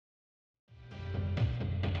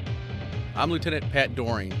I'm Lieutenant Pat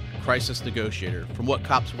Doring, Crisis Negotiator from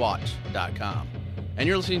WhatCopsWatch.com, and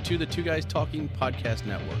you're listening to the Two Guys Talking Podcast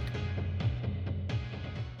Network.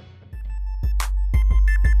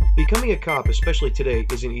 Becoming a cop, especially today,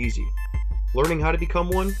 isn't easy. Learning how to become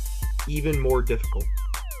one, even more difficult.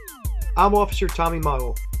 I'm Officer Tommy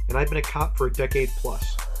Model, and I've been a cop for a decade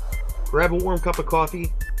plus. Grab a warm cup of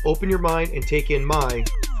coffee, open your mind, and take in my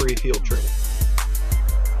free field training.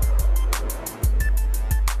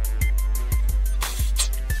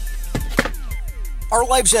 Our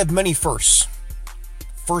lives have many firsts.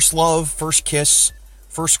 First love, first kiss,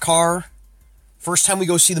 first car, first time we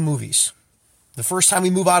go see the movies, the first time we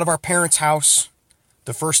move out of our parents' house,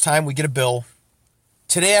 the first time we get a bill.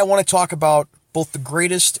 Today I want to talk about both the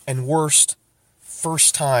greatest and worst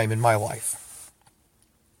first time in my life.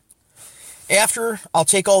 After, I'll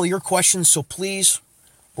take all of your questions, so please,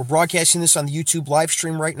 we're broadcasting this on the YouTube live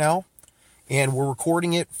stream right now, and we're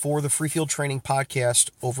recording it for the Free Field Training podcast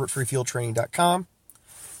over at freefieldtraining.com.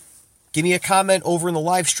 Give me a comment over in the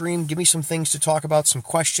live stream. Give me some things to talk about, some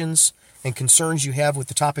questions and concerns you have with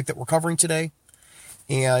the topic that we're covering today.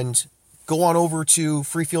 And go on over to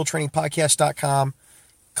freefieldtrainingpodcast.com,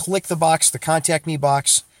 click the box, the contact me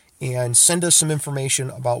box, and send us some information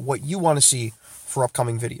about what you want to see for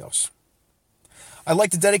upcoming videos. I'd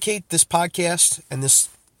like to dedicate this podcast and this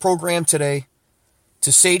program today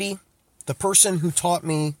to Sadie, the person who taught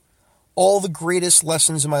me all the greatest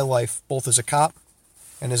lessons in my life, both as a cop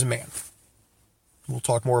and as a man. We'll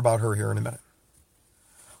talk more about her here in a minute.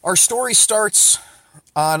 Our story starts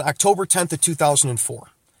on October 10th of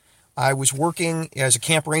 2004. I was working as a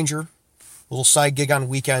camp ranger, a little side gig on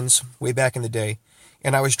weekends way back in the day,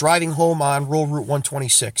 and I was driving home on Rural Route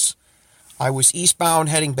 126. I was eastbound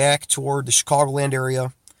heading back toward the Chicagoland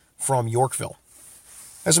area from Yorkville.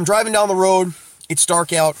 As I'm driving down the road, it's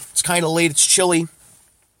dark out, it's kind of late, it's chilly.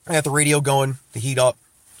 I got the radio going, the heat up,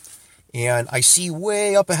 and I see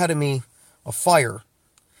way up ahead of me a fire.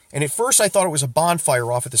 And at first I thought it was a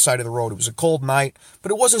bonfire off at the side of the road. It was a cold night,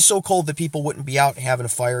 but it wasn't so cold that people wouldn't be out having a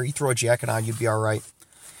fire. You throw a jacket on, you'd be all right.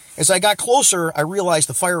 As I got closer, I realized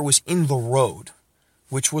the fire was in the road,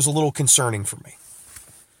 which was a little concerning for me.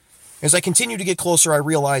 As I continued to get closer, I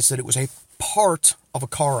realized that it was a part of a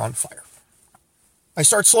car on fire. I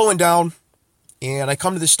start slowing down, and I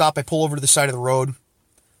come to this stop. I pull over to the side of the road.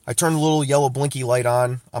 I turn the little yellow blinky light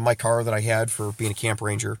on my car that I had for being a camp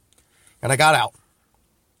ranger, and I got out.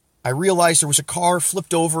 I realized there was a car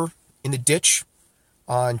flipped over in the ditch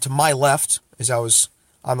to my left as I was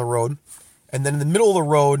on the road, and then in the middle of the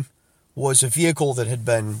road was a vehicle that had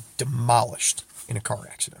been demolished in a car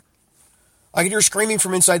accident. I could hear screaming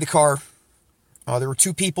from inside the car. There were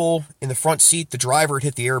two people in the front seat. The driver had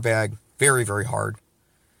hit the airbag very, very hard.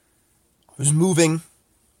 I was moving,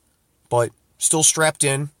 but still strapped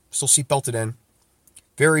in, still seat belted in.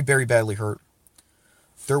 Very, very badly hurt.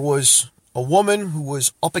 There was a woman who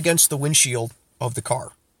was up against the windshield of the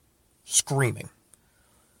car, screaming.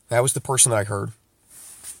 That was the person that I heard.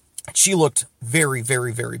 She looked very,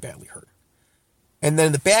 very, very badly hurt. And then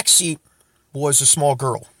in the back seat was a small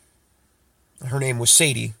girl. Her name was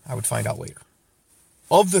Sadie, I would find out later.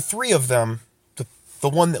 Of the three of them, the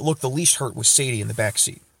one that looked the least hurt was Sadie in the back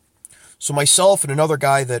seat. So myself and another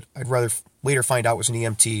guy that I'd rather later find out was an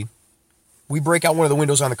EMT, we break out one of the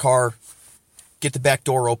windows on the car, get the back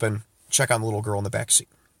door open, check on the little girl in the back seat.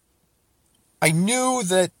 I knew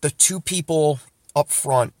that the two people up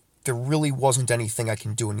front, there really wasn't anything I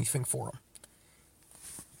can do anything for them.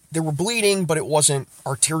 They were bleeding, but it wasn't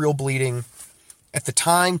arterial bleeding. At the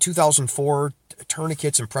time, 2004,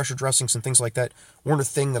 tourniquets and pressure dressings and things like that weren't a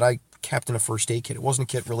thing that I kept in a first aid kit. It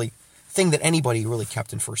wasn't a thing that anybody really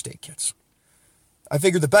kept in first aid kits. I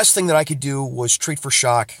figured the best thing that I could do was treat for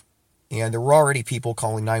shock, and there were already people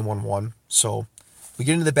calling 911, so we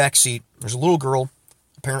get into the back seat. There's a little girl,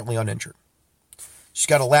 apparently uninjured. She's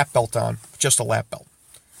got a lap belt on, just a lap belt.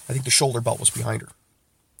 I think the shoulder belt was behind her.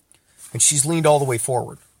 And she's leaned all the way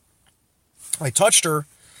forward. I touched her.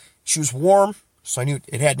 She was warm, so I knew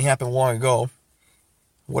it hadn't happened long ago.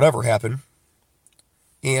 Whatever happened.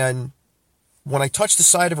 And when I touched the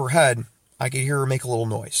side of her head, I could hear her make a little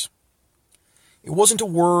noise. It wasn't a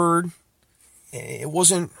word. It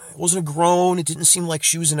wasn't a groan. It didn't seem like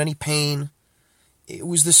she was in any pain. It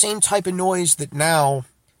was the same type of noise that now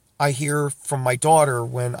I hear from my daughter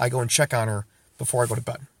when I go and check on her before I go to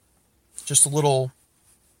bed. Just a little,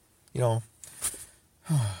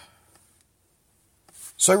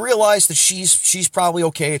 So I realized that she's probably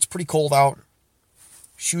okay. It's pretty cold out.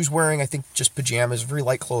 She was wearing, I think, just pajamas, very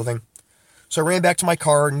light clothing. So I ran back to my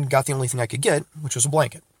car and got the only thing I could get, which was a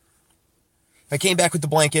blanket. I came back with the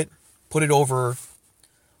blanket, put it over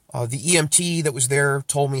The EMT that was there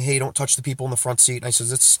told me, hey, don't touch the people in the front seat. And I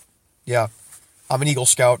says, I'm an Eagle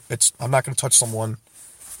Scout. I'm not going to touch someone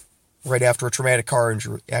right after a traumatic car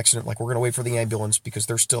injury accident. Like, we're going to wait for the ambulance because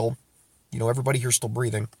they're still, everybody here's still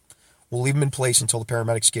breathing. We'll leave them in place until the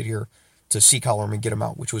paramedics get here to C-collar them and get them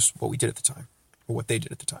out, which was what we did at the time, or what they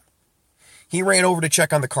did at the time. He ran over to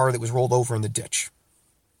check on the car that was rolled over in the ditch.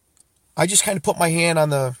 I just kind of put my hand on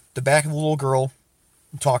the back of the little girl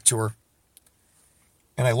and talked to her.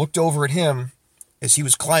 And I looked over at him as he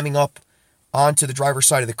was climbing up onto the driver's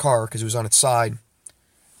side of the car because it was on its side.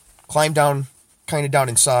 Climbed down, kind of down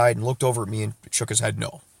inside, and looked over at me and shook his head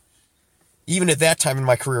no. Even at that time in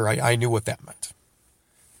my career, I knew what that meant.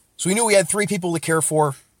 So we knew we had 3 people to care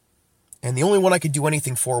for, and the only one I could do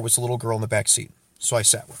anything for was the little girl in the back seat. So I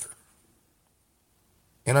sat with her.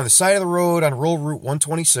 And on the side of the road on rural Route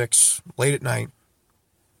 126, late at night,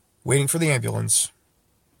 waiting for the ambulance,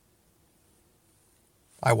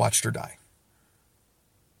 I watched her die.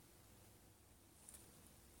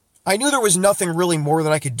 I knew there was nothing really more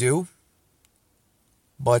that I could do,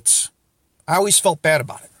 but I always felt bad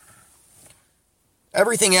about it.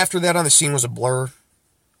 Everything after that on the scene was a blur.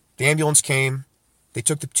 The ambulance came. They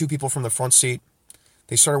took the 2 people from the front seat.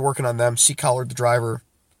 They started working on them, seat-collared the driver,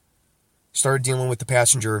 started dealing with the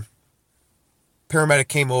passenger. Paramedic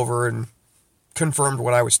came over and confirmed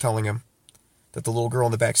what I was telling him, that the little girl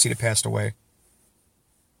in the back seat had passed away.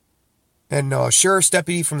 And a sheriff's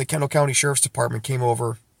deputy from the Kendall County Sheriff's Department came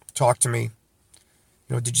over, talked to me.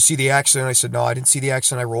 Did you see the accident? I said, no, I didn't see the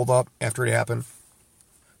accident. I rolled up after it happened.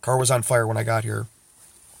 Car was on fire when I got here.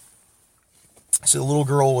 I said the little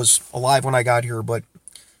girl was alive when I got here, but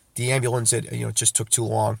the ambulance, it just took too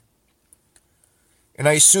long. And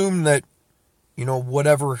I assumed that,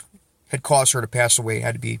 whatever had caused her to pass away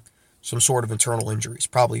had to be some sort of internal injuries,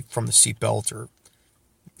 probably from the seatbelt or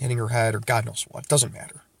hitting her head or God knows what. It doesn't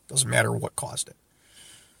matter. It doesn't matter what caused it.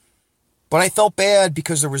 But I felt bad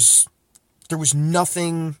because there was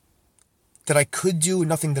nothing that I could do and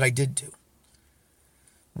nothing that I did do.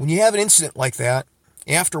 When you have an incident like that,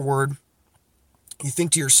 afterward, you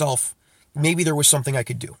think to yourself, maybe there was something I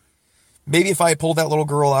could do. Maybe if I had pulled that little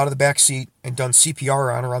girl out of the back seat and done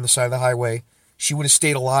CPR on her on the side of the highway, she would have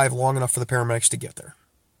stayed alive long enough for the paramedics to get there.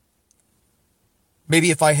 Maybe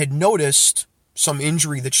if I had noticed some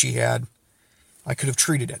injury that she had, I could have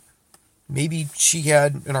treated it. Maybe she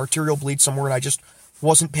had an arterial bleed somewhere and I just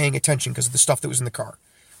wasn't paying attention because of the stuff that was in the car.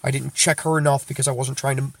 I didn't check her enough because I was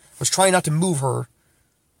trying not to move her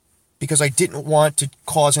because I didn't want to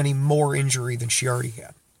cause any more injury than she already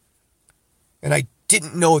had. And I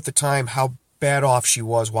didn't know at the time how bad off she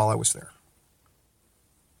was while I was there.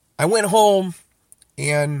 I went home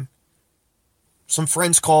and some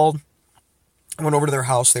friends called. I went over to their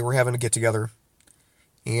house. They were having a get-together.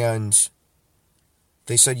 And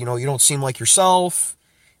they said, you don't seem like yourself.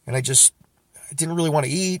 And I didn't really want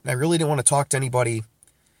to eat. And I really didn't want to talk to anybody.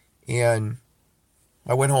 And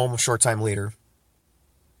I went home a short time later.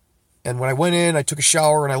 And when I went in, I took a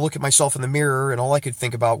shower and I looked at myself in the mirror. And all I could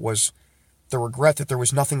think about was the regret that there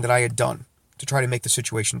was nothing that I had done to try to make the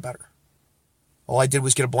situation better. All I did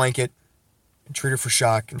was get a blanket and treat her for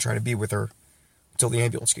shock and try to be with her until the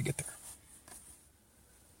ambulance could get there.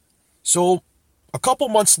 So a couple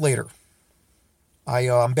months later,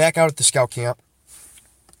 I'm back out at the scout camp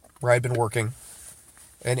where I'd been working,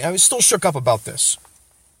 and I was still shook up about this.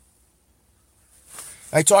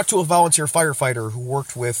 I talked to a volunteer firefighter who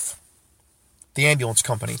worked with the ambulance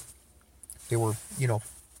company. They were,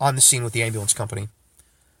 on the scene with the ambulance company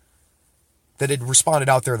that had responded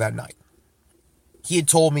out there that night. He had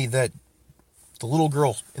told me that the little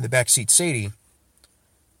girl in the back seat, Sadie,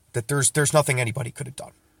 that there's nothing anybody could have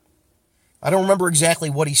done. I don't remember exactly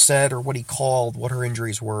what he said or what he called what her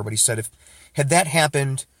injuries were, but he said had that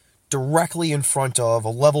happened directly in front of a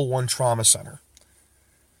level 1 trauma center,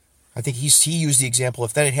 I think he used the example,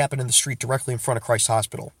 if that had happened in the street directly in front of Christ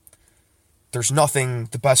Hospital, there's nothing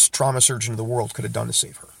the best trauma surgeon in the world could have done to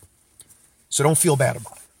save her. So don't feel bad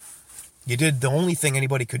about it. You did the only thing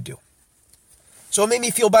anybody could do. So it made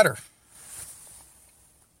me feel better.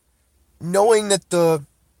 Knowing that the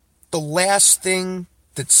last thing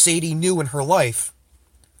that Sadie knew in her life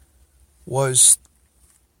was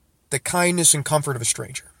the kindness and comfort of a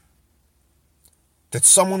stranger. That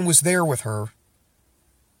someone was there with her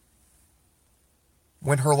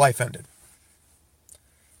when her life ended.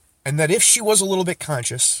 And that if she was a little bit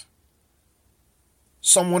conscious,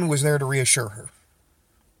 someone was there to reassure her.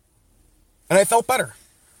 And I felt better.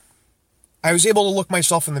 I was able to look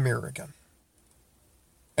myself in the mirror again.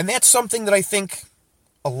 And that's something that I think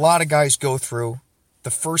a lot of guys go through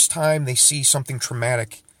the first time they see something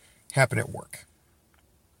traumatic happen at work.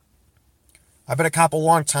 I've been a cop a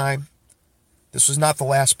long time. This was not the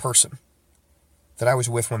last person that I was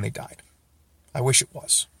with when they died. I wish it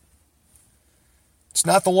was. It's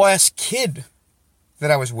not the last kid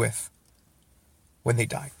that I was with when they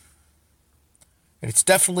died. And it's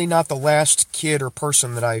definitely not the last kid or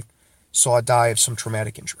person that I saw die of some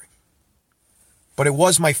traumatic injury. But it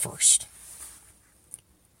was my first.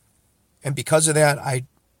 And because of that, I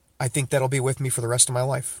think that'll be with me for the rest of my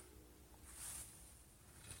life.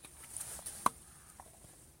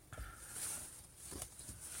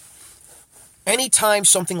 Anytime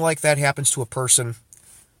something like that happens to a person,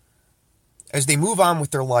 as they move on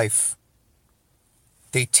with their life,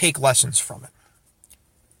 they take lessons from it.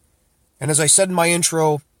 And as I said in my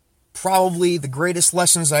intro, probably the greatest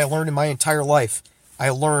lessons I learned in my entire life,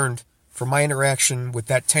 I learned from my interaction with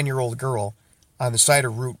that 10-year-old girl on the side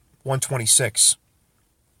of Route 126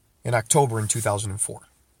 in October in 2004.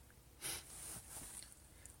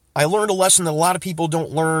 I learned a lesson that a lot of people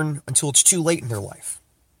don't learn until it's too late in their life.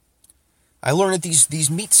 I learned that these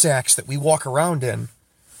meat sacks that we walk around in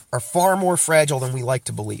are far more fragile than we like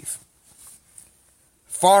to believe.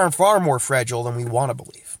 Far, far more fragile than we want to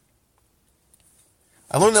believe.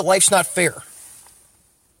 I learned that life's not fair.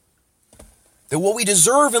 That what we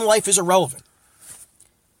deserve in life is irrelevant.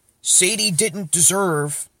 Sadie didn't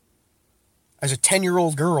deserve, as a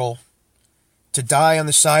 10-year-old girl, to die on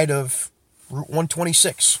the side of Route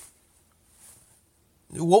 126.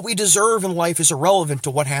 What we deserve in life is irrelevant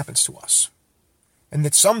to what happens to us. And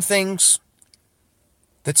that sometimes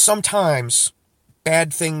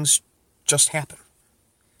bad things just happen.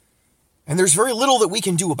 And there's very little that we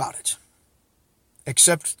can do about it,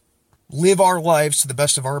 except live our lives to the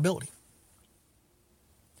best of our ability.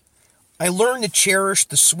 I learned to cherish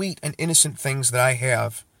the sweet and innocent things that I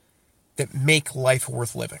have that make life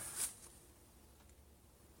worth living.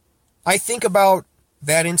 I think about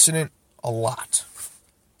that incident a lot.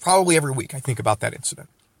 Probably every week I think about that incident.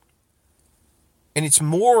 And it's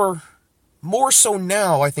more so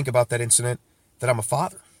now I think about that incident that I'm a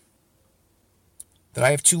father. That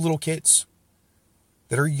I have 2 little kids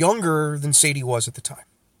that are younger than Sadie was at the time.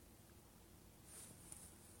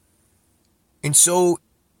 And so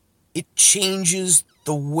it changes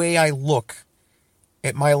the way I look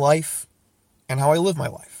at my life and how I live my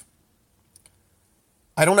life.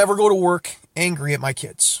 I don't ever go to work angry at my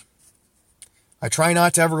kids. I try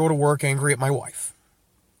not to ever go to work angry at my wife.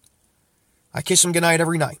 I kiss them goodnight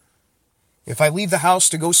every night. If I leave the house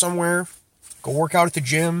to go somewhere, go work out at the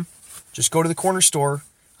gym, just go to the corner store,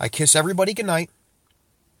 I kiss everybody goodnight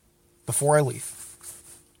before I leave.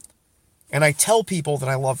 And I tell people that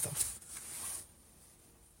I love them.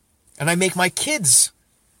 And I make my kids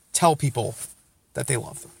tell people that they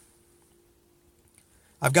love them.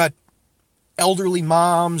 I've got elderly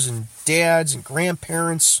moms and dads and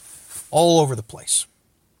grandparents all over the place.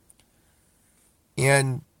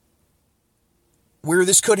 And where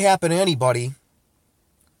this could happen to anybody,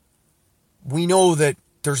 we know that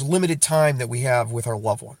there's limited time that we have with our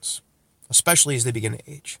loved ones, especially as they begin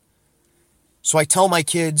to age. So I tell my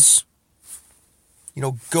kids,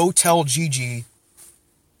 go tell Gigi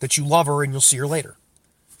that you love her and you'll see her later.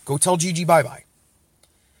 Go tell Gigi bye-bye.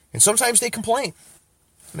 And sometimes they complain.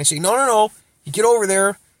 And I say, no. You get over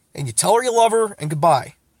there and you tell her you love her and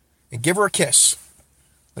goodbye. And give her a kiss.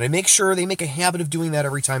 And I make sure they make a habit of doing that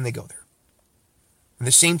every time they go there. And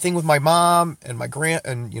the same thing with my mom and my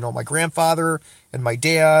grandfather and my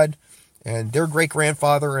dad and their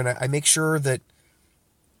great-grandfather. And I make sure that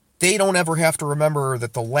they don't ever have to remember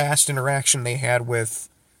that the last interaction they had with,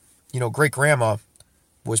 great-grandma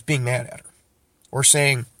was being mad at her. Or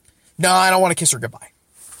saying, no, I don't want to kiss her goodbye.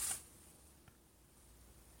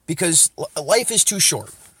 Because life is too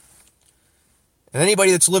short. And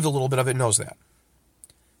anybody that's lived a little bit of it knows that.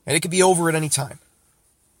 And it could be over at any time.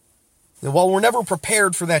 And while we're never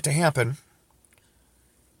prepared for that to happen,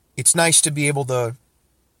 it's nice to be able to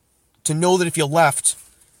know that if you left,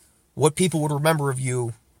 what people would remember of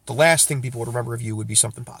you, the last thing people would remember of you would be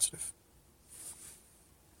something positive.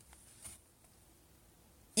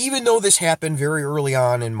 Even though this happened very early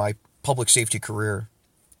on in my public safety career,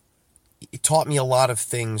 it taught me a lot of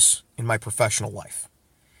things in my professional life.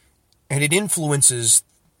 And it influences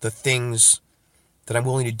the things that I'm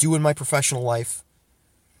willing to do in my professional life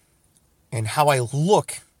and how I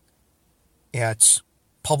look at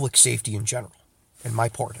public safety in general and my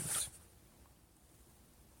part in it.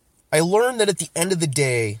 I learned that at the end of the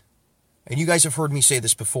day, and you guys have heard me say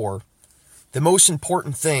this before, the most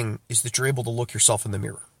important thing is that you're able to look yourself in the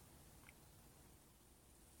mirror.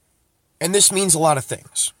 And this means a lot of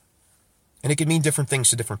things. And it can mean different things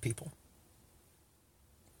to different people.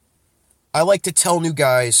 I like to tell new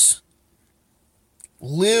guys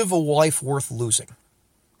live a life worth losing.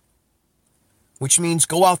 Which means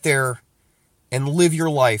go out there and live your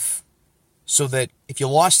life so that if you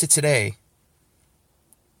lost it today,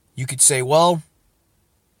 you could say, well,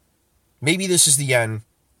 maybe this is the end,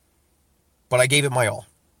 but I gave it my all.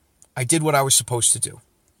 I did what I was supposed to do.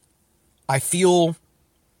 I feel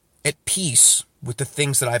at peace with the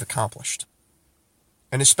things that I've accomplished.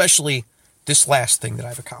 And especially this last thing that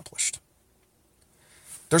I've accomplished.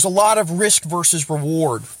 There's a lot of risk versus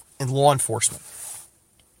reward in law enforcement.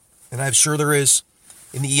 And I'm sure there is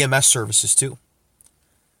in the EMS services too.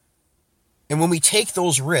 And when we take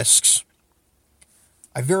those risks,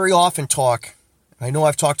 I very often talk, and I know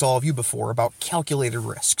I've talked to all of you before, about calculated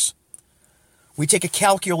risks. We take a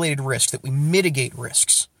calculated risk, that we mitigate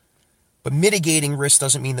risks. But mitigating risks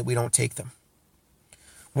doesn't mean that we don't take them.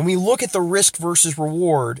 When we look at the risk versus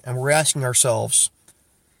reward and we're asking ourselves,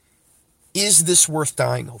 is this worth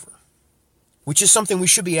dying over? Which is something we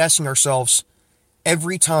should be asking ourselves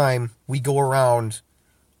every time we go around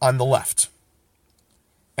on the left.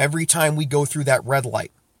 Every time we go through that red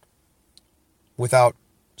light without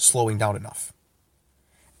slowing down enough.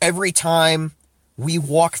 Every time we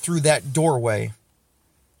walk through that doorway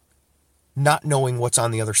not knowing what's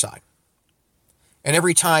on the other side. And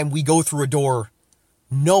every time we go through a door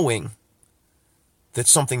knowing that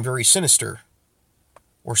something very sinister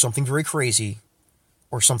or something very crazy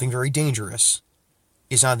or something very dangerous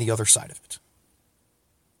is on the other side of it.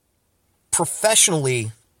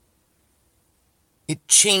 Professionally, it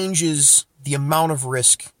changes the amount of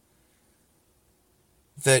risk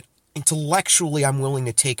that intellectually I'm willing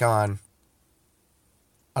to take on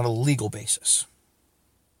a legal basis.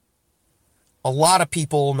 A lot of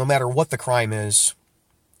people, no matter what the crime is,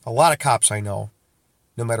 a lot of cops I know,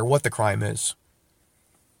 no matter what the crime is,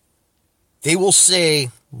 they will say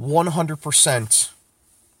 100%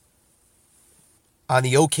 on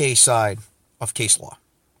the okay side of case law.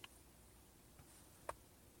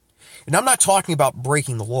 And I'm not talking about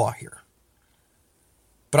breaking the law here,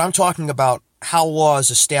 but I'm talking about how law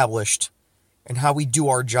is established and how we do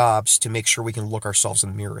our jobs to make sure we can look ourselves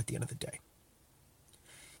in the mirror at the end of the day.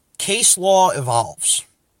 Case law evolves.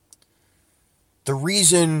 The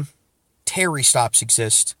reason Terry stops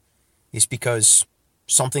exist is because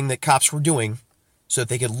something that cops were doing so that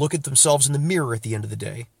they could look at themselves in the mirror at the end of the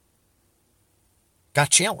day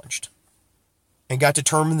got challenged and got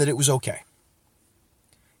determined that it was okay.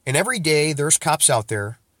 And every day there's cops out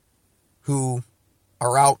there who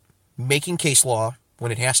are out making case law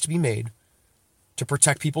when it has to be made to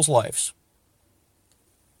protect people's lives.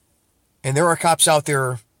 And there are cops out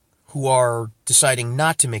there who are deciding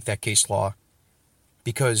not to make that case law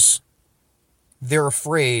because they're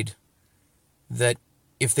afraid that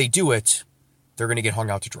if they do it, they're going to get hung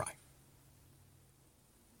out to dry.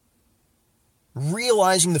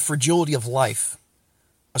 Realizing the fragility of life,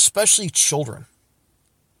 especially children,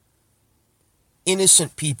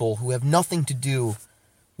 innocent people who have nothing to do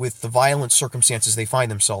with the violent circumstances they find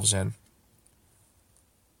themselves in,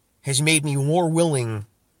 has made me more willing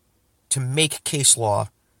to make case law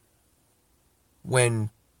when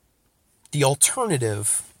the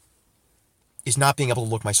alternative is not being able to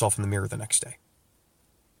look myself in the mirror the next day.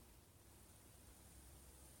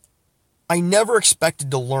 I never expected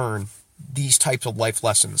to learn these types of life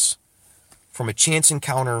lessons from a chance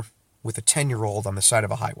encounter with a 10-year-old on the side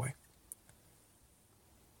of a highway.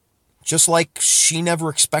 Just like she never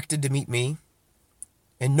expected to meet me,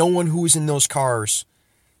 and no one who was in those cars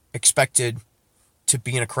expected to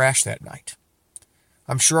be in a crash that night.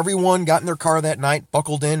 I'm sure everyone got in their car that night,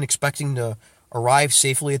 buckled in, expecting to arrive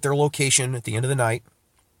safely at their location at the end of the night.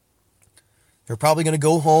 They're probably going to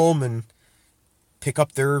go home and pick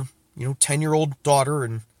up their, 10-year-old daughter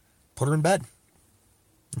and put her in bed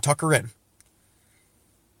and tuck her in.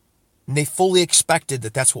 And they fully expected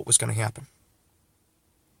that that's what was going to happen.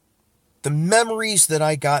 The memories that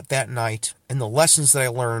I got that night and the lessons that I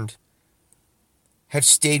learned have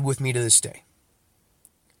stayed with me to this day.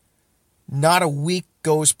 Not a week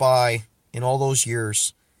goes by in all those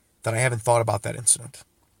years that I haven't thought about that incident.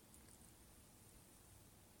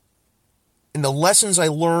 And the lessons I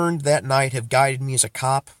learned that night have guided me as a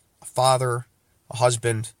cop, a father, a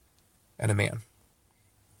husband, and a man.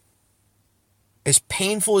 As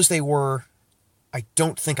painful as they were, I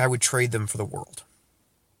don't think I would trade them for the world.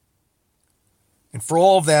 And for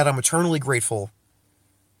all of that, I'm eternally grateful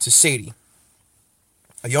to Sadie,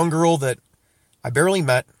 a young girl that I barely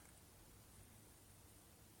met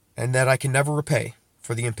and that I can never repay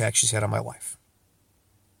for the impact she's had on my life.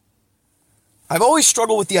 I've always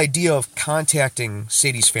struggled with the idea of contacting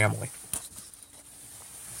Sadie's family.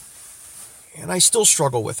 And I still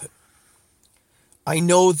struggle with it. I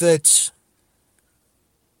know that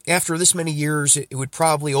after this many years, it would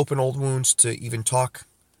probably open old wounds to even talk,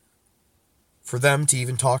 for them to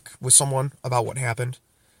even talk with someone about what happened,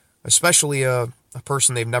 especially a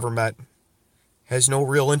person they've never met, has no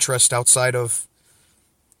real interest outside of,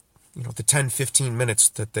 the 10, 15 minutes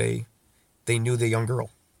that they knew the young girl.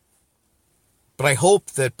 But I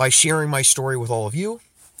hope that by sharing my story with all of you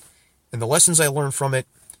and the lessons I learned from it,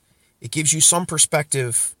 it gives you some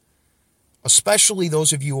perspective, especially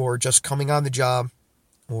those of you who are just coming on the job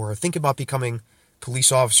or think about becoming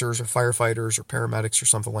police officers or firefighters or paramedics or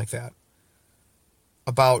something like that,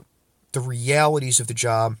 about the realities of the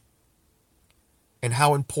job and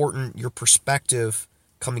how important your perspective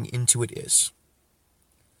coming into it is.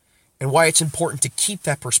 And why it's important to keep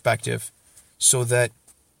that perspective so that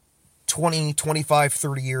 20, 25,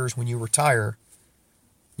 30 years when you retire,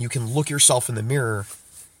 you can look yourself in the mirror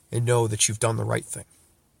and know that you've done the right thing.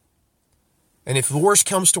 And if the worst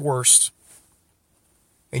comes to worst,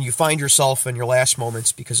 and you find yourself in your last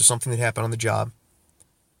moments because of something that happened on the job,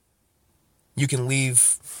 you can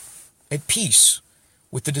leave at peace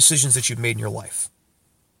with the decisions that you've made in your life,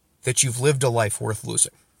 that you've lived a life worth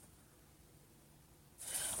losing.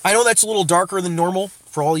 I know that's a little darker than normal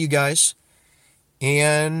for all you guys,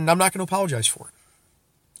 and I'm not going to apologize for it.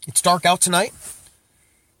 It's dark out tonight,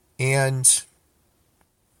 and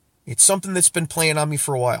it's something that's been playing on me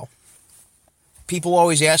for a while. People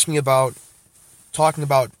always ask me about talking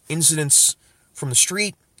about incidents from the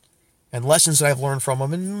street and lessons that I've learned from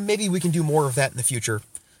them, and maybe we can do more of that in the future.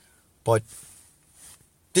 But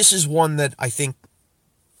this is one that I think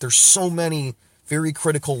there's so many very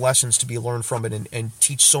critical lessons to be learned from it and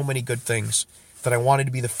teach so many good things that I wanted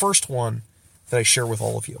to be the first one that I share with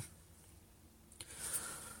all of you.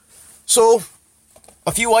 So,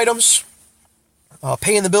 a few items,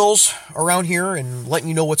 paying the bills around here and letting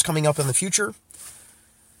you know what's coming up in the future.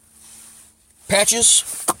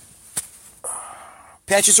 Patches.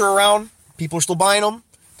 Patches are around. People are still buying them.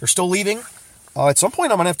 They're still leaving. At some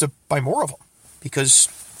point, I'm going to have to buy more of them because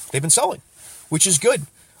they've been selling, which is good.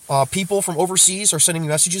 People from overseas are sending me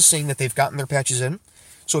messages saying that they've gotten their patches in.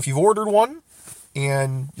 So if you've ordered one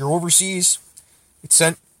and you're overseas, it's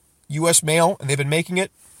sent U.S. mail and they've been making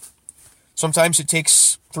it. Sometimes it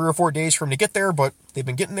takes 3 or 4 days for them to get there, but they've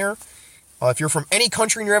been getting there. If you're from any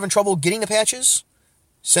country and you're having trouble getting the patches,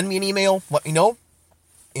 send me an email, let me know,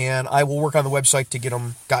 and I will work on the website to get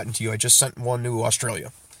them gotten to you. I just sent one to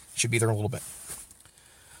Australia. Should be there in a little bit.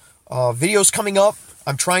 Videos coming up.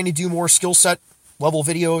 I'm trying to do more skill set level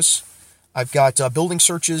videos. I've got building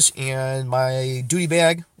searches and my duty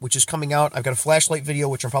bag, which is coming out. I've got a flashlight video,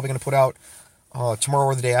 which I'm probably going to put out tomorrow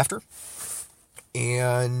or the day after.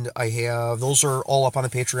 And those are all up on the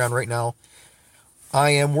Patreon right now.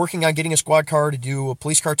 I am working on getting a squad car to do a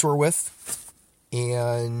police car tour with.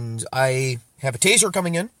 And I have a taser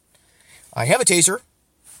coming in. I have a taser,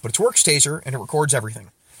 but it's Works Taser, and it records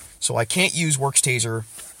everything. So I can't use Works Taser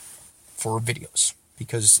for videos,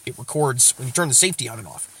 because it records, when you turn the safety on and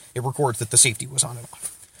off, it records that the safety was on and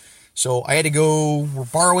off. So I had to we're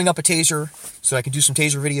borrowing up a taser so I can do some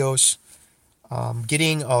taser videos.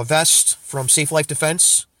 Getting a vest from Safe Life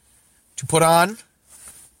Defense to put on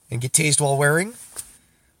and get tased while wearing.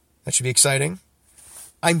 That should be exciting.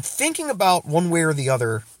 I'm thinking about one way or the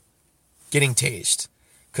other getting tased,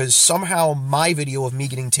 because somehow my video of me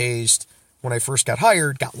getting tased when I first got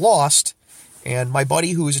hired got lost, and my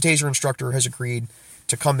buddy who is a taser instructor has agreed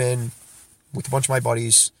to come in with a bunch of my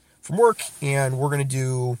buddies from work, and we're going to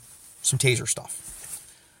do some taser stuff.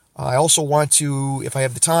 I also want to, if I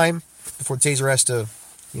have the time, before the taser has to,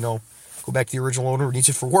 go back to the original owner who needs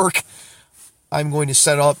it for work, I'm going to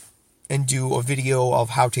set up and do a video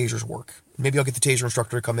of how tasers work. Maybe I'll get the taser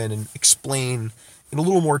instructor to come in and explain in a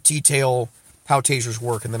little more detail how tasers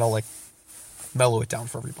work, and then I'll mellow it down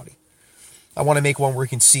for everybody. I want to make one where you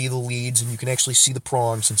can see the leads and you can actually see the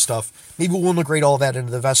prongs and stuff. Maybe we'll integrate all that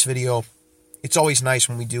into the vest video. It's always nice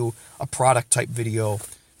when we do a product type video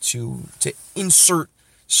to insert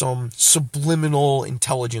some subliminal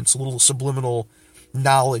intelligence, a little subliminal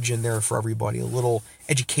knowledge in there for everybody, a little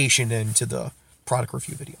education into the product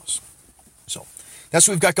review videos. So that's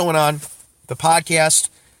what we've got going on. The podcast,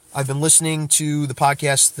 I've been listening to the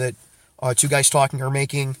podcast that Two Guys Talking are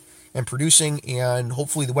making and producing, and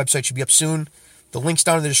hopefully the website should be up soon. The link's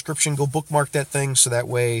down in the description. Go bookmark that thing so that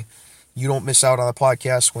way you don't miss out on the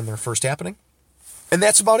podcast when they're first happening. And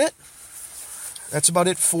that's about it. That's about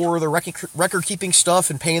it for the record-keeping stuff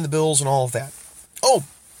and paying the bills and all of that. Oh,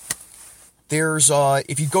 there's,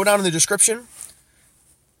 if you go down in the description,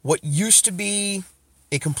 what used to be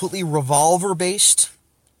a completely revolver-based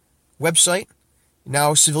website,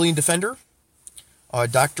 now Civilian Defender.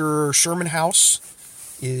 Dr. Sherman House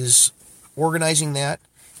is organizing that,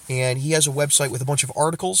 and he has a website with a bunch of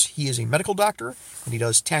articles. He is a medical doctor, and he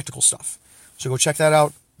does tactical stuff. So go check that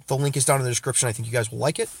out. The link is down in the description. I think you guys will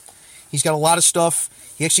like it. He's got a lot of stuff.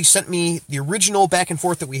 He actually sent me the original back and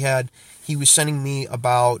forth that we had. He was sending me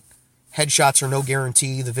about headshots or no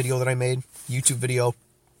guarantee, the video that I made, YouTube video,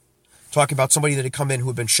 talking about somebody that had come in who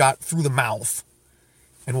had been shot through the mouth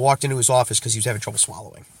and walked into his office because he was having trouble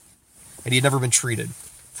swallowing. And he had never been treated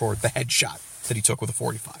for the headshot that he took with a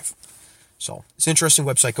 45. So it's an interesting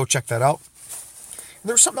website. Go check that out. And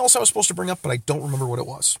there was something else I was supposed to bring up, but I don't remember what it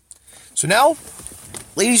was. So now,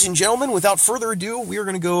 ladies and gentlemen, without further ado, we are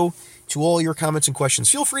going to go to all your comments and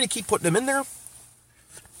questions. Feel free to keep putting them in there.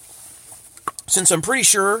 Since I'm pretty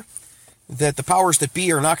sure that the powers that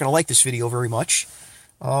be are not going to like this video very much,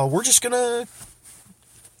 we're just going to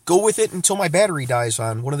go with it until my battery dies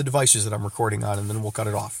on one of the devices that I'm recording on, and then we'll cut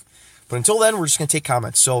it off. But until then, we're just going to take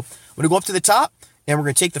comments. So I'm going to go up to the top, and we're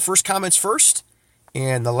going to take the first comments first,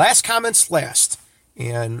 and the last comments last.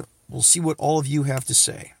 And we'll see what all of you have to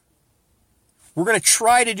say. We're going to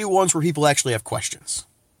try to do ones where people actually have questions.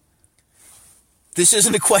 This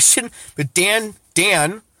isn't a question, but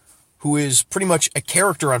Dan, who is pretty much a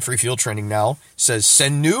character on Free Field Training now, says,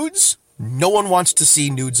 send nudes? No one wants to see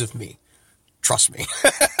nudes of me. Trust me.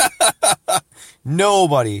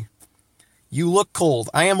 Nobody. You look cold.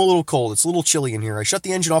 I am a little cold. It's a little chilly in here. I shut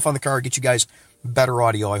the engine off on the car to get you guys better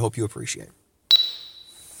audio. I hope you appreciate it.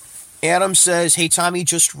 Adam says, hey, Tommy,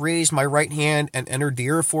 just raised my right hand and entered the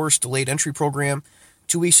Air Force delayed entry program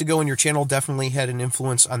 2 weeks ago, and your channel definitely had an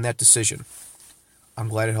influence on that decision. I'm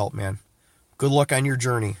glad it helped, man. Good luck on your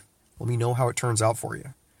journey. Let me know how it turns out for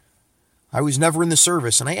you. I was never in the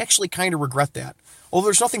service, and I actually kind of regret that. Although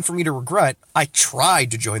there's nothing for me to regret, I tried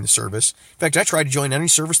to join the service. In fact, I tried to join any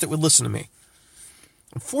service that would listen to me.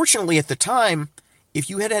 Unfortunately, at the time, if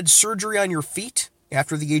you had surgery on your feet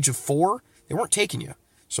after the age of 4, they weren't taking you.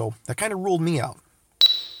 So that kind of ruled me out.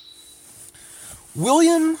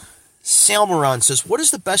 William Salmeron says, what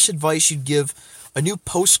is the best advice you'd give a new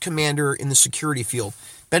post commander in the security field?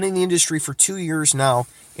 Been in the industry for 2 years now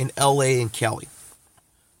in LA and Cali.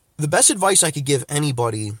 The best advice I could give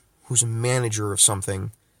anybody who's a manager of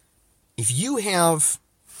something, if you have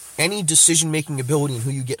any decision-making ability in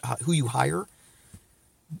who you hire,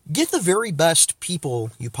 get the very best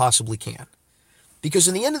people you possibly can. Because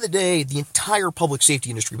in the end of the day, the entire public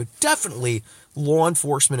safety industry, but definitely law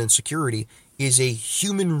enforcement and security, is a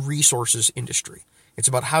human resources industry. It's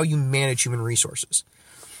about how you manage human resources.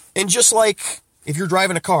 And just like if you're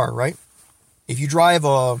driving a car, right? If you drive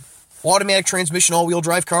a automatic transmission all-wheel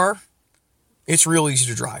drive car, it's real easy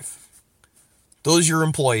to drive. Those are your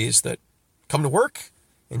employees that come to work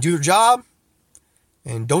and do their job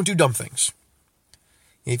and don't do dumb things.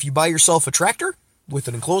 If you buy yourself a tractor with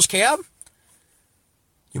an enclosed cab,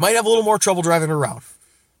 you might have a little more trouble driving it around.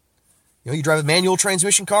 You drive a manual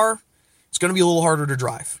transmission car, it's going to be a little harder to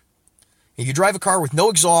drive. If you drive a car with no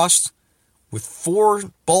exhaust, with 4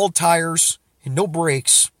 bald tires and no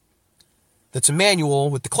brakes, that's a manual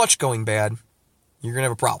with the clutch going bad, you're going to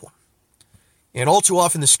have a problem. And all too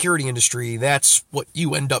often in the security industry, that's what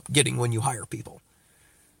you end up getting when you hire people.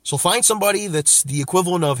 So find somebody that's the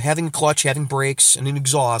equivalent of having a clutch, having brakes, and an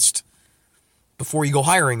exhaust before you go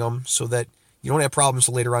hiring them so that you don't have problems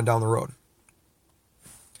later on down the road.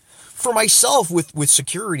 For myself, with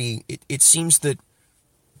security, it seems that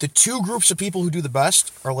the 2 groups of people who do the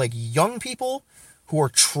best are like young people who are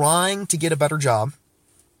trying to get a better job,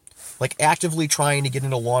 like actively trying to get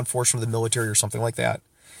into law enforcement or the military or something like that,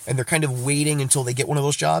 and they're kind of waiting until they get one of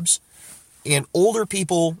those jobs, and older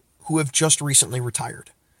people who have just recently retired,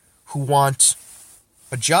 who want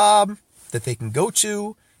a job that they can go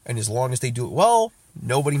to, and as long as they do it well,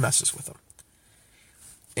 nobody messes with them.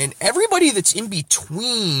 And everybody that's in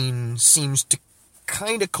between seems to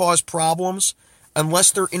kind of cause problems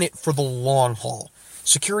unless they're in it for the long haul.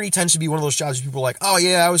 Security tends to be one of those jobs where people are like, oh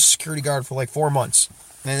yeah, I was a security guard for like 4 months.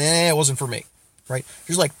 And it wasn't for me, right?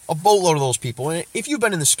 There's like a boatload of those people. And if you've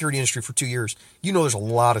been in the security industry for 2 years, you know there's a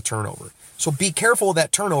lot of turnover. So be careful of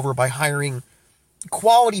that turnover by hiring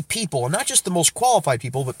quality people. And not just the most qualified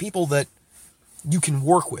people, but people that you can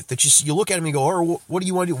work with, that you look at them and you go, oh, what do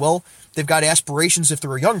you want to do? Well, they've got aspirations if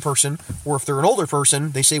they're a young person, or if they're an older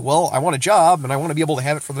person, they say, well, I want a job and I want to be able to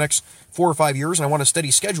have it for the next 4 or 5 years and I want a steady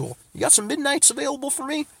schedule. You got some midnights available for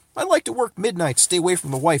me? I like to work midnights, stay away from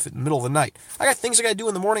the wife in the middle of the night. I got things I got to do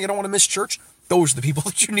in the morning. I don't want to miss church. Those are the people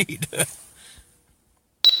that you need.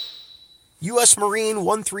 U.S. Marine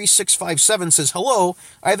 13657 says, hello,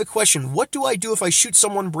 I have a question. What do I do if I shoot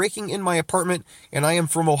someone breaking in my apartment and I am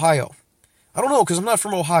from Ohio? I don't know, because I'm not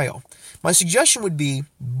from Ohio. My suggestion would be,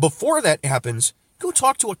 before that happens, go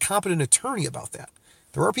talk to a competent attorney about that.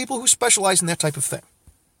 There are people who specialize in that type of thing.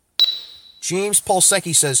 James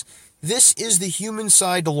Paulsecki says, this is the human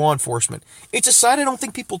side to law enforcement. It's a side I don't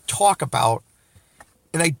think people talk about,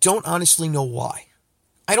 and I don't honestly know why.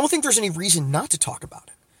 I don't think there's any reason not to talk about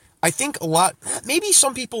it. I think maybe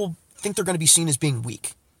some people think they're going to be seen as being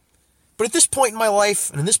weak. But at this point in my life,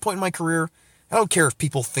 and in this point in my career, I don't care if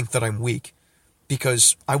people think that I'm weak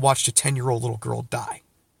because I watched a 10-year-old little girl die.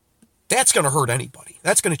 That's going to hurt anybody.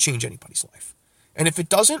 That's going to change anybody's life. And if it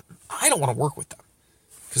doesn't, I don't want to work with them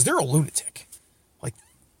because they're a lunatic. Like,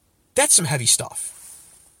 that's some heavy stuff.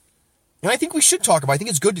 And I think we should talk about it. I think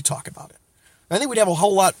it's good to talk about it. I think we'd have a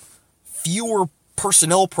whole lot fewer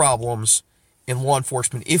personnel problems in law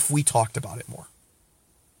enforcement if we talked about it more.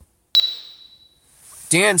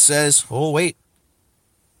 Dan says, oh, wait.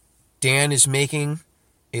 Dan is making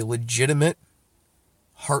a legitimate,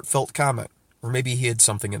 heartfelt comment. Or maybe he had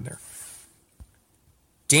something in there.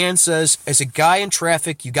 Dan says, as a guy in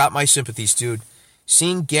traffic, you got my sympathies, dude.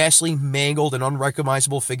 Seeing ghastly, mangled, and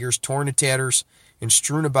unrecognizable figures torn to tatters and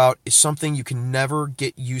strewn about is something you can never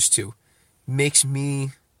get used to. Makes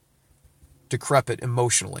me decrepit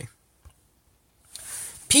emotionally.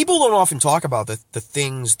 People don't often talk about the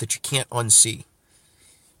things that you can't unsee.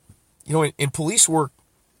 You know, in police work,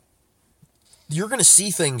 you're going to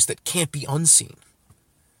see things that can't be unseen.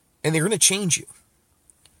 And they're going to change you.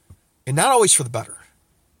 And not always for the better.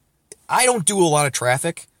 I don't do a lot of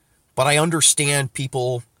traffic, but I understand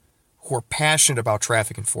people who are passionate about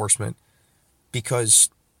traffic enforcement because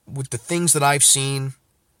with the things that I've seen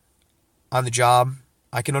on the job,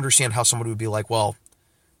 I can understand how someone would be like, well,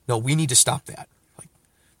 no, we need to stop that. Like,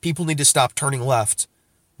 people need to stop turning left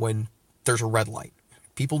when there's a red light.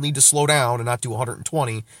 People need to slow down and not do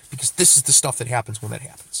 120 because this is the stuff that happens when that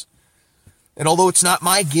happens. And although it's not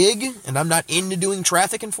my gig and I'm not into doing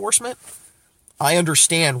traffic enforcement, I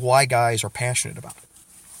understand why guys are passionate about it.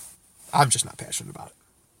 I'm just not passionate about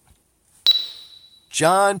it.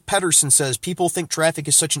 John Pedersen says, people think traffic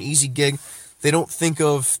is such an easy gig, they don't think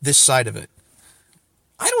of this side of it.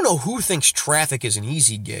 I don't know who thinks traffic is an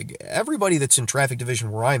easy gig. Everybody that's in traffic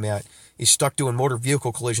division where I'm at is stuck doing motor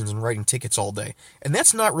vehicle collisions and writing tickets all day. And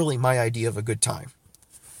that's not really my idea of a good time.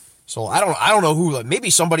 So I don't know who, maybe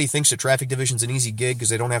somebody thinks that traffic division's an easy gig because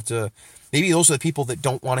they don't have to, maybe those are the people that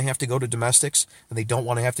don't want to have to go to domestics and they don't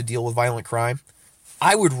want to have to deal with violent crime.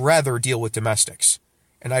 I would rather deal with domestics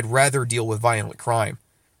and I'd rather deal with violent crime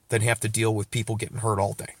than have to deal with people getting hurt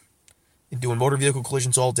all day. And doing motor vehicle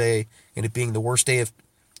collisions all day and it being the worst day of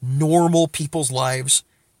normal people's lives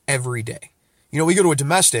every day. You know, we go to a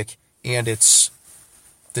domestic and it's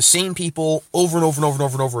the same people over and over and over and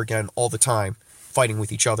over and over again all the time fighting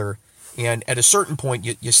with each other. And at a certain point,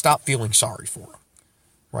 you stop feeling sorry for them,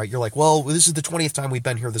 right? You're like, well, this is the 20th time we've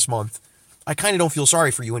been here this month. I kind of don't feel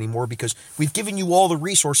sorry for you anymore because we've given you all the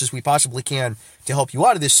resources we possibly can to help you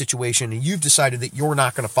out of this situation. And you've decided that you're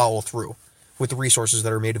not going to follow through with the resources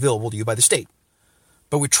that are made available to you by the state.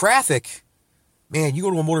 But with traffic, man, you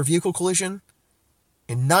go to a motor vehicle collision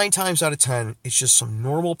and 9 times out of 10, it's just some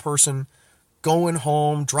normal person going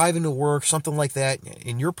home, driving to work, something like that,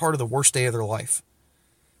 and you're part of the worst day of their life.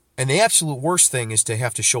 And the absolute worst thing is to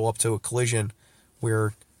have to show up to a collision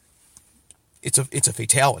where it's a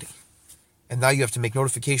fatality. And now you have to make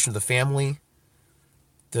notification of the family,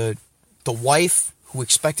 the wife who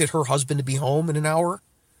expected her husband to be home in an hour.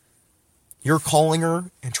 You're calling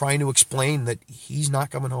her and trying to explain that he's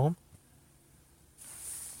not coming home.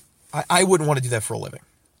 I wouldn't want to do that for a living.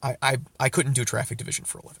 I couldn't do traffic division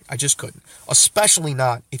for a living. I just couldn't. Especially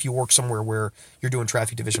not if you work somewhere where you're doing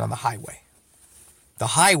traffic division on the highway. The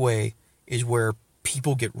highway is where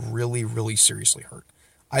people get really, really seriously hurt.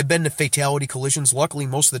 I've been to fatality collisions. Luckily,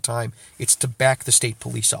 most of the time, it's to back the state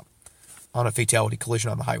police up on a fatality collision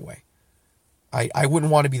on the highway. I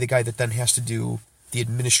wouldn't want to be the guy that then has to do the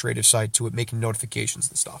administrative side to it, making notifications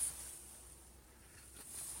and stuff.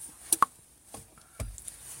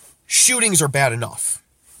 Shootings are bad enough.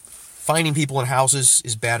 Finding people in houses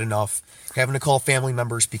is bad enough. Having to call family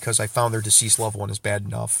members because I found their deceased loved one is bad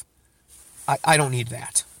enough. I don't need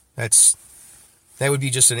that. That would be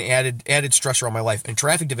just an added stressor on my life. And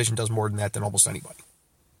traffic division does more than that than almost anybody.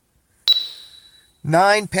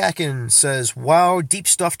 9 Packin says, wow, deep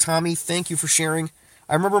stuff, Tommy. Thank you for sharing.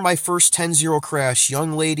 I remember my first 10-0 crash.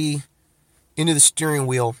 Young lady into the steering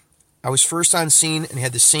wheel. I was first on scene and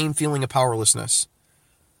had the same feeling of powerlessness.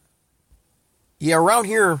 Yeah, around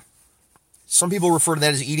here, some people refer to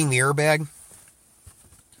that as eating the airbag.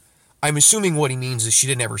 I'm assuming what he means is she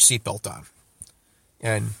didn't have her seatbelt on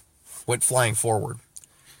and went flying forward.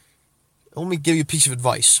 let me give you a piece of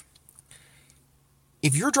advice.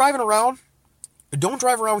 If you're driving around, don't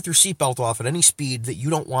drive around with your seatbelt off at any speed that you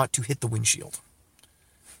don't want to hit the windshield.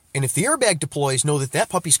 And if the airbag deploys, know that that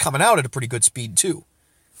puppy's coming out at a pretty good speed too.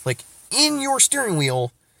 Like, in your steering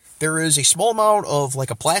wheel, there is a small amount of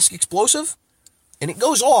like a plastic explosive, and it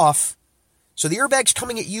goes off, so the airbag's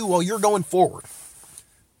coming at you while you're going forward.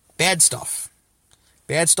 Bad stuff.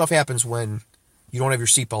 Bad stuff happens when you don't have your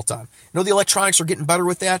seatbelt on. I know the electronics are getting better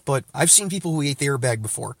with that, but I've seen people who ate the airbag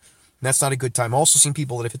before, and that's not a good time. I've also seen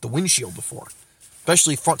people that have hit the windshield before,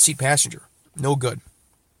 especially front seat passenger. No good.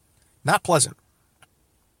 Not pleasant.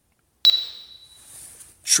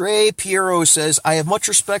 Trey Piero says, I have much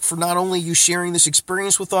respect for not only you sharing this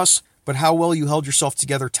experience with us, but how well you held yourself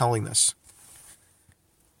together telling this.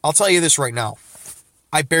 I'll tell you this right now.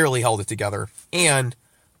 I barely held it together, and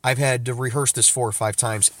I've had to rehearse this 4 or 5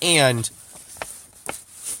 times, and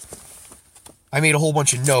I made a whole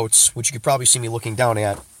bunch of notes, which you could probably see me looking down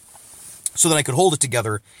at, so that I could hold it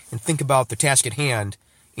together and think about the task at hand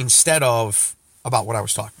instead of about what I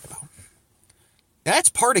was talking about. That's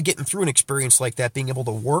part of getting through an experience like that, being able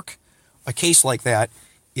to work a case like that,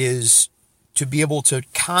 is to be able to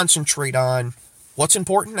concentrate on what's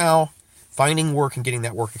important now, finding work and getting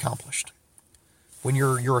that work accomplished. When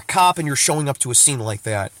you're a cop and you're showing up to a scene like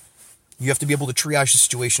that, you have to be able to triage the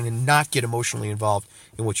situation and not get emotionally involved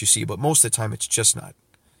in what you see. But most of the time, it's just not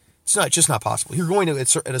possible. You're going to,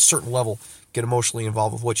 at a certain level, get emotionally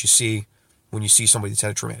involved with what you see when you see somebody that's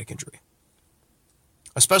had a traumatic injury.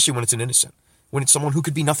 Especially when it's an innocent. When it's someone who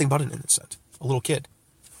could be nothing but an innocent. A little kid.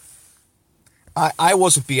 I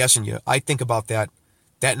wasn't BSing you. I think about that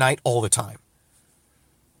night all the time.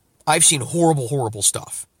 I've seen horrible, horrible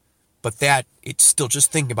stuff. But it's still,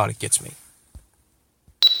 just thinking about it gets me.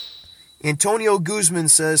 Antonio Guzman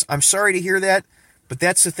says, I'm sorry to hear that, but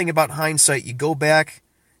that's the thing about hindsight. You go back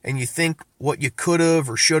and you think what you could have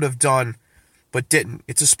or should have done, but didn't.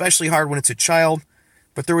 It's especially hard when it's a child,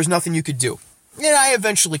 but there was nothing you could do. Yeah, I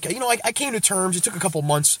eventually, I came to terms. It took a couple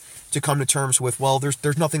months to come to terms with, well,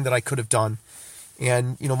 there's nothing that I could have done.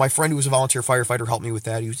 And, my friend who was a volunteer firefighter helped me with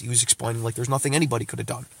that. He was explaining, like, there's nothing anybody could have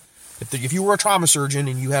done. If you were a trauma surgeon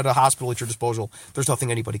and you had a hospital at your disposal, there's nothing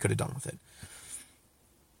anybody could have done with it.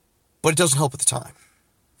 But it doesn't help at the time.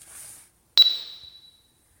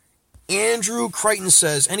 Andrew Crichton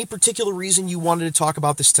says, any particular reason you wanted to talk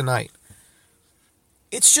about this tonight?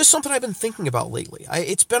 It's just something I've been thinking about lately.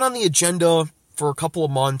 It's been on the agenda for a couple of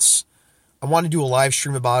months. I want to do a live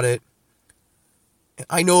stream about it.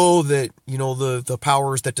 I know that, the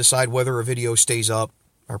powers that decide whether a video stays up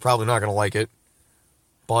are probably not going to like it.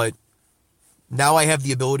 But now I have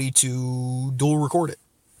the ability to dual record it.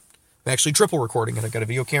 I'm actually triple recording it. I've got a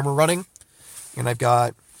video camera running, and I've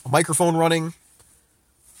got a microphone running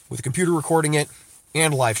with a computer recording it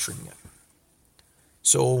and live streaming it.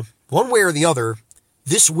 So one way or the other,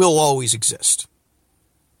 this will always exist.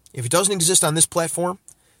 If it doesn't exist on this platform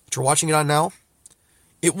that you're watching it on now,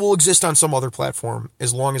 it will exist on some other platform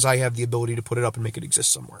as long as I have the ability to put it up and make it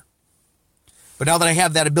exist somewhere. But now that I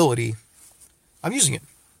have that ability, I'm using it.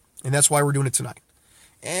 And that's why we're doing it tonight.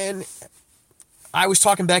 And I was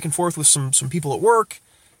talking back and forth with some people at work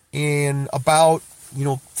and about,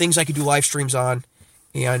 things I could do live streams on.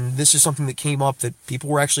 And this is something that came up that people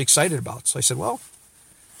were actually excited about. So I said, well,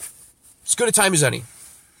 as good a time as any.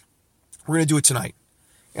 We're going to do it tonight.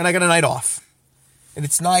 And I got a night off. And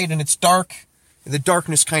it's night and it's dark. And the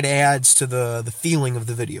darkness kind of adds to the feeling of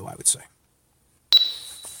the video, I would say.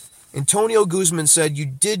 Antonio Guzman said, you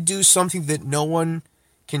did do something that no one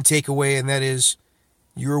can take away, and that is,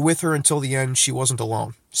 you were with her until the end. She wasn't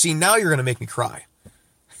alone. See, now you're going to make me cry.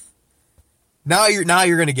 Now you're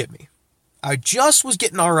going to get me. I just was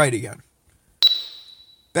getting all right again.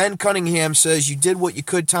 Ben Cunningham says, you did what you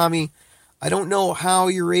could, Tommy. I don't know how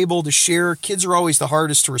you're able to share. Kids are always the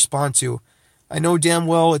hardest to respond to. I know damn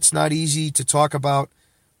well it's not easy to talk about,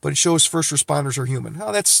 but it shows first responders are human.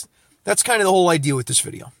 Oh, that's kind of the whole idea with this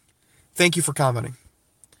video. Thank you for commenting.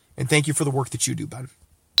 And thank you for the work that you do, Ben.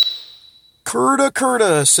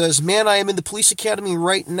 Kurta says, man, I am in the police academy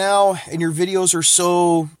right now, and your videos are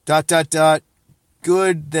so ...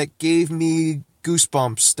 good that gave me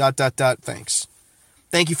goosebumps ... Thanks.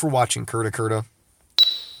 Thank you for watching, Kurta.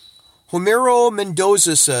 Homero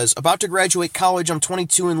Mendoza says, about to graduate college, I'm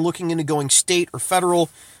 22 and looking into going state or federal,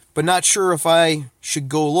 but not sure if I should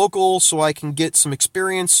go local so I can get some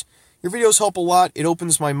experience. Your videos help a lot. It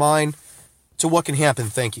opens my mind to what can happen.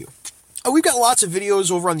 Thank you. We've got lots of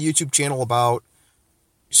videos over on the YouTube channel about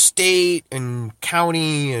state and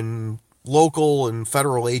county and local and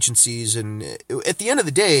federal agencies. And at the end of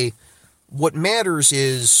the day, what matters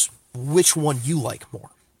is which one you like more.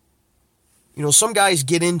 You know, some guys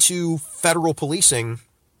get into federal policing,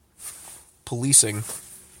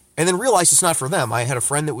 and then realize it's not for them. I had a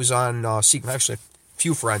friend that was on, actually a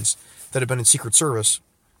few friends that have been in Secret Service.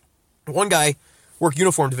 One guy worked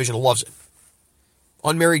uniform division, loves it.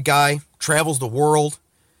 Unmarried guy, travels the world.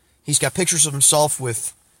 He's got pictures of himself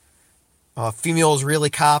with female Israeli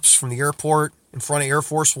cops from the airport in front of Air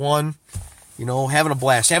Force One, you know, having a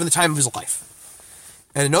blast, having the time of his life.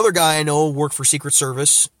 And another guy I know worked for Secret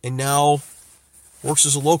Service and now works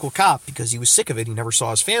as a local cop because he was sick of it. He never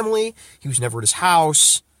saw his family. He was never at his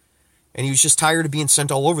house. And he was just tired of being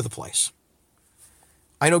sent all over the place.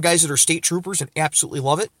 I know guys that are state troopers and absolutely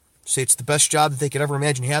love it. Say it's the best job that they could ever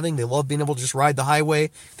imagine having. They love being able to just ride the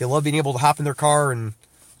highway. They love being able to hop in their car and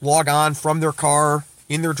log on from their car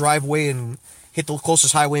in their driveway and hit the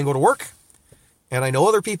closest highway and go to work. And I know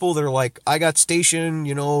other people that are like, I got stationed,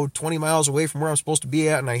 20 miles away from where I'm supposed to be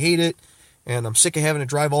at, and I hate it. And I'm sick of having to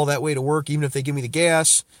drive all that way to work, even if they give me the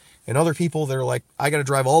gas. And other people that are like, I got to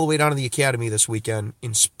drive all the way down to the academy this weekend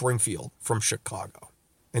in Springfield from Chicago.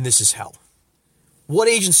 And this is hell. What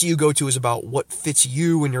agency you go to is about what fits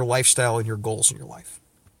you and your lifestyle and your goals in your life.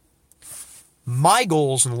 My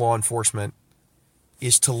goals in law enforcement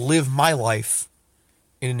is to live my life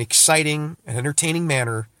in an exciting and entertaining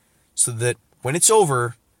manner so that when it's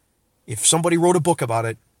over, if somebody wrote a book about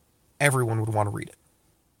it, everyone would want to read it.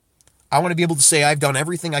 I want to be able to say I've done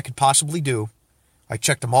everything I could possibly do. I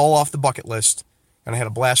checked them all off the bucket list, and I had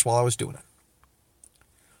a blast while I was doing it.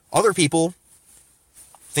 Other people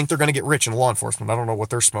think they're going to get rich in law enforcement. I don't know what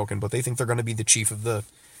they're smoking, but they think they're going to be the chief of the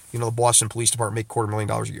Boston Police Department, make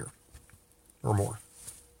 $250,000 a year or more.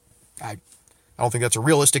 I don't think that's a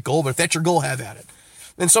realistic goal, but if that's your goal, have at it.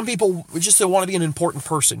 Then some people just they want to be an important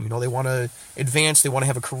person. They want to advance, they want to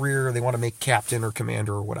have a career, they want to make captain or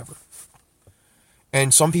commander or whatever.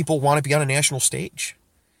 And some people want to be on a national stage.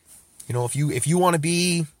 If you want to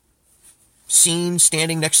be seen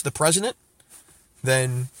standing next to the president,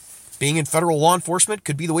 then being in federal law enforcement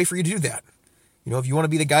could be the way for you to do that. If you want to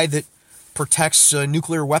be the guy that protects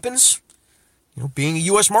nuclear weapons, being a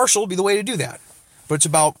U.S. Marshal would be the way to do that. But it's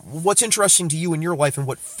about what's interesting to you in your life and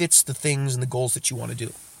what fits the things and the goals that you want to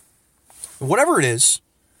do. And whatever it is,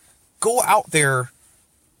 go out there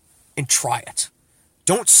and try it.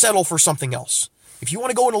 Don't settle for something else. If you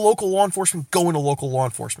want to go into local law enforcement, go into local law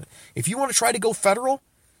enforcement. If you want to try to go federal,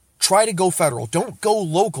 try to go federal. Don't go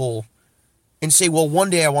local and say, well,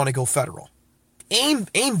 one day I want to go federal. Aim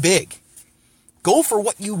big. Go for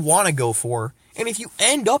what you want to go for. And if you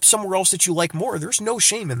end up somewhere else that you like more, there's no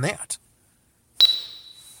shame in that.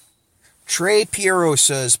 Trey Piero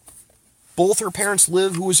says, both her parents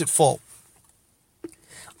live. Who is at fault?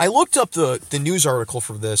 I looked up the news article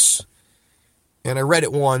for this, and I read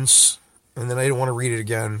it once, and then I didn't want to read it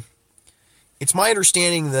again. It's my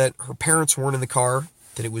understanding that her parents weren't in the car,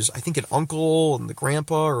 that it was, I think, an uncle and the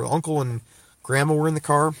grandpa, or uncle and grandma were in the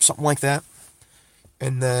car, something like that.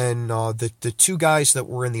 And then the two guys that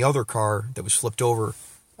were in the other car that was flipped over,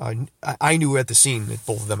 I knew at the scene that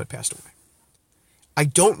both of them had passed away. I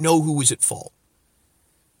don't know who was at fault.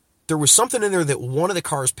 There was something in there that one of the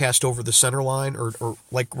cars passed over the center line or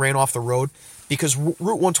like ran off the road because Route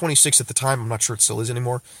 126 at the time, I'm not sure it still is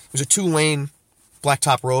anymore, it was a 2-lane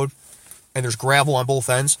blacktop road and there's gravel on both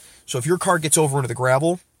ends. So if your car gets over into the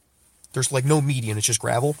gravel, there's like no median, it's just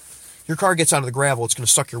gravel. Your car gets onto the gravel, it's going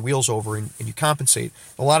to suck your wheels over and you compensate.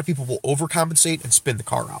 A lot of people will overcompensate and spin the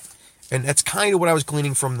car out. And that's kind of what I was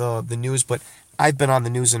gleaning from the news, but I've been on the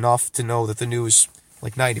news enough to know that the news,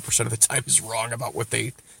 like 90% of the time, is wrong about what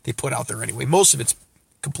they put out there anyway. Most of it's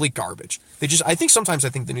complete garbage. I think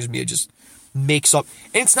the news media just makes up,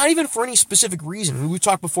 and it's not even for any specific reason. We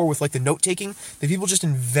talked before with like the note-taking, that people just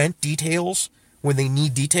invent details when they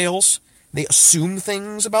need details. They assume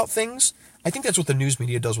things about things. I think that's what the news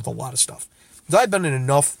media does with a lot of stuff. I've been in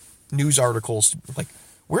enough news articles, like,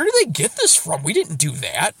 where do they get this from? We didn't do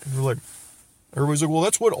that. And they're like, everybody's like, well,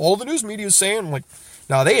 that's what all the news media is saying. I'm like,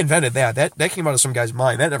 no, they invented that. That came out of some guy's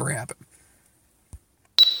mind. That never happened.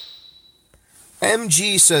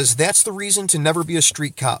 MG says, that's the reason to never be a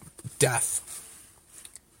street cop. Death.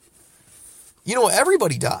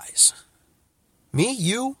 Everybody dies. Me,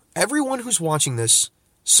 you, everyone who's watching this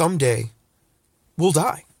someday will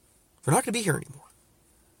die. We're not going to be here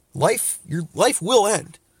anymore. Your life will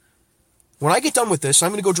end. When I get done with this, I'm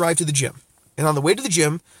going to go drive to the gym. And on the way to the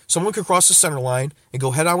gym, someone could cross the center line and go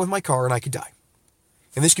head on with my car and I could die.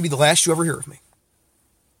 And this could be the last you ever hear of me.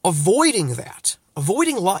 Avoiding that,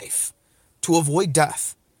 avoiding life to avoid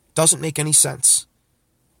death, doesn't make any sense.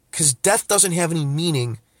 Because death doesn't have any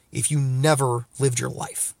meaning if you never lived your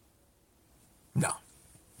life. No.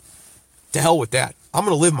 To hell with that. I'm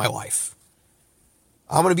going to live my life.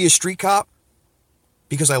 I'm going to be a street cop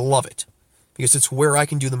because I love it, because it's where I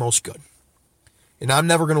can do the most good. And I'm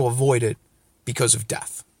never going to avoid it because of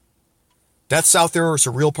death. Death's out there. It's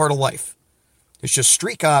a real part of life. It's just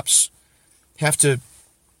street cops have to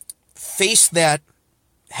face that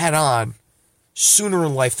head on sooner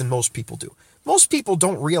in life than most people do. Most people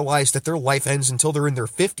don't realize that their life ends until they're in their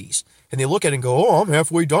 50s. And they look at it and go, oh, I'm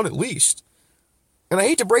halfway done at least. And I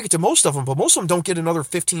hate to break it to most of them, but most of them don't get another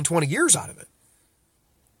 15, 20 years out of it.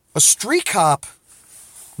 A street cop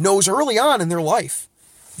knows early on in their life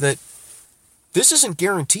that this isn't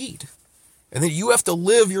guaranteed, and that you have to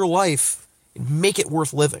live your life and make it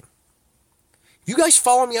worth living. If you guys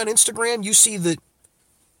follow me on Instagram, you see that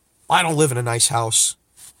I don't live in a nice house.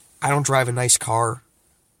 I don't drive a nice car.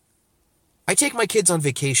 I take my kids on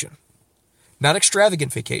vacation. Not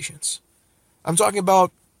extravagant vacations. I'm talking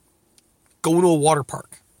about going to a water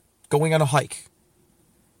park, going on a hike,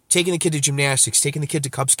 taking the kid to gymnastics, taking the kid to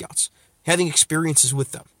Cub Scouts, having experiences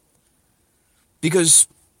with them. Because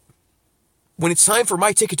when it's time for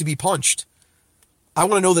my ticket to be punched, I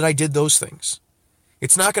want to know that I did those things.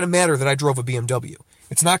 It's not going to matter that I drove a BMW.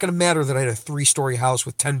 It's not going to matter that I had a 3-story house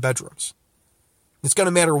with 10 bedrooms. It's going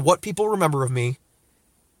to matter what people remember of me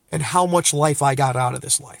and how much life I got out of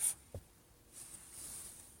this life.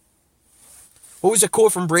 What was that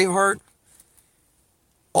quote from Braveheart?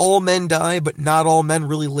 All men die, but not all men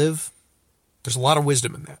really live. There's a lot of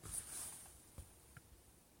wisdom in that.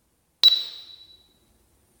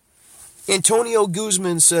 Antonio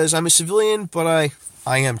Guzman says, I'm a civilian, but I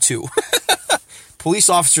am too. Police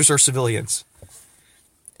officers are civilians.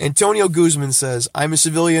 Antonio Guzman says, I'm a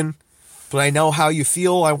civilian, but I know how you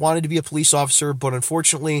feel. I wanted to be a police officer, but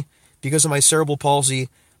unfortunately, because of my cerebral palsy,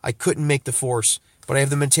 I couldn't make the force, but I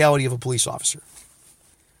have the mentality of a police officer.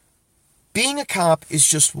 Being a cop is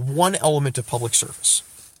just one element of public service.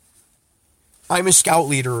 I'm a scout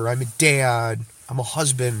leader, I'm a dad, I'm a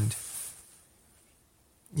husband.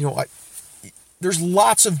 You know, there's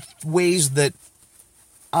lots of ways that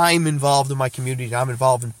I'm involved in my community, and I'm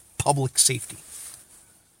involved in public safety.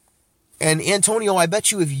 And Antonio, I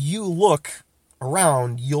bet you if you look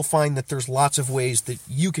around, you'll find that there's lots of ways that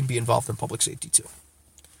you can be involved in public safety too.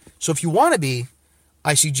 So if you want to be,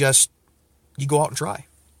 I suggest you go out and try.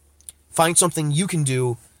 Find something you can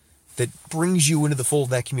do that brings you into the fold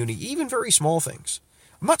of that community, even very small things.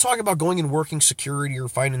 I'm not talking about going and working security or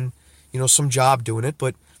finding, some job doing it,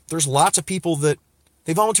 but there's lots of people that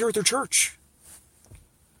they volunteer at their church.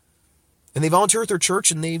 And they volunteer at their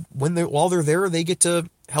church, and while they're there, they get to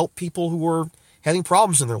help people who are having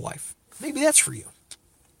problems in their life. Maybe that's for you.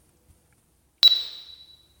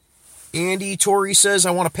 Andy Torrey says,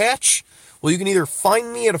 I want a patch. Well, you can either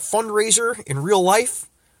find me at a fundraiser in real life,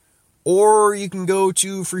 or you can go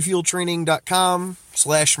to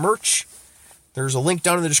freefieldtraining.com/merch. There's a link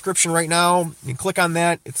down in the description right now. You can click on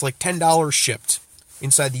that. It's like $10 shipped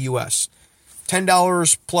inside the U.S.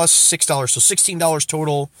 $10 plus $6, so $16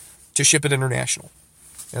 total to ship it international.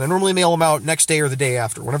 And I normally mail them out next day or the day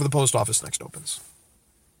after, whenever the post office next opens.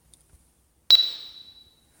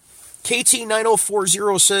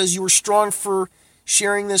 KT9040 says, you were strong for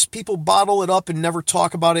sharing this. People bottle it up and never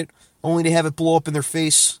talk about it, only to have it blow up in their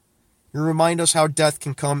face. You remind us how death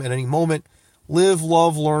can come at any moment. Live,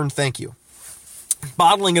 love, learn, thank you.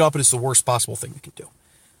 Bottling it up is the worst possible thing you can do.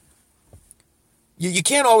 You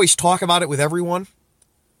can't always talk about it with everyone,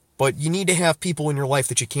 but you need to have people in your life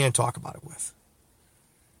that you can talk about it with.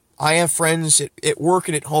 I have friends at work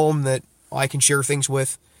and at home that I can share things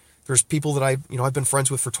with. There's people that I've been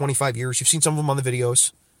friends with for 25 years. You've seen some of them on the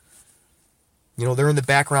videos. They're in the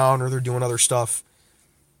background or they're doing other stuff.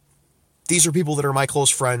 These are people that are my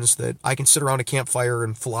close friends that I can sit around a campfire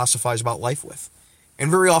and philosophize about life with.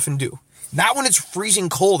 And very often do. Not when it's freezing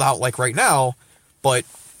cold out like right now, but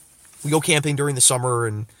we go camping during the summer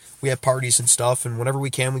and we have parties and stuff. And whenever we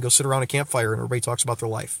can, we go sit around a campfire and everybody talks about their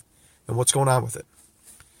life and what's going on with it.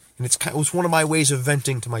 And it was one of my ways of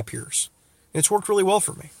venting to my peers. And it's worked really well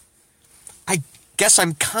for me. I guess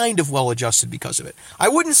I'm kind of well-adjusted because of it. I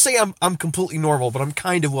wouldn't say I'm completely normal, but I'm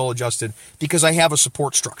kind of well-adjusted because I have a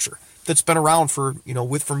support structure that's been around for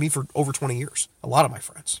me for over 20 years. A lot of my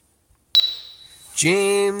friends.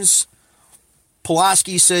 James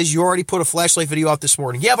Pulaski says, you already put a flashlight video out this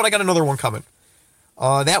morning. Yeah, but I got another one coming.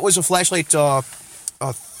 That was a flashlight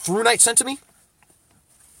ThruNite sent to me.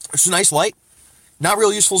 It's a nice light. Not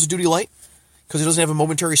real useful as a duty light because it doesn't have a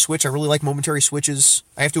momentary switch. I really like momentary switches.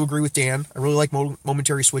 I have to agree with Dan. I really like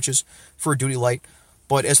momentary switches for a duty light.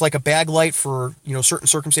 But as like a bag light for, certain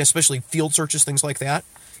circumstances, especially field searches, things like that,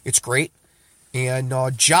 it's great. And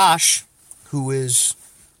Josh, who is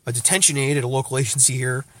a detention aide at a local agency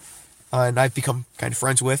here, and I've become kind of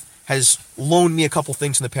friends with, has loaned me a couple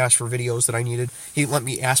things in the past for videos that I needed. He lent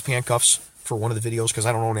me Asp handcuffs for one of the videos because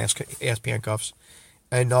I don't own Asp handcuffs.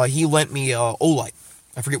 And he lent me Olight.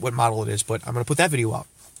 I forget what model it is, but I'm going to put that video out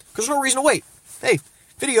because there's no reason to wait. Hey,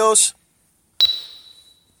 videos.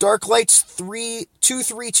 Dark Lights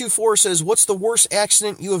 32324 says, what's the worst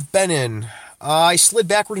accident you have been in? I slid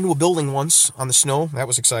backward into a building once on the snow. That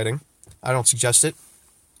was exciting. I don't suggest it.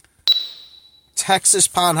 Texas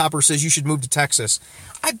Pond Hopper says you should move to Texas.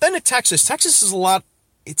 I've been to Texas. Texas is a lot.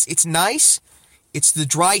 It's nice. It's the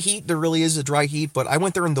dry heat. There really is a dry heat, but I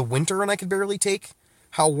went there in the winter and I could barely take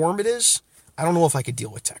how warm it is. I don't know if I could deal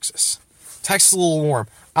with Texas. Texas is a little warm.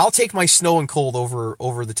 I'll take my snow and cold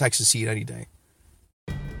over the Texas heat any day.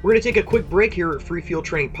 We're going to take a quick break here at Free Field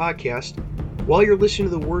Training Podcast. While you're listening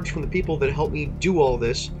to the words from the people that helped me do all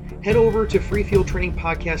this, head over to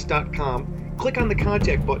freefieldtrainingpodcast.com, click on the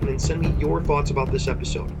contact button, and send me your thoughts about this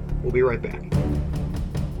episode. We'll be right back.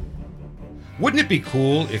 Wouldn't it be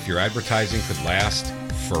cool if your advertising could last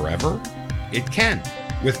forever? It can,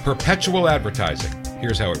 with perpetual advertising.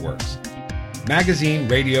 Here's how it works. Magazine,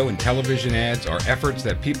 radio, and television ads are efforts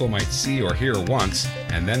that people might see or hear once,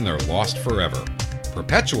 and then they're lost forever.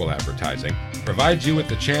 Perpetual advertising provides you with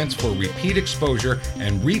the chance for repeat exposure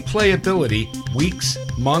and replayability weeks,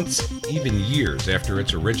 months, even years after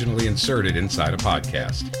it's originally inserted inside a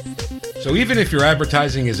podcast. So even if your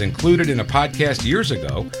advertising is included in a podcast years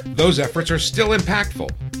ago, those efforts are still impactful,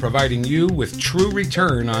 providing you with true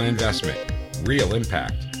return on investment, real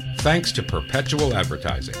impact, thanks to perpetual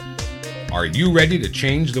advertising. Are you ready to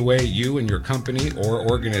change the way you and your company or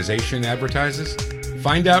organization advertises?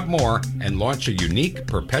 Find out more and launch a unique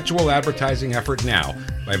perpetual advertising effort now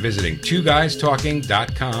by visiting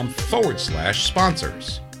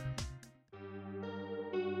twoguystalking.com/sponsors.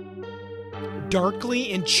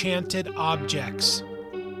 Darkly enchanted objects.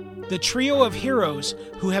 The trio of heroes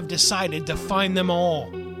who have decided to find them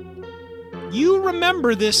all. You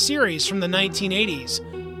remember this series from the 1980s.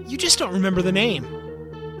 You just don't remember the name.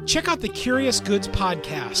 Check out the Curious Goods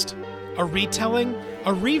podcast, a retelling,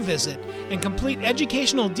 a revisit, and complete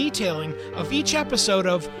educational detailing of each episode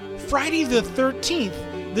of Friday the 13th,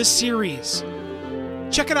 the series.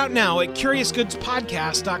 Check it out now at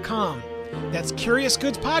CuriousGoodsPodcast.com. That's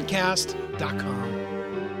CuriousGoodsPodcast.com.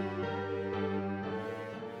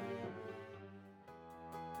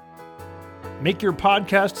 Make your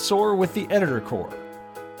podcast soar with the Editor Core.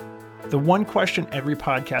 The one question every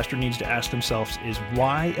podcaster needs to ask themselves is,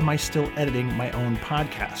 why am I still editing my own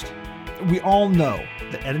podcast? We all know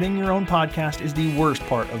that editing your own podcast is the worst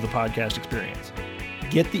part of the podcast experience.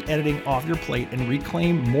 Get the editing off your plate and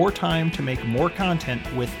reclaim more time to make more content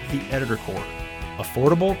with the Editor Core.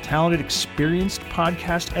 Affordable, talented, experienced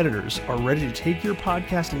podcast editors are ready to take your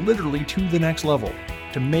podcast literally to the next level,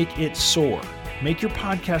 to make it soar. Make your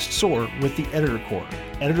podcast soar with the Editor Core.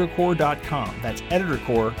 EditorCore.com. That's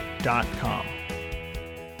EditorCore.com.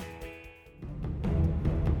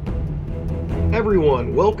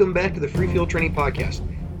 Everyone, welcome back to the Free Field Training Podcast.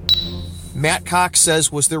 Matt Cox says,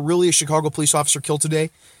 was there really a Chicago police officer killed today?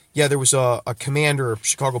 Yeah, there was a commander,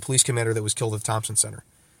 Chicago police commander, that was killed at the Thompson Center.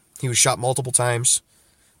 He was shot multiple times.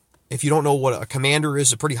 If you don't know what a commander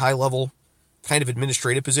is, a pretty high-level kind of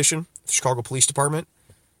administrative position, the Chicago Police Department.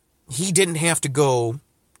 He didn't have to go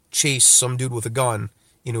chase some dude with a gun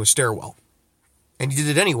into a stairwell. And he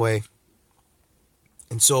did it anyway.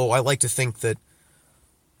 And so I like to think that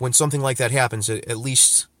when something like that happens, at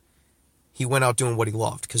least he went out doing what he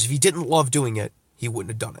loved. Because if he didn't love doing it, he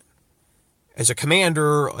wouldn't have done it. As a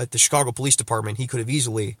commander at the Chicago Police Department, he could have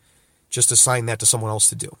easily just assigned that to someone else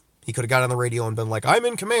to do. He could have got on the radio and been like, I'm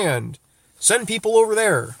in command. Send people over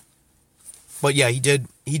there. But yeah, he did.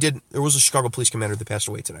 There was a Chicago police commander that passed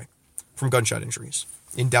away today from gunshot injuries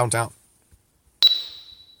in downtown.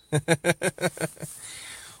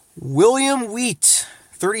 William Wheat,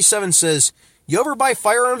 37, says, you ever buy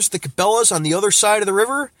firearms at the Cabela's on the other side of the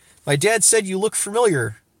river? My dad said you look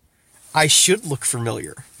familiar. I should look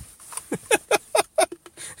familiar.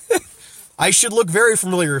 I should look very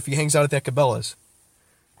familiar if he hangs out at that Cabela's.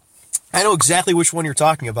 I know exactly which one you're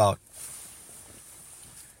talking about.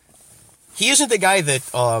 He isn't the guy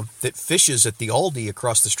that fishes at the Aldi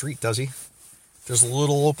across the street, does he? There's a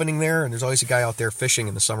little opening there, and there's always a guy out there fishing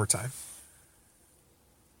in the summertime.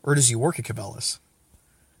 Or does he work at Cabela's?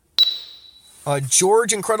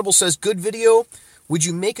 George Incredible says, good video. Would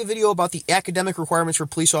you make a video about the academic requirements for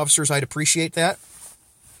police officers? I'd appreciate that.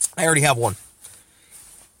 I already have one.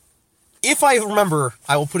 If I remember,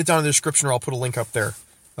 I will put it down in the description, or I'll put a link up there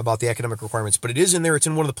about the academic requirements. But it is in there. It's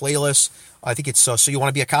in one of the playlists. I think it's So You Want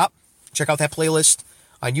to Be a Cop? Check out that playlist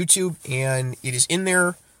on YouTube, and it is in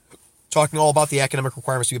there. talking all about the academic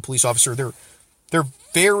requirements to be a police officer. They're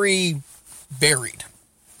very varied,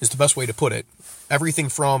 is the best way to put it. Everything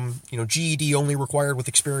from, GED only required with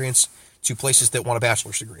experience to places that want a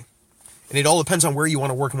bachelor's degree. And it all depends on where you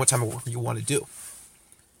want to work and what type of work you want to do.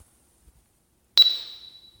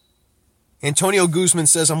 Antonio Guzman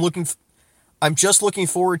says, I'm just looking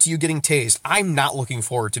forward to you getting tased. I'm not looking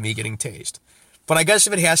forward to me getting tased. But I guess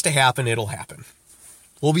if it has to happen, it'll happen.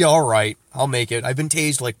 We'll be all right. I'll make it. I've been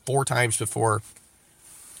tased like 4 times before.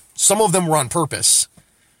 Some of them were on purpose.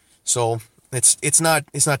 So it's not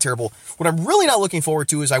terrible. What I'm really not looking forward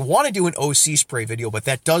to is I want to do an OC spray video, but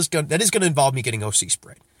that is going to involve me getting OC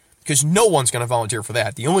sprayed. Because no one's going to volunteer for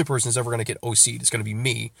that. The only person that's ever going to get OC'd is going to be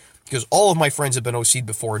me. Because all of my friends have been OC'd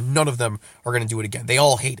before. And none of them are going to do it again. They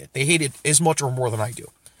all hate it. They hate it as much or more than I do.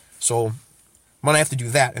 So I'm going to have to do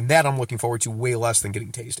that. And that I'm looking forward to way less than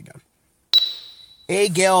getting tased again. A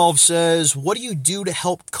Galv says, what do you do to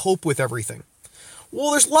help cope with everything?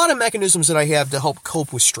 Well, there's a lot of mechanisms that I have to help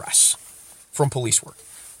cope with stress from police work.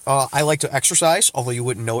 I like to exercise, although you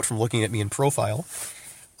wouldn't know it from looking at me in profile.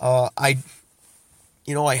 I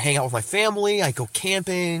hang out with my family. I go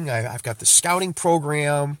camping. I've got the scouting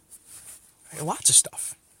program. Lots of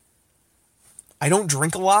stuff. I don't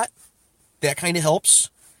drink a lot. That kind of helps.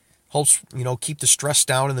 Helps, keep the stress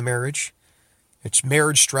down in the marriage. It's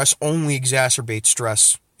marriage stress only exacerbates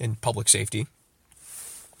stress in public safety.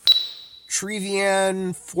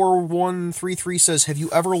 Trevian4133 says, have you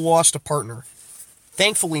ever lost a partner?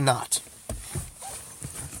 Thankfully not.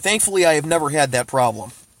 Thankfully, I have never had that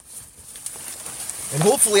problem. And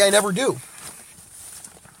hopefully I never do.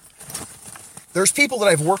 There's people that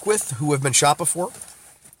I've worked with who have been shot before.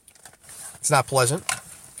 It's not pleasant.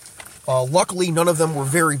 Luckily, none of them were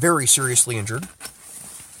very, very seriously injured.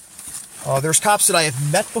 There's cops that I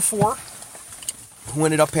have met before who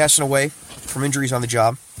ended up passing away from injuries on the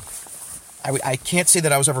job. I can't say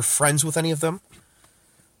that I was ever friends with any of them,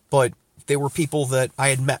 but they were people that I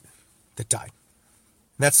had met that died.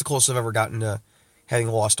 And that's the closest I've ever gotten to having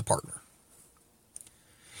lost a partner.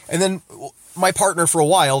 And then my partner for a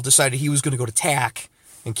while decided he was going to go to TAC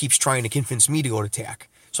and keeps trying to convince me to go to TAC.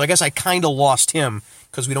 So I guess I kind of lost him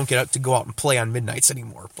because we don't get to go out and play on midnights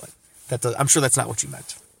anymore. But I'm sure that's not what you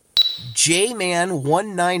meant.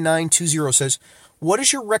 Jman19920 says, what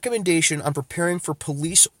is your recommendation on preparing for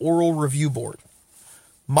Police Oral Review Board?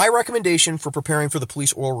 My recommendation for preparing for the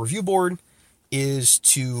Police Oral Review Board is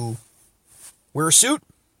to wear a suit.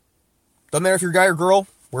 Doesn't matter if you're a guy or girl,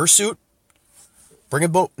 wear a suit. Bring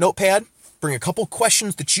a notepad. Bring a couple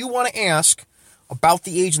questions that you want to ask about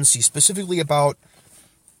the agency, specifically about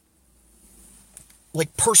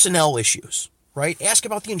like personnel issues, right? Ask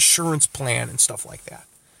about the insurance plan and stuff like that.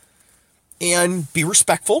 And be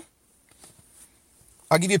respectful.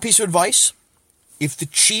 I'll give you a piece of advice. If the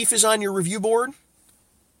chief is on your review board,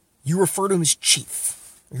 you refer to him as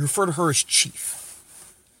chief. You refer to her as chief.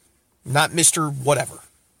 Not Mr. Whatever.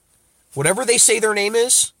 Whatever they say their name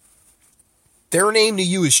is, their name to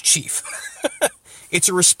you is chief. It's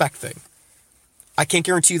a respect thing. I can't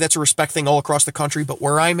guarantee you that's a respect thing all across the country, but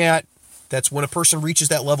where I'm at, that's when a person reaches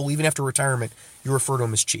that level, even after retirement, you refer to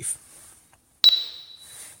him as chief.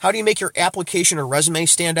 How do you make your application or resume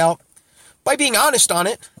stand out? By being honest on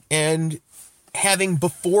it and having,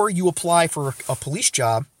 before you apply for a police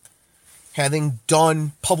job, having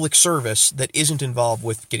done public service that isn't involved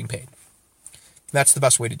with getting paid. That's the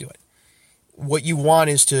best way to do it. What you want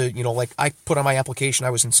is to, like I put on my application, I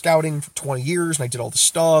was in scouting for 20 years and I did all the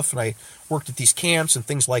stuff and I worked at these camps and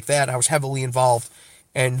things like that. I was heavily involved,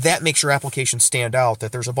 and that makes your application stand out,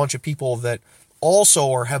 that there's a bunch of people that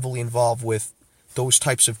also are heavily involved with those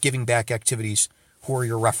types of giving back activities who are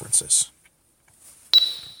your references.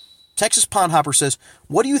 Texas Pond Hopper says,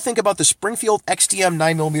 what do you think about the Springfield XDM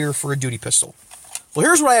 9mm for a duty pistol? Well,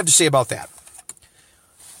 here's what I have to say about that.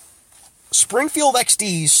 Springfield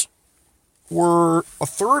XDs were a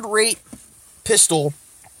third-rate pistol,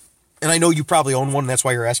 and I know you probably own one, and that's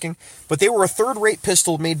why you're asking, but they were a third-rate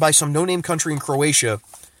pistol made by some no-name country in Croatia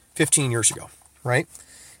 15 years ago, right?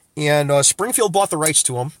 And Springfield bought the rights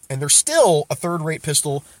to them, and they're still a third-rate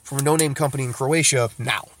pistol from a no-name company in Croatia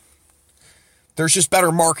now. There's just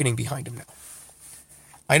better marketing behind them now.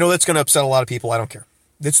 I know that's going to upset a lot of people. I don't care.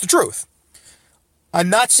 It's the truth. I'm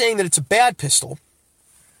not saying that it's a bad pistol,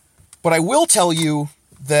 but I will tell you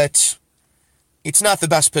that it's not the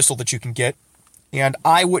best pistol that you can get, and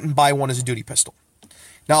I wouldn't buy one as a duty pistol.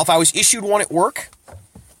 Now, if I was issued one at work,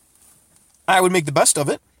 I would make the best of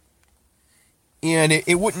it, and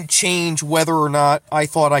it wouldn't change whether or not I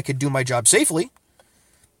thought I could do my job safely,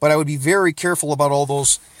 but I would be very careful about all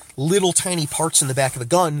those little tiny parts in the back of the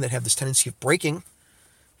gun that have this tendency of breaking.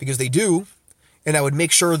 because they do, and I would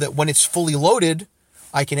make sure that when it's fully loaded,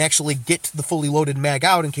 I can actually get the fully loaded mag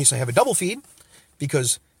out in case I have a double feed,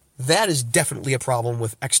 because that is definitely a problem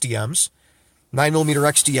with XDMs. 9mm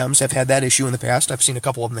XDMs have had that issue in the past. I've seen a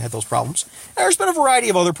couple of them that had those problems. And there's been a variety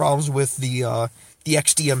of other problems with the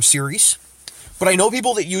XDM series, but I know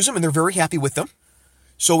people that use them and they're very happy with them.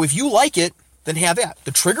 So if you like it, then have that.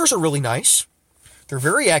 The triggers are really nice. They're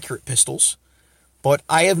very accurate pistols, but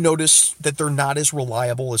I have noticed that they're not as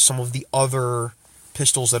reliable as some of the other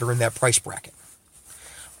pistols that are in that price bracket.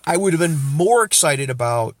 I would have been more excited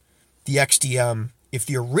about the XDM if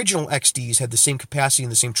the original XDs had the same capacity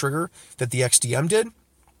and the same trigger that the XDM did,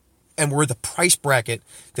 and were the price bracket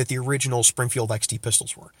that the original Springfield XD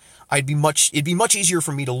pistols were. It'd be much easier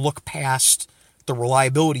for me to look past the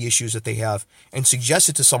reliability issues that they have and suggest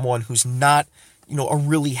it to someone who's not, a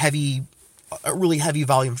really heavy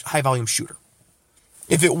volume, high volume shooter.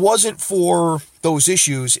 If it wasn't for those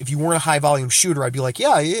issues, if you weren't a high volume shooter, I'd be like,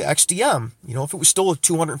 yeah, XDM. If it was still a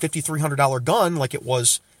 $250, $300 gun like it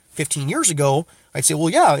was 15 years ago, I'd say, well,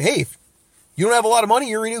 yeah, hey, you don't have a lot of money,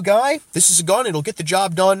 you're a new guy, this is a gun, it'll get the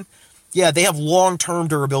job done. Yeah, they have long-term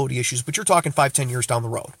durability issues, but you're talking 5-10 years down the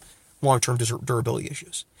road, long-term durability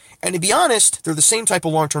issues. And to be honest, they're the same type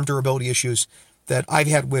of long-term durability issues that I've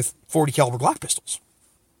had with 40 caliber Glock pistols.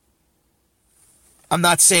 I'm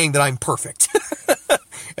not saying that I'm perfect.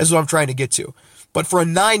 That's what I'm trying to get to. But for a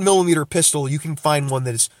 9mm pistol, you can find one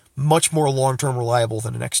that is much more long-term reliable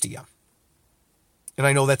than an XDM. And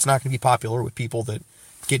I know that's not going to be popular with people that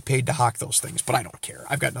get paid to hawk those things, but I don't care.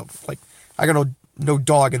 I got no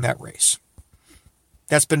dog in that race.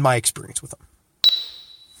 That's been my experience with them.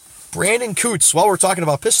 Brandon Coots, while we're talking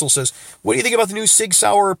about pistols, says, what do you think about the new Sig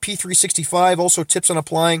Sauer P365? Also tips on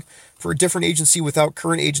applying for a different agency without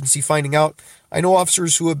current agency finding out. I know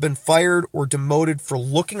officers who have been fired or demoted for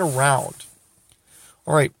looking around.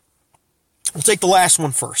 All right, we'll take the last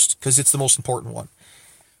one first because it's the most important one.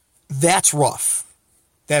 That's rough.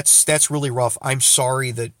 That's really rough. I'm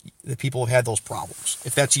sorry that people have had those problems.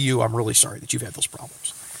 If that's you, I'm really sorry that you've had those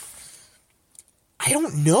problems. I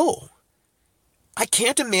don't know. I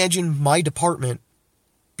can't imagine my department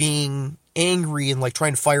being angry and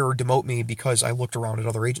trying to fire or demote me because I looked around at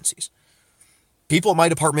other agencies. People at my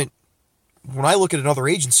department, when I look at another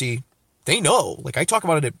agency, they know. I talk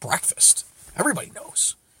about it at breakfast. Everybody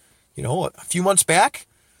knows. A few months back,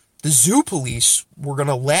 the zoo police were going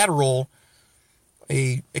to lateral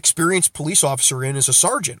a experienced police officer in as a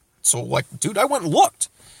sergeant. So, dude, I went and looked.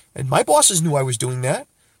 And my bosses knew I was doing that.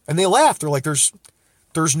 And they laughed. They're like, there's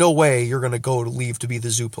no way you're going to go to leave to be the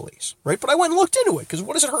zoo police, right? But I went and looked into it, because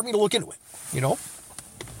what does it hurt me to look into it,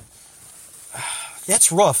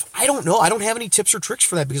 That's rough. I don't know. I don't have any tips or tricks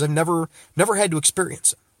for that because I've never had to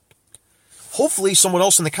experience it. Hopefully someone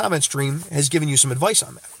else in the comment stream has given you some advice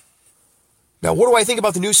on that. Now, what do I think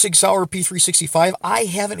about the new Sig Sauer P365? I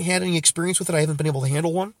haven't had any experience with it. I haven't been able to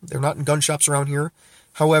handle one. They're not in gun shops around here.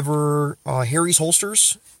 However, Harry's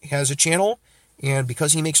Holsters has a channel, and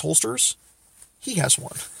because he makes holsters, he has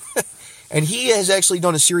one. And he has actually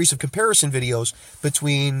done a series of comparison videos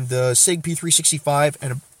between the SIG P365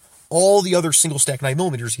 and all the other single stack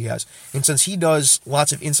 9mm he has. And since he does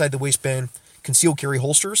lots of inside the waistband concealed carry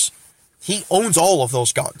holsters, he owns all of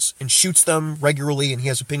those guns and shoots them regularly, and he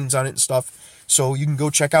has opinions on it and stuff. So you can go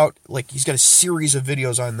check out, he's got a series of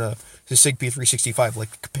videos on the SIG P365, a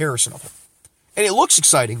comparison of them. And it looks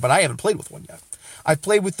exciting, but I haven't played with one yet. I've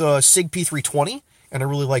played with the SIG P320, and I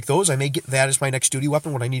really like those. I may get that as my next duty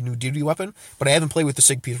weapon when I need a new duty weapon, but I haven't played with the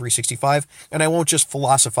SIG P365, and I won't just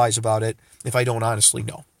philosophize about it if I don't honestly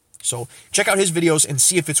know. So check out his videos and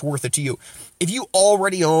see if it's worth it to you. If you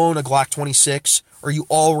already own a Glock 26 or you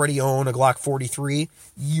already own a Glock 43,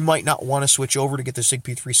 you might not want to switch over to get the SIG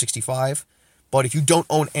P365. But if you don't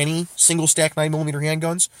own any single stack 9mm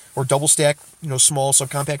handguns or double stack, small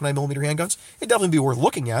subcompact 9mm handguns, it'd definitely be worth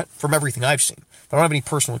looking at from everything I've seen. But I don't have any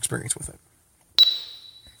personal experience with it.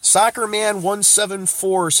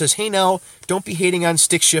 Soccerman174 says, hey now, don't be hating on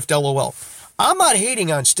stick shift, LOL. I'm not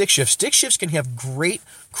hating on stick shifts. Stick shifts can have great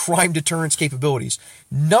crime deterrence capabilities.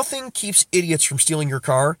 Nothing keeps idiots from stealing your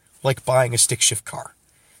car like buying a stick shift car,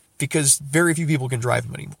 because very few people can drive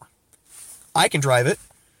them anymore. I can drive it.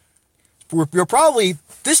 You're probably,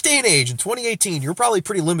 this day and age, in 2018, you're probably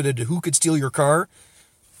pretty limited to who could steal your car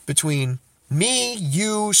between me,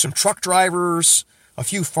 you, some truck drivers, a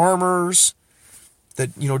few farmers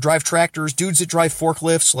that, drive tractors, dudes that drive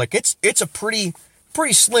forklifts. It's a pretty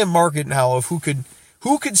slim market now of who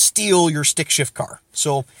could steal your stick shift car.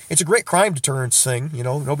 So it's a great crime deterrence thing.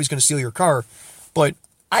 Nobody's going to steal your car. But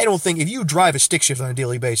I don't think if you drive a stick shift on a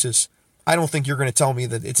daily basis, I don't think you're going to tell me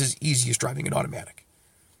that it's as easy as driving an automatic.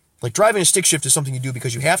 Like driving a stick shift is something you do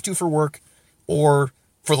because you have to for work or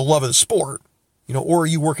for the love of the sport, or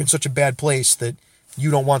you work in such a bad place that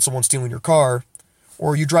you don't want someone stealing your car,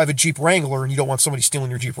 or you drive a Jeep Wrangler and you don't want somebody stealing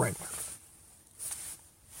your Jeep Wrangler.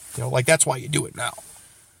 Like that's why you do it now.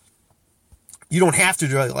 You don't have to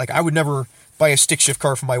do it. Like I would never buy a stick shift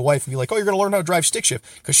car for my wife and be like, oh, you're going to learn how to drive stick shift,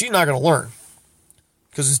 because she's not going to learn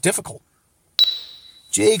because it's difficult.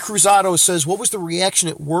 Jay Cruzado says, what was the reaction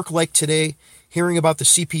at work like today hearing about the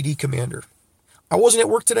CPD commander? I wasn't at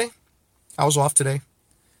work today. I was off today,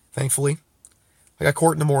 thankfully. I got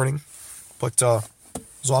court in the morning, but I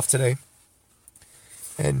was off today.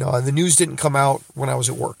 And the news didn't come out when I was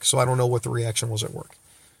at work, so I don't know what the reaction was at work.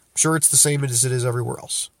 I'm sure it's the same as it is everywhere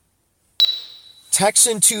else.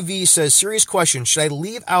 Texan2V says, serious question. Should I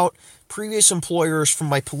leave out previous employers from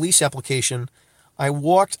my police application? I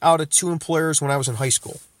walked out of 2 employers when I was in high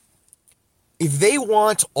school. If they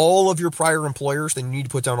want all of your prior employers, then you need to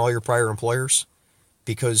put down all your prior employers,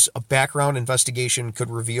 because a background investigation could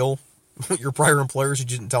reveal your prior employers you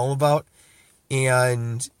didn't tell them about.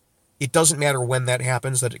 And it doesn't matter when that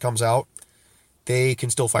happens, that it comes out, they can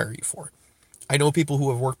still fire you for it. I know people who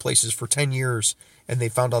have worked places for 10 years and they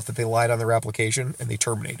found out that they lied on their application and they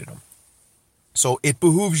terminated them. So it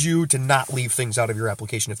behooves you to not leave things out of your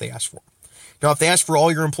application if they ask for it. Now, if they ask for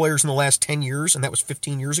all your employers in the last 10 years, and that was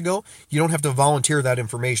 15 years ago, you don't have to volunteer that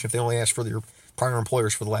information if they only ask for your prior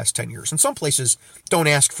employers for the last 10 years. And some places don't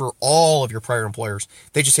ask for all of your prior employers.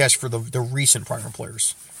 They just ask for the recent prior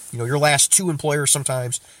employers. Your last 2 employers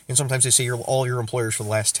sometimes, and sometimes they say all your employers for the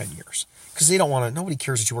last 10 years. Because they don't want to, nobody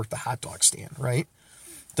cares that you worked the hot dog stand, right?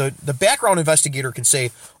 The background investigator can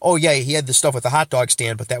say, oh yeah, he had this stuff with the hot dog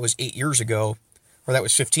stand, but that was 8 years ago, or that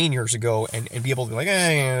was 15 years ago, and be able to be like,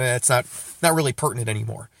 that's not really pertinent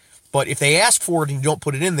anymore. But if they ask for it and you don't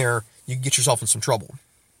put it in there, you can get yourself in some trouble.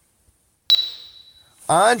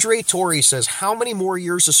 Andre Torrey says, how many more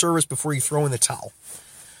years of service before you throw in the towel?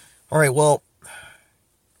 All right, well,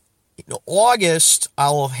 August,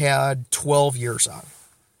 I'll have had 12 years on.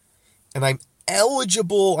 And I'm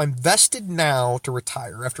eligible, I'm vested now to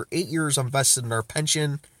retire. After 8 years, I'm vested in our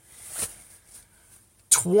pension.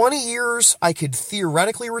 20 years, I could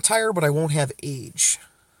theoretically retire, but I won't have age.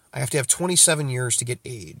 I have to have 27 years to get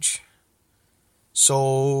age.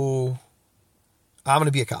 So, I'm going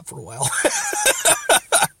to be a cop for a while.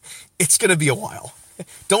 It's going to be a while.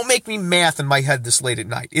 Don't make me math in my head this late at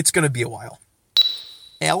night. It's going to be a while.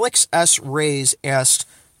 Alex S. Reyes asked,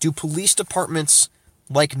 do police departments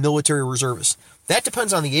like military reservists? That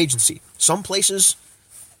depends on the agency. Some places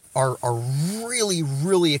are really,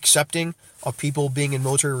 really accepting of people being in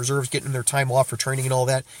military reserves, getting their time off for training and all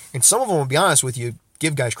that. And some of them, to be honest with you,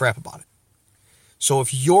 give guys crap about it. So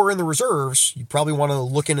if you're in the reserves, you probably want to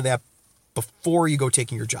look into that before you go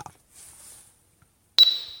taking your job.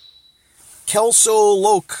 Kelso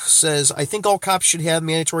Loke says, I think all cops should have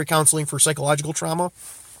mandatory counseling for psychological trauma.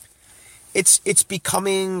 It's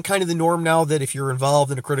becoming kind of the norm now that if you're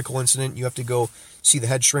involved in a critical incident, you have to go see the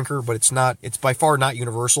head shrinker, but it's by far not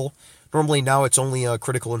universal. Normally now it's only a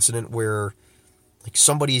critical incident where like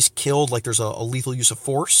somebody's killed, like there's a lethal use of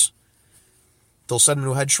force. They'll send them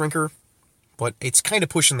to a head shrinker, but it's kind of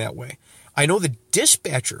pushing that way. I know the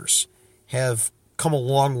dispatchers have come a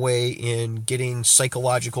long way in getting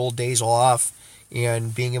psychological days off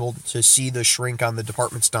and being able to see the shrink on the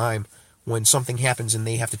department's dime when something happens and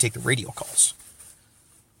they have to take the radio calls.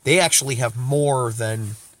 They actually have more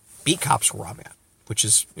than beat cops where I'm at, which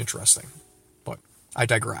is interesting. But I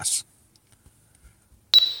digress.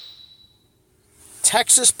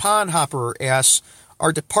 Texas Pond Hopper asks,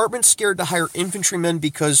 are departments scared to hire infantrymen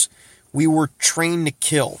because we were trained to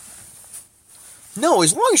kill? No,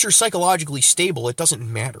 as long as you're psychologically stable, it doesn't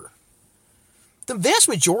matter. The vast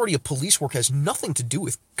majority of police work has nothing to do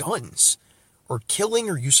with guns or killing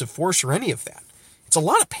or use of force or any of that. It's a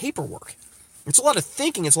lot of paperwork. It's a lot of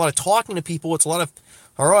thinking. It's a lot of talking to people. It's a lot of,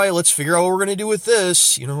 all right, let's figure out what we're going to do with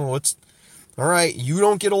this. All right, you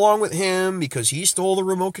don't get along with him because he stole the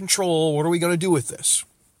remote control. What are we going to do with this?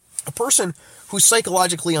 A person who's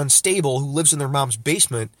psychologically unstable, who lives in their mom's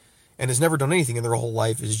basement and has never done anything in their whole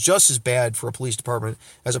life, is just as bad for a police department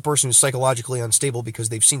as a person who's psychologically unstable because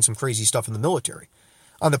they've seen some crazy stuff in the military.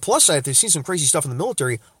 On the plus side, if they've seen some crazy stuff in the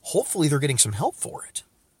military, hopefully they're getting some help for it.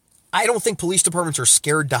 I don't think police departments are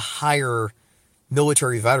scared to hire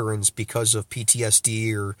military veterans because of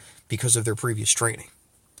PTSD or because of their previous training.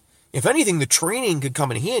 If anything, the training could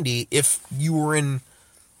come in handy if you were in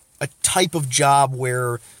a type of job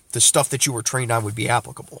where the stuff that you were trained on would be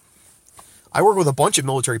applicable. I work with a bunch of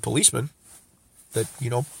military policemen that,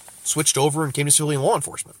 switched over and came to civilian law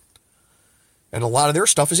enforcement. And a lot of their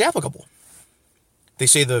stuff is applicable. They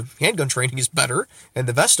say the handgun training is better and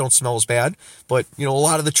the vests don't smell as bad, but, a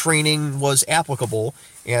lot of the training was applicable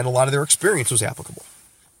and a lot of their experience was applicable.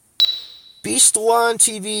 Beastalon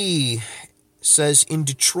TV says, in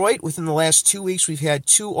Detroit, within the last 2 weeks, we've had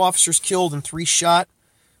 2 officers killed and 3 shot.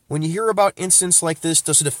 When you hear about incidents like this,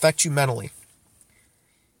 does it affect you mentally?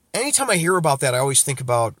 Anytime I hear about that, I always think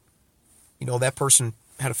about, that person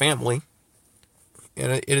had a family.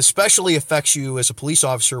 And it especially affects you as a police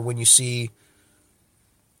officer when you see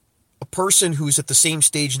a person who's at the same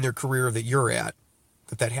stage in their career that you're at,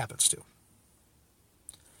 that happens to.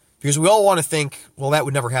 Because we all want to think, well, that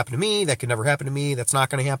would never happen to me. That could never happen to me. That's not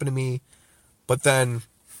going to happen to me. But then,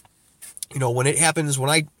 when it happens, when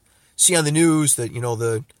I see on the news that,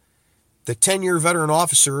 the 10-year veteran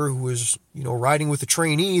officer who was, riding with a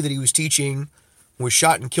trainee that he was teaching was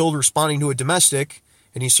shot and killed responding to a domestic,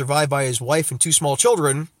 and he's survived by his wife and 2 small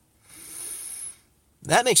children,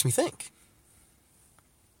 that makes me think.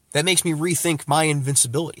 That makes me rethink my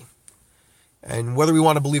invincibility. And whether we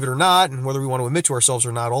want to believe it or not, and whether we want to admit to ourselves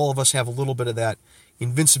or not, all of us have a little bit of that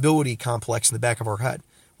invincibility complex in the back of our head.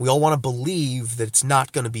 We all want to believe that it's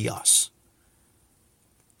not going to be us.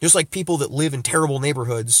 Just like people that live in terrible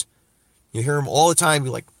neighborhoods, you hear them all the time be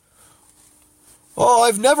like, oh,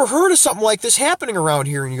 I've never heard of something like this happening around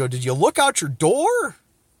here. And you go, did you look out your door?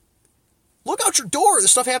 Look out your door.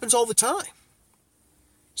 This stuff happens all the time.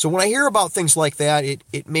 So when I hear about things like that,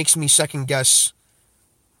 it makes me second guess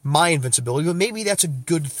my invincibility. But maybe that's a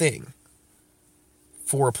good thing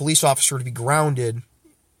for a police officer to be grounded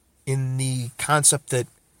in the concept that,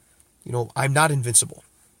 I'm not invincible.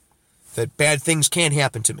 That bad things can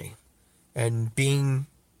happen to me. And being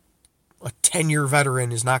a 10-year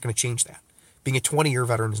veteran is not going to change that. Being a 20-year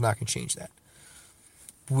veteran is not going to change that.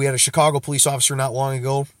 We had a Chicago police officer not long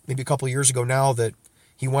ago, maybe a couple of years ago now, that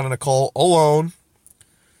he went on a call alone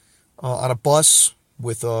on a bus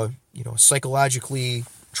with a psychologically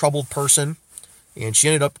troubled person, and she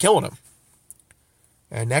ended up killing him.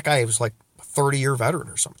 And that guy was like a 30-year veteran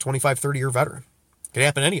or something, 25, 30-year veteran. Could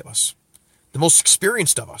happen to any of us. The most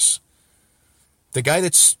experienced of us. The guy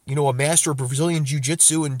that's, a master of Brazilian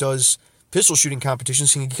Jiu-Jitsu and does pistol shooting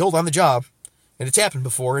competitions can get killed on the job, and it's happened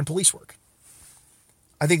before in police work.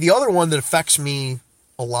 I think the other one that affects me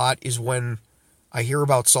a lot is when I hear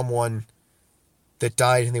about someone that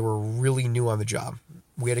died and they were really new on the job.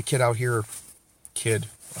 We had a kid out here, his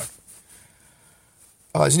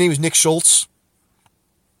name was Nick Schultz.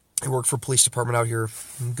 He worked for a police department out here.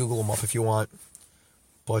 You can Google him up if you want.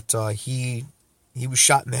 But he was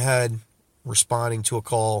shot in the head responding to a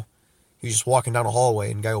call. He was just walking down a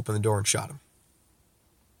hallway and the guy opened the door and shot him.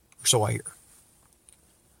 Or so I hear.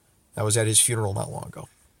 That was at his funeral not long ago.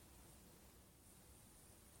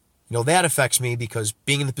 That affects me because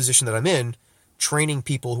being in the position that I'm in, training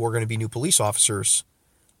people who are going to be new police officers,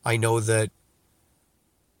 I know that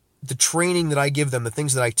the training that I give them, the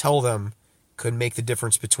things that I tell them, could make the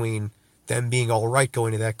difference between them being all right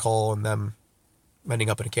going to that call and them ending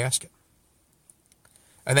up in a casket.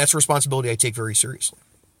 And that's a responsibility I take very seriously.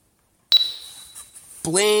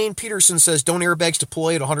 Blaine Peterson says, don't airbags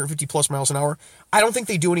deploy at 150 plus miles an hour? I don't think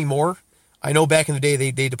they do anymore. I know back in the day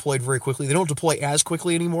they deployed very quickly. They don't deploy as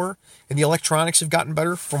quickly anymore, and the electronics have gotten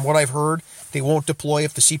better. From what I've heard, they won't deploy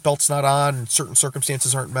if the seatbelt's not on and certain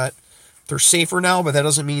circumstances aren't met. They're safer now, but that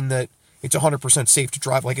doesn't mean that it's 100% safe to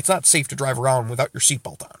drive. Like, it's not safe to drive around without your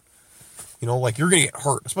seatbelt on. You're going to get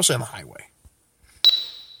hurt, especially on the highway.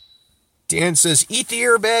 Dan says, eat the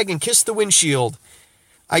airbag and kiss the windshield.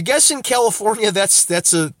 I guess in California, that's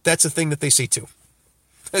a thing that they say too.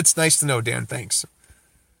 That's nice to know, Dan. Thanks.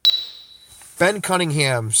 Ben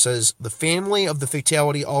Cunningham says, the family of the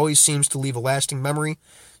fatality always seems to leave a lasting memory.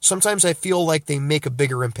 Sometimes I feel like they make a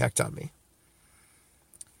bigger impact on me.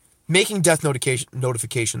 Making death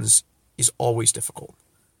notifications is always difficult.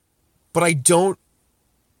 But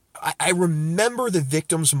I remember the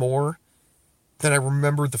victims more than I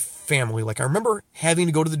remember the family. Like, I remember having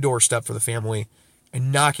to go to the doorstep for the family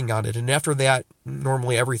and knocking on it. And after that,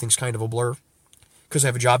 normally everything's kind of a blur because I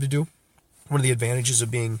have a job to do. One of the advantages of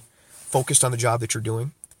being focused on the job that you're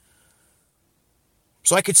doing.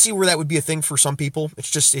 So I could see where that would be a thing for some people.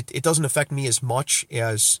 It's just, it doesn't affect me as much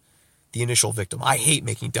as the initial victim. I hate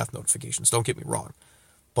making death notifications, don't get me wrong.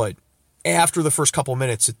 But after the first couple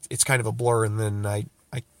minutes, it's kind of a blur, and then I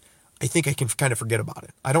think I can kind of forget about it.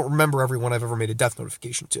 I don't remember everyone I've ever made a death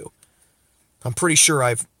notification to. I'm pretty sure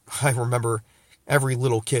I remember every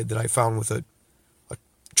little kid that I found with a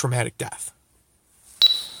traumatic death.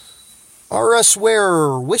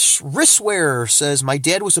 Riswear says, my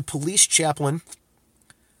dad was a police chaplain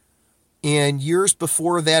And years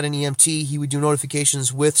before that in EMT, he would do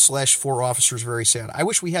notifications with/for officers. Very sad. I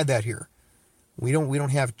wish we had that here. We don't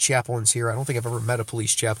have chaplains here. I don't think I've ever met a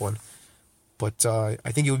police chaplain. But I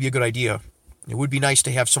think it would be a good idea. It would be nice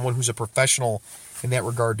to have someone who's a professional in that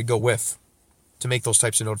regard to go with, to make those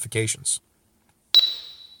types of notifications.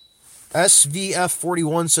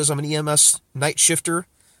 SVF41 says, I'm an EMS night shifter.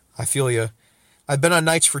 I feel you. I've been on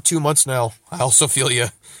nights for 2 months now. I also feel you.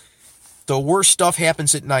 The worst stuff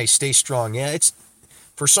happens at night. Stay strong. Yeah, it's,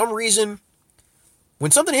 for some reason,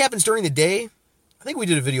 when something happens during the day, I think we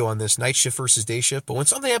did a video on this, night shift versus day shift, but when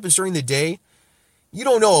something happens during the day, you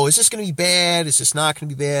don't know, is this going to be bad? Is this not going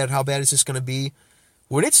to be bad? How bad is this going to be?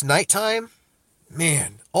 When it's nighttime,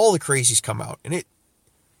 man, all the crazies come out. And it,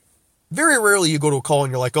 very rarely you go to a call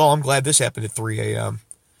and you're like, oh, I'm glad this happened at 3 a.m.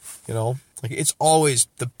 You know, like it's always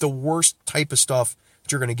the worst type of stuff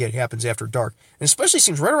that you're going to get happens after dark. And especially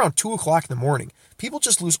seems right around 2 o'clock in the morning. People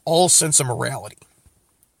just lose all sense of morality.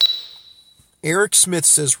 Eric Smith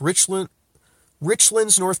says, Richlands,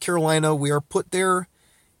 North Carolina, we are put there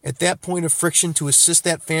at that point of friction to assist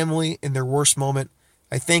that family in their worst moment.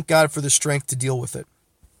 I thank God for the strength to deal with it.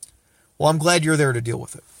 Well, I'm glad you're there to deal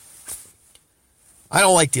with it. I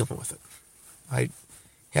don't like dealing with it.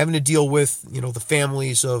 Having to deal with, the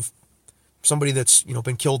families of somebody that's,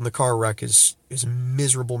 been killed in a car wreck is a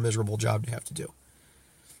miserable, miserable job to have to do.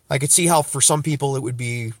 I could see how for some people it would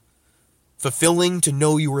be fulfilling to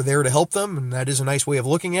know you were there to help them, and that is a nice way of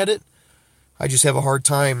looking at it. I just have a hard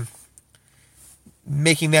time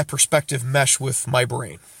making that perspective mesh with my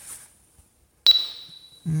brain.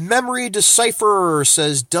 Memory Decipher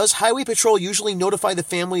says, does Highway Patrol usually notify the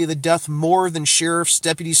family of the death more than sheriffs,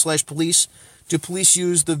 deputies/police? Do police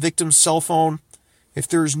use the victim's cell phone if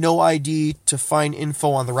there's no ID to find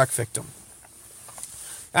info on the wreck victim?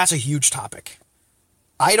 That's a huge topic.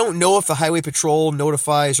 I don't know if the Highway Patrol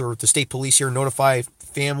notifies, or the state police here notify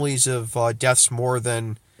families of deaths more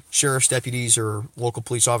than sheriff's, deputies, or local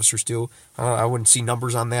police officers do. I wouldn't see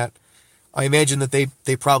numbers on that. I imagine that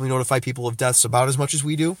they probably notify people of deaths about as much as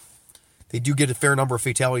we do. They do get a fair number of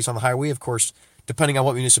fatalities on the highway. Of course, depending on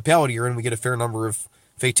what municipality you're in, we get a fair number of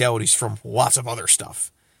fatalities from lots of other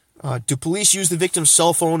stuff. Do police use the victim's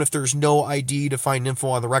cell phone if there's no ID to find info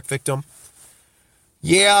on the wreck victim?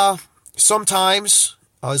 Yeah, sometimes,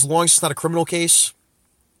 as long as it's not a criminal case,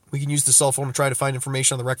 we can use the cell phone to try to find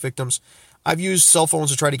information on the wreck victims. I've used cell phones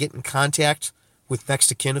to try to get in contact with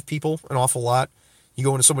next of kin of people an awful lot. You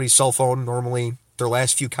go into somebody's cell phone, normally their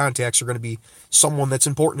last few contacts are going to be someone that's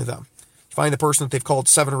important to them. You find the person that they've called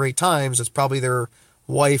 7 or 8 times, it's probably their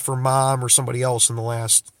wife or mom or somebody else in the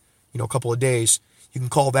last, couple of days. You can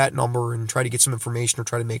call that number and try to get some information or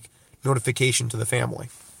try to make notification to the family.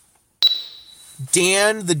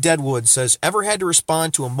 Dan the Deadwood says, ever had to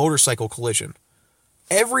respond to a motorcycle collision?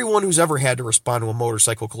 Everyone who's ever had to respond to a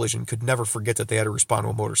motorcycle collision could never forget that they had to respond to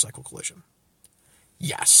a motorcycle collision.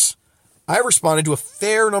 Yes, I responded to a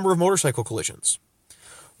fair number of motorcycle collisions.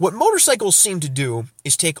 What motorcycles seem to do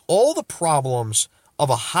is take all the problems of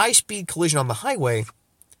a high-speed collision on the highway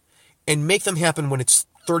and make them happen when it's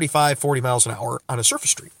 35, 40 miles an hour on a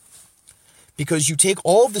surface street. Because you take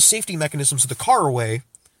all of the safety mechanisms of the car away,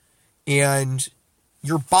 and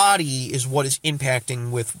your body is what is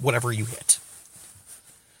impacting with whatever you hit.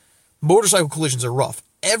 Motorcycle collisions are rough.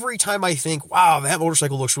 Every time I think, wow, that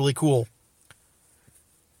motorcycle looks really cool,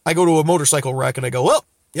 I go to a motorcycle wreck and I go, well,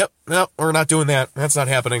 yep, no, we're not doing that. That's not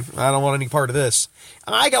happening. I don't want any part of this.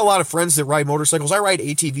 And I got a lot of friends that ride motorcycles. I ride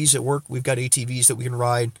ATVs at work. We've got ATVs that we can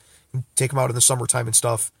ride and take them out in the summertime and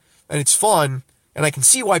stuff. And it's fun. And I can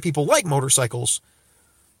see why people like motorcycles.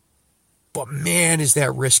 But man, is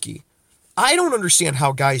that risky. I don't understand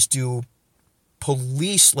how guys do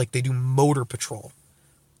police like they do motor patrol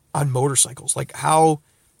on motorcycles. Like how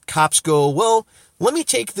cops go, well, let me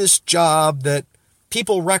take this job that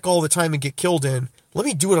people wreck all the time and get killed in. Let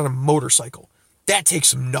me do it on a motorcycle. That takes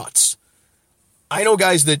some nuts. I know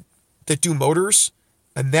guys that do motors,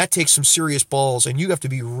 and that takes some serious balls, and you have to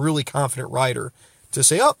be a really confident rider to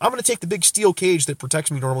say, oh, I'm going to take the big steel cage that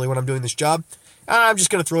protects me normally when I'm doing this job, and I'm just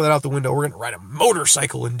going to throw that out the window. We're going to ride a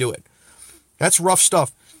motorcycle and do it. That's rough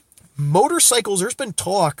stuff. Motorcycles, there's been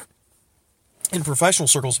talk in professional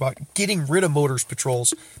circles about getting rid of motors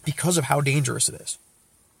patrols because of how dangerous it is.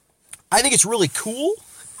 I think it's really cool.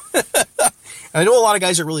 I know a lot of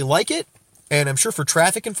guys that really like it, and I'm sure for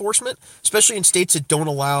traffic enforcement, especially in states that don't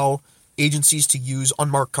allow agencies to use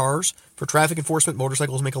unmarked cars, for traffic enforcement,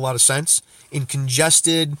 motorcycles make a lot of sense. In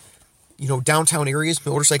congested, downtown areas,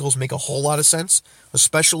 motorcycles make a whole lot of sense,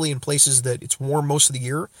 especially in places that it's warm most of the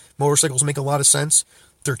year. Motorcycles make a lot of sense.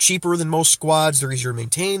 They're cheaper than most squads. They're easier to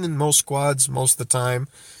maintain than most squads most of the time.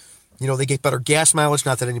 They get better gas mileage.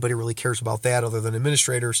 Not that anybody really cares about that other than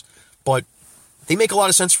administrators, but they make a lot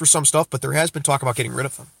of sense for some stuff, but there has been talk about getting rid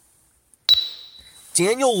of them.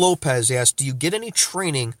 Daniel Lopez asked, do you get any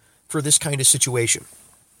training for this kind of situation?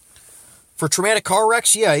 For traumatic car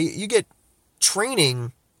wrecks, yeah, you get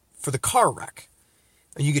training for the car wreck.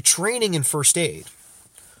 And you get training in first aid.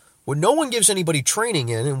 What no one gives anybody training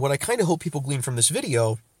in, and what I kind of hope people glean from this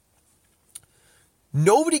video,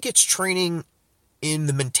 nobody gets training in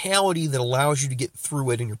the mentality that allows you to get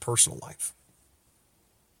through it in your personal life.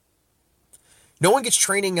 No one gets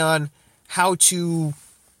training on how to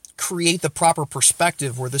create the proper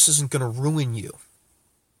perspective where this isn't going to ruin you.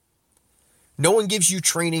 No one gives you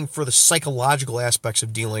training for the psychological aspects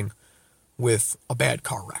of dealing with a bad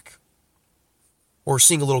car wreck, or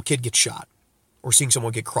seeing a little kid get shot, or seeing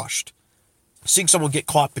someone get crushed, seeing someone get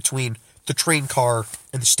caught between the train car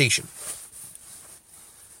and the station.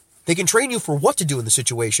 They can train you for what to do in the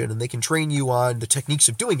situation, and they can train you on the techniques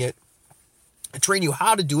of doing it, and train you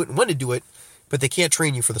how to do it and when to do it, but they can't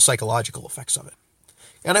train you for the psychological effects of it.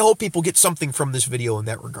 And I hope people get something from this video in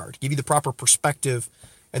that regard. Give you the proper perspective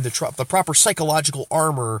and the proper psychological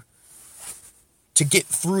armor to get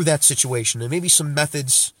through that situation, and maybe some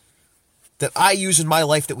methods that I use in my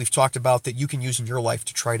life that we've talked about that you can use in your life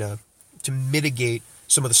to try to mitigate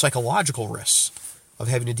some of the psychological risks of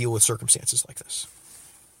having to deal with circumstances like this.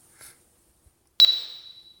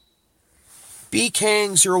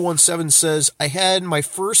 BKang017 says, I had my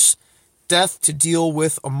first death to deal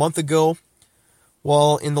with a month ago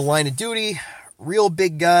while in the line of duty. Real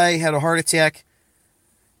big guy had a heart attack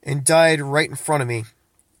and died right in front of me.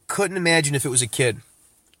 Couldn't imagine if it was a kid.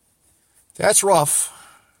 That's rough.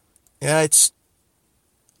 Yeah,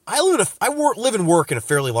 I live and work in a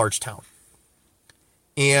fairly large town.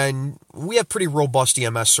 And we have pretty robust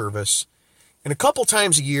EMS service. And a couple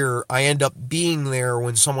times a year, I end up being there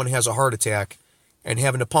when someone has a heart attack and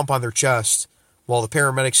having to pump on their chest while the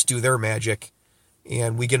paramedics do their magic,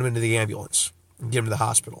 and we get them into the ambulance and get them to the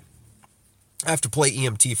hospital. I have to play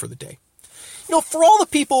EMT for the day. For all the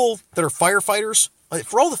people that are firefighters,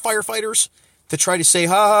 for all the firefighters that try to say,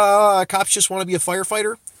 cops just want to be a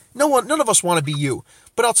firefighter, none of us want to be you.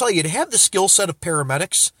 But I'll tell you, to have the skill set of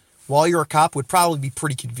paramedics while you're a cop would probably be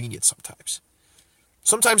pretty convenient sometimes.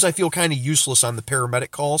 Sometimes I feel kind of useless on the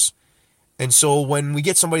paramedic calls. And so when we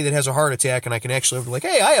get somebody that has a heart attack and I can actually be like,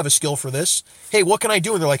 hey, I have a skill for this. Hey, what can I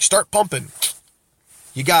do? And they're like, start pumping.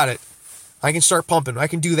 You got it. I can start pumping. I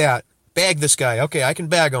can do that. Bag this guy. Okay, I can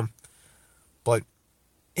bag him. But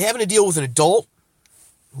having to deal with an adult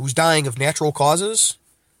who's dying of natural causes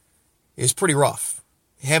is pretty rough.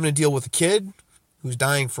 Having to deal with a kid who's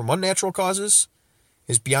dying from unnatural causes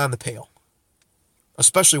is beyond the pale.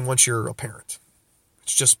 Especially once you're a parent.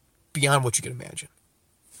 It's just beyond what you can imagine.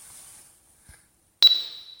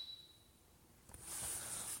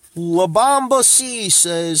 La Bamba C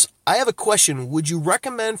says, I have a question. Would you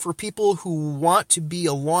recommend for people who want to be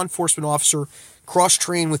a law enforcement officer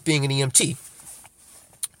cross-train with being an EMT?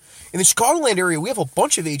 In the Chicagoland area, we have a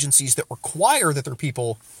bunch of agencies that require that their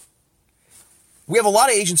people... We have a lot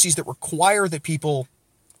of agencies that require that people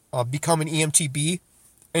become an EMTB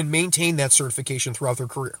and maintain that certification throughout their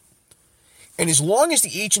career. And as long as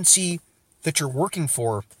the agency that you're working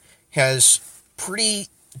for has pretty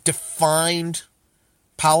defined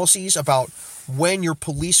policies about when your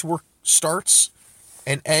police work starts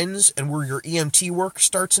and ends and where your EMT work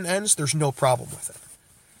starts and ends, there's no problem with it.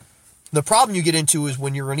 The problem you get into is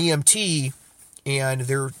when you're an EMT and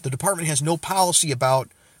the department has no policy about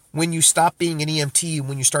when you stop being an EMT and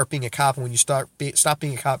when you start being a cop, and when you stop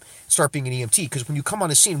being a cop, start being an EMT. Because when you come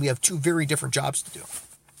on a scene, we have two very different jobs to do.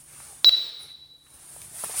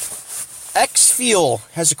 Xfeel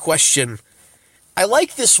has a question. I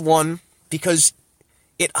like this one because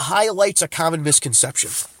it highlights a common misconception.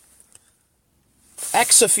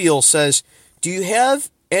 Xfeel says, do you have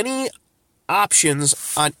any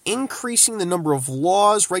options on increasing the number of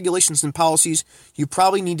laws, regulations, and policies you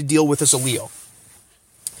probably need to deal with as a Leo?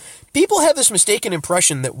 People have this mistaken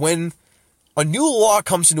impression that when a new law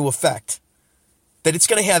comes into effect, that it's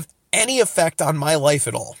going to have any effect on my life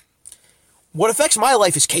at all. What affects my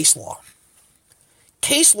life is case law.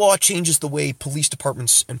 Case law changes the way police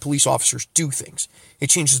departments and police officers do things. It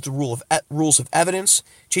changes the rules of evidence,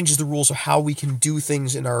 changes the rules of how we can do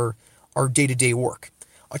things in our day-to-day work.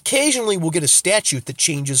 Occasionally, we'll get a statute that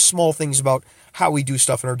changes small things about how we do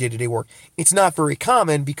stuff in our day-to-day work. It's not very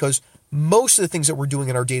common because most of the things that we're doing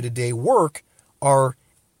in our day-to-day work are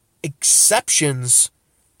exceptions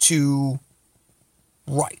to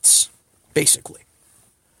rights, basically.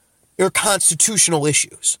 They're constitutional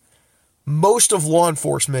issues. Most of law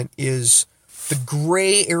enforcement is the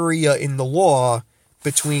gray area in the law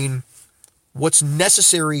between what's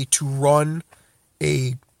necessary to run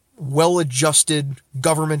a well-adjusted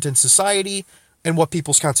government and society and what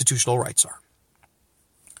people's constitutional rights are.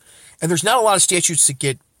 And there's not a lot of statutes that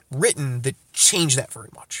get written that change that very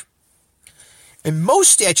much. And most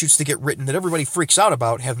statutes that get written that everybody freaks out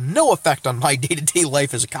about have no effect on my day-to-day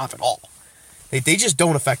life as a cop at all. They just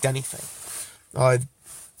don't affect anything.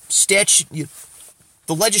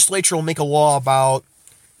 The legislature will make a law about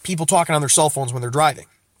people talking on their cell phones when they're driving.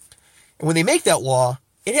 And when they make that law,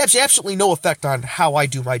 it has absolutely no effect on how I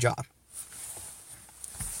do my job.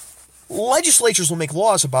 Legislatures will make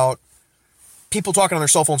laws about people talking on their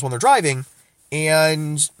cell phones when they're driving,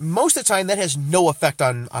 and most of the time that has no effect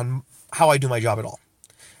on how I do my job at all.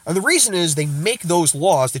 And the reason is they make those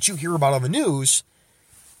laws that you hear about on the news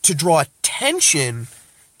to draw attention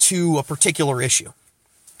to a particular issue.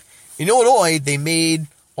 In Illinois, they made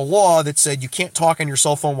a law that said you can't talk on your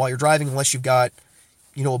cell phone while you're driving unless you've got,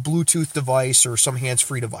 a Bluetooth device or some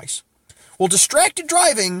hands-free device. Well, distracted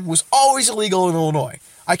driving was always illegal in Illinois.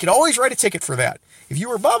 I could always write a ticket for that. If you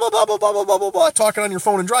were blah, blah, blah, blah, blah, blah, blah, blah, blah, talking on your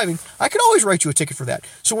phone and driving, I could always write you a ticket for that.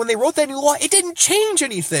 So when they wrote that new law, it didn't change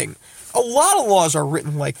anything. A lot of laws are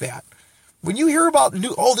written like that. When you hear about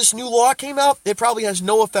this new law came out, it probably has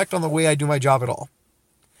no effect on the way I do my job at all.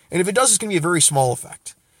 And if it does, it's going to be a very small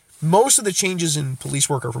effect. Most of the changes in police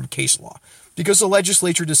work are from case law. Because the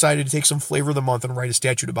legislature decided to take some flavor of the month and write a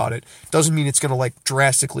statute about it, doesn't mean it's going to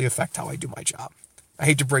drastically affect how I do my job. I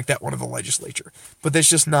hate to break that one to the legislature, but that's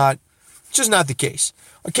just not the case.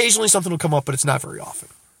 Occasionally something will come up, but it's not very often.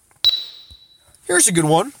 Here's a good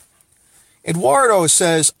one. Eduardo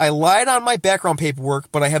says, I lied on my background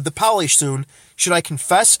paperwork, but I have the polish soon. Should I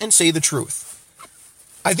confess and say the truth?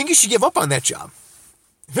 I think you should give up on that job.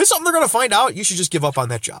 If it's something they're going to find out, you should just give up on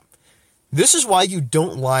that job. This is why you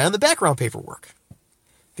don't lie on the background paperwork.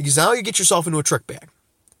 Because now you get yourself into a trick bag.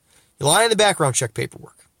 You lie on the background check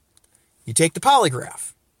paperwork. You take the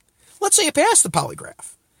polygraph. Let's say you pass the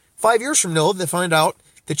polygraph. 5 years from now, they find out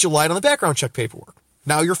that you lied on the background check paperwork.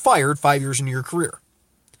 Now you're fired 5 years into your career.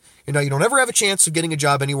 And now you don't ever have a chance of getting a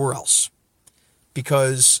job anywhere else.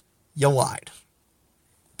 Because you lied.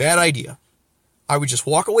 Bad idea. I would just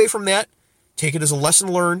walk away from that, take it as a lesson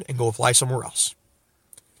learned, and go apply somewhere else.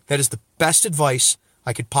 That is the best advice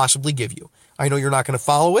I could possibly give you. I know you're not going to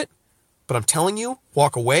follow it, but I'm telling you,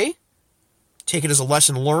 walk away, take it as a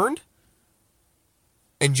lesson learned,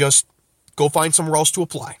 and just go find somewhere else to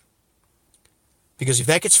apply. Because if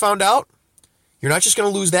that gets found out, you're not just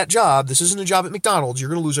going to lose that job. This isn't a job at McDonald's. You're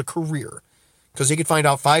going to lose a career. Because they could find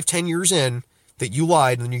out 5-10 years in that you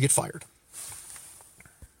lied and then you get fired.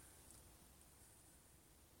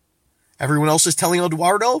 Everyone else is telling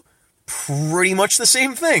Eduardo pretty much the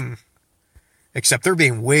same thing. Except they're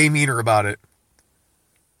being way meaner about it.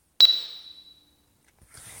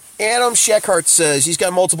 Adam Sheckhart says, he's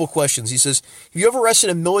got multiple questions. He says, have you ever arrested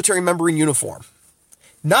a military member in uniform?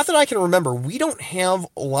 Not that I can remember. We don't have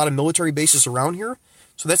a lot of military bases around here,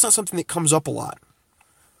 so that's not something that comes up a lot.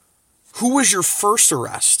 Who was your first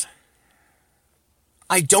arrest?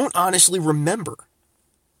 I don't honestly remember.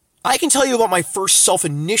 I can tell you about my first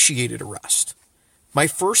self-initiated arrest. My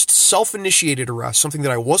first self-initiated arrest, something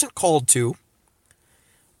that I wasn't called to,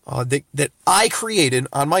 that I created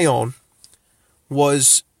on my own,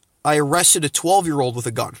 was I arrested a 12-year-old with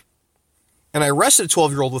a gun. And I arrested a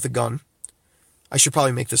 12-year-old with a gun. I should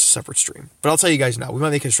probably make this a separate stream, but I'll tell you guys now. We might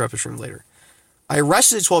make a separate stream later. I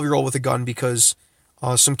arrested a 12-year-old with a gun because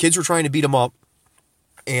some kids were trying to beat him up,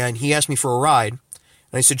 and he asked me for a ride.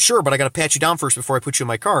 And I said, sure, but I got to pat you down first before I put you in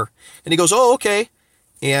my car. And he goes, oh, okay.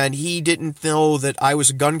 And he didn't know that I was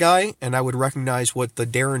a gun guy, and I would recognize what the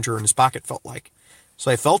Derringer in his pocket felt like.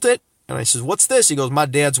 So I felt it, and I said, what's this? He goes, my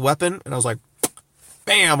dad's weapon. And I was like,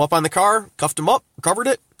 bam, up on the car, cuffed him up, covered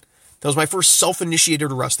it. That was my first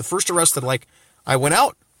self-initiated arrest. The first arrest that, I went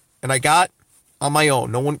out, and I got on my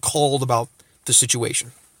own. No one called about the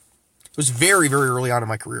situation. It was very, very early on in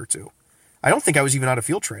my career, too. I don't think I was even out of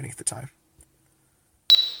field training at the time.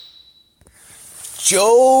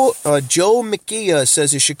 Joe McGee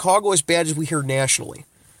says, is Chicago as bad as we hear nationally?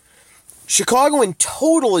 Chicago in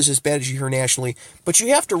total is as bad as you hear nationally, but you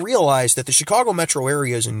have to realize that the Chicago metro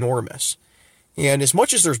area is enormous. And as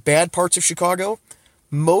much as there's bad parts of Chicago,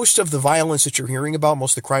 most of the violence that you're hearing about,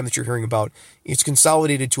 most of the crime that you're hearing about, it's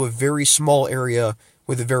consolidated to a very small area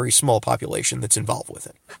with a very small population that's involved with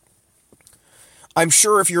it. I'm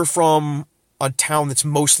sure if you're from a town that's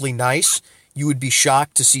mostly nice, you would be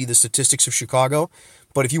shocked to see the statistics of Chicago.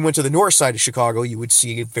 But if you went to the north side of Chicago, you would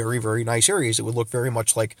see very, very nice areas. It would look very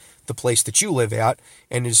much like the place that you live at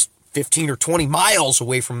and is 15 or 20 miles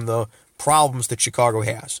away from the problems that Chicago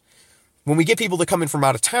has. When we get people that come in from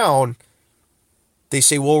out of town, they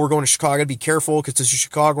say, well, we're going to Chicago, be careful because this is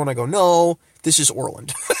Chicago. And I go, no, this is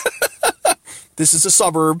Orland. This is a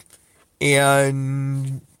suburb,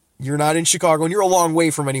 and you're not in Chicago, and you're a long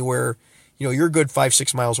way from anywhere. You know, you're a good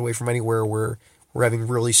 5-6 miles away from anywhere where we're having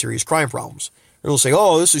really serious crime problems. They'll say,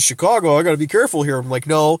 oh, this is Chicago, I got to be careful here. I'm like,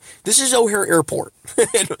 no, this is O'Hare Airport.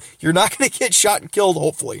 You're not going to get shot and killed,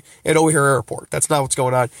 hopefully, at O'Hare Airport. That's not what's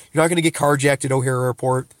going on. You're not going to get carjacked at O'Hare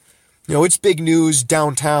Airport. You know, it's big news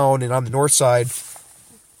downtown and on the north side.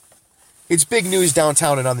 It's big news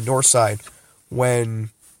downtown and on the north side when,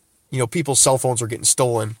 you know, people's cell phones are getting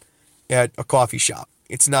stolen at a coffee shop.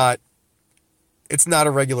 It's not a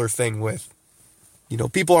regular thing with, you know,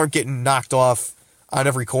 people aren't getting knocked off on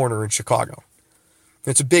every corner in Chicago.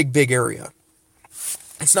 It's a big, big area.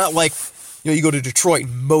 It's not like, you know, you go to Detroit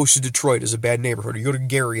and most of Detroit is a bad neighborhood. Or you go to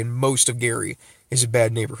Gary and most of Gary is a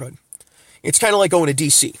bad neighborhood. It's kind of like going to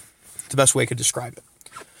D.C. It's the best way I could describe it.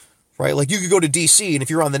 Right? Like you could go to D.C. and if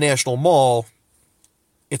you're on the National Mall,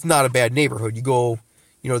 it's not a bad neighborhood. You go,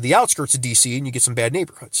 you know, to the outskirts of D.C. and you get some bad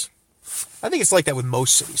neighborhoods. I think it's like that with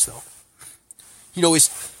most cities, though. You know,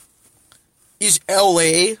 is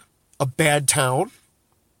L.A. a bad town?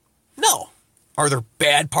 No. Are there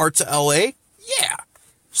bad parts of L.A.? Yeah.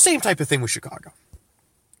 Same type of thing with Chicago.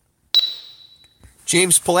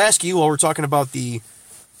 James Pulaski, while we're talking about the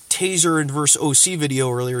Taser and versus OC video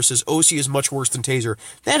earlier, says OC is much worse than Taser.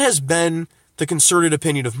 That has been the concerted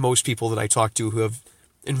opinion of most people that I talk to who have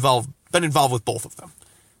been involved with both of them.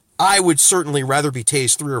 I would certainly rather be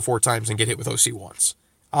tased 3 or 4 times than get hit with OC once.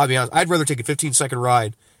 I'll be honest, I'd rather take a 15-second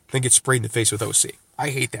ride than get sprayed in the face with OC. I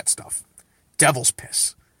hate that stuff. Devil's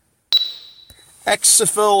piss.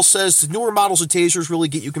 XFL says the newer models of tasers really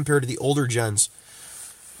get you compared to the older gens.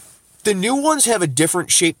 The new ones have a different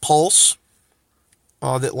shaped pulse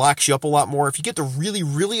that locks you up a lot more. If you get the really,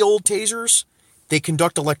 really old tasers, they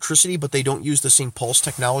conduct electricity, but they don't use the same pulse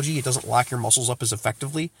technology. It doesn't lock your muscles up as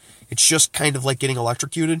effectively. It's just kind of like getting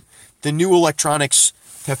electrocuted. The new electronics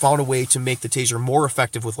have found a way to make the taser more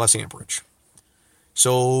effective with less amperage.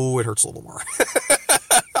 So it hurts a little more.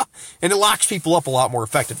 And it locks people up a lot more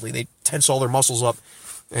effectively. They tense all their muscles up,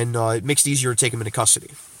 and it makes it easier to take them into custody.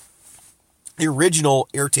 The original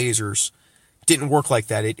air tasers didn't work like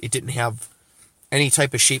that. It didn't have any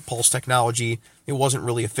type of shape pulse technology. It wasn't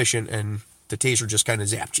really efficient, and the taser just kind of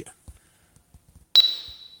zapped you.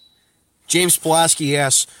 James Pulaski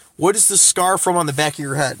asks, what is the scar from on the back of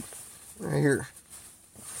your head? Right here.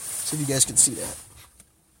 See if you guys can see that.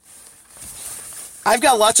 I've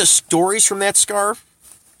got lots of stories from that scar.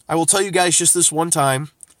 I will tell you guys just this one time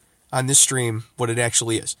on this stream what it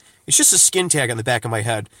actually is. It's just a skin tag on the back of my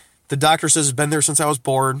head. The doctor says it's been there since I was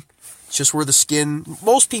born. It's just where the skin...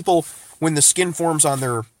 Most people, when the skin forms on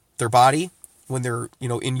their body, when they're, you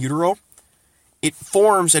know, in utero, it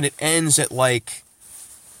forms and it ends at like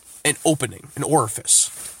an opening, an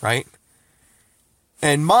orifice, right?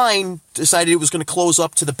 And mine decided it was going to close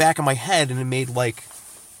up to the back of my head, and it made like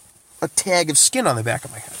a tag of skin on the back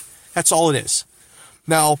of my head. That's all it is.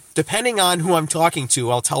 Now, depending on who I'm talking to,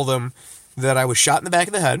 I'll tell them that I was shot in the back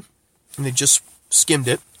of the head, and they just skimmed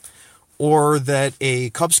it, or that a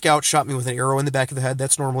Cub Scout shot me with an arrow in the back of the head.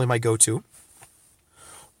 That's normally my go-to.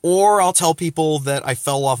 Or I'll tell people that I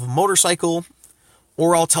fell off a motorcycle,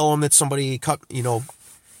 or I'll tell them that somebody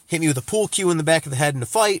hit me with a pool cue in the back of the head in a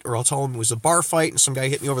fight, or I'll tell them it was a bar fight and some guy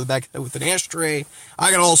hit me over the back of the head with an ashtray. I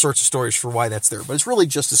got all sorts of stories for why that's there, but it's really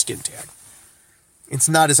just a skin tag. It's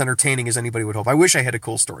not as entertaining as anybody would hope. I wish I had a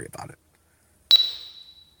cool story about it.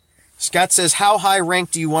 Scott says, how high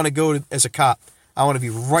rank do you want to go as a cop? I want to be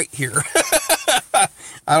right here.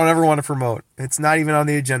 I don't ever want to promote. It's not even on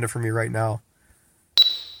the agenda for me right now.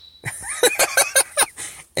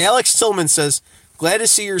 Alex Tillman says, glad to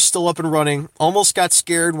see you're still up and running. Almost got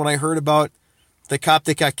scared when I heard about the cop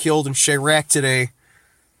that got killed in Chirac today.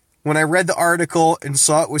 When I read the article and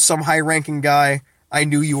saw it was some high-ranking guy, I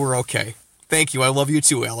knew you were okay. Thank you. I love you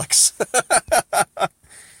too, Alex.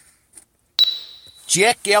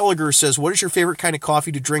 Jack Gallagher says, what is your favorite kind of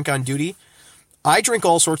coffee to drink on duty? I drink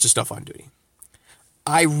all sorts of stuff on duty.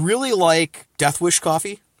 I really like Death Wish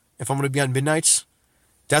coffee if I'm going to be on midnights.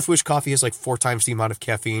 Death Wish coffee has like 4 times the amount of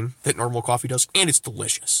caffeine that normal coffee does, and it's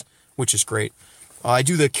delicious, which is great. I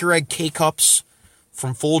do the Keurig K-Cups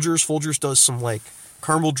from Folgers. Folgers does some like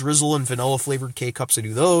caramel drizzle and vanilla flavored K-Cups. I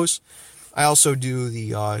do those. I also do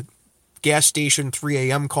the gas station 3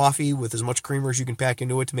 a.m. coffee with as much creamer as you can pack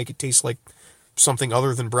into it to make it taste like something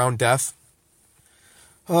other than Brown Death.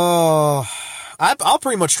 I'll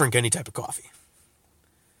pretty much drink any type of coffee.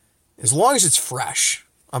 As long as it's fresh,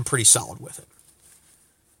 I'm pretty solid with it.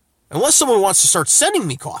 Unless someone wants to start sending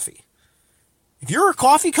me coffee. If you're a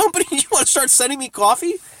coffee company and you want to start sending me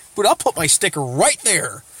coffee, but I'll put my sticker right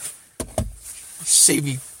there. Save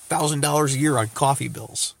me $1,000 a year on coffee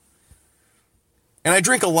bills. And I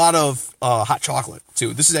drink a lot of hot chocolate,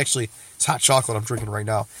 too. It's hot chocolate I'm drinking right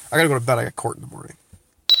now. I gotta go to bed. I got court in the morning.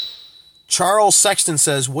 Charles Sexton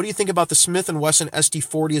says, what do you think about the Smith & Wesson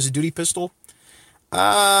SD40 as a duty pistol?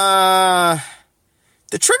 The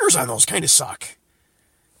triggers on those kind of suck.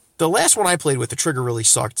 The last one I played with, the trigger really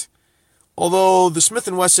sucked. Although the Smith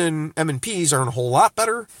 & Wesson M&Ps aren't a whole lot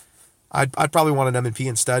better, I'd probably want an M&P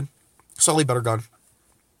instead. Slightly better gun.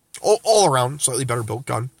 All around, slightly better built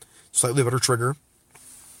gun. Slightly better trigger.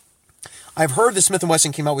 I've heard that Smith &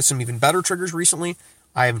 Wesson came out with some even better triggers recently.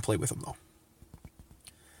 I haven't played with them, though.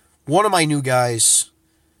 One of my new guys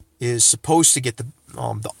is supposed to get the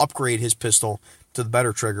upgrade his pistol to the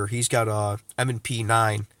better trigger. He's got a M&P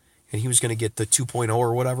 9, and he was going to get the 2.0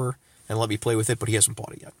 or whatever and let me play with it, but he hasn't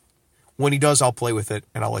bought it yet. When he does, I'll play with it,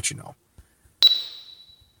 and I'll let you know.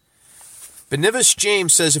 Benivis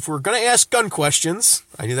James says, if we're going to ask gun questions,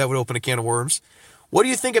 I knew that would open a can of worms, what do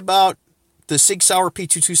you think about the Sig Sauer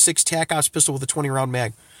P226 TAC Ops pistol with a 20-round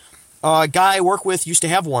mag? A guy I work with used to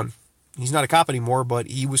have one. He's not a cop anymore, but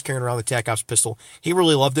he was carrying around the TAC Ops pistol. He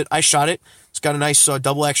really loved it. I shot it. It's got a nice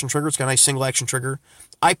double-action trigger. It's got a nice single-action trigger.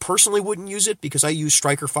 I personally wouldn't use it because I use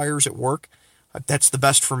striker fires at work. That's the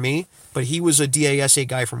best for me. But he was a DASA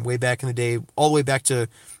guy from way back in the day, all the way back to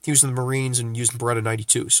he was in the Marines and used Beretta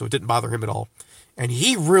 92, so it didn't bother him at all. And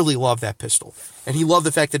he really loved that pistol. And he loved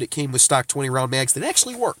the fact that it came with stock 20-round mags that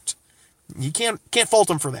actually worked. You can't fault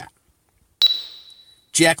him for that.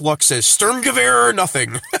 Jack Luck says, Sturmgewehr or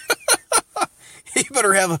nothing. You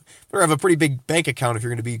better have a pretty big bank account if you're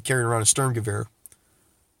going to be carrying around a Sturmgewehr.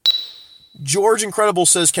 George Incredible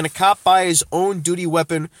says, can a cop buy his own duty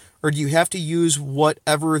weapon, or do you have to use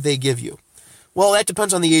whatever they give you? Well, that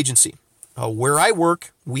depends on the agency. Where I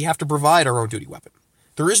work, we have to provide our own duty weapon.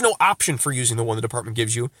 There is no option for using the one the department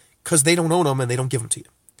gives you because they don't own them and they don't give them to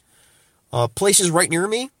you. Places right near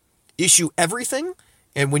me issue everything,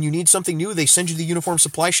 and when you need something new, they send you to the uniform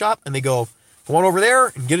supply shop and they go on over there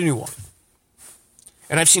and get a new one.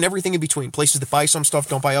 And I've seen everything in between. Places that buy some stuff,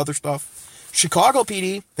 don't buy other stuff. Chicago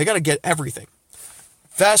PD, they got to get everything.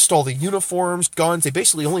 Vest, all the uniforms, guns. They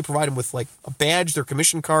basically only provide them with like a badge, their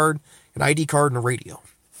commission card, an ID card, and a radio.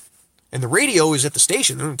 And the radio is at the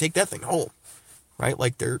station. They're going to take that thing home. Right?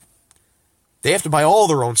 Like they have to buy all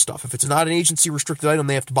their own stuff. If it's not an agency restricted item,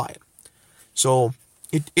 they have to buy it. So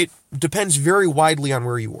it depends very widely on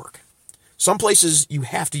where you work. Some places you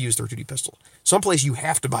have to use their duty pistol. Some places you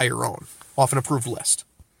have to buy your own off an approved list.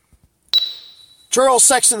 Charles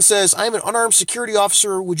Sexton says, I'm an unarmed security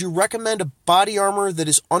officer. Would you recommend a body armor that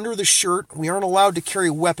is under the shirt? We aren't allowed to carry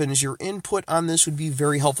weapons. Your input on this would be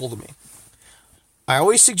very helpful to me. I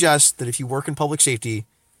always suggest that if you work in public safety,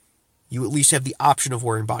 you at least have the option of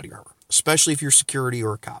wearing body armor, especially if you're security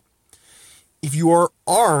or a cop. If you are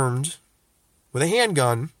armed with a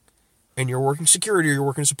handgun and you're working security or you're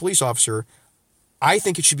working as a police officer, I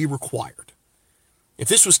think it should be required. If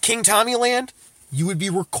this was King Tommy Land, you would be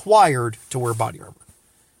required to wear body armor.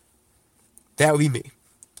 That would be me.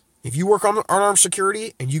 If you work on unarmed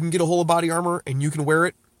security and you can get a hold of body armor and you can wear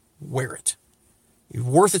it, wear it. It's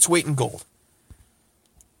worth its weight in gold.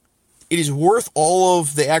 It is worth all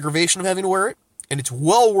of the aggravation of having to wear it, and it's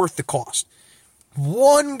well worth the cost.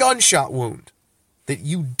 One gunshot wound that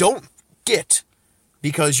you don't get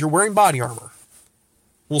because you're wearing body armor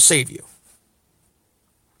will save you.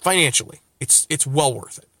 Financially, it's well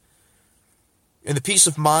worth it. And the peace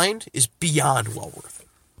of mind is beyond well worth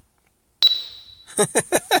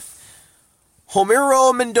it.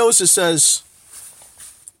 Homero Mendoza says,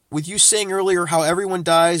 with you saying earlier how everyone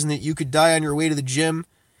dies and that you could die on your way to the gym,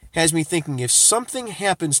 has me thinking, if something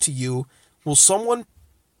happens to you, will someone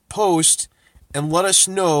post and let us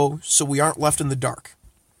know so we aren't left in the dark?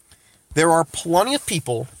 There are plenty of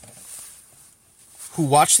people who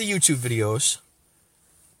watch the YouTube videos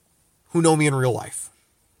who know me in real life.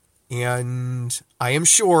 And I am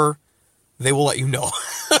sure they will let you know.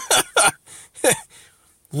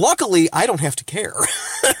 Luckily, I don't have to care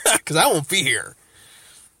because I won't be here.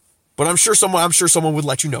 But I'm sure someone would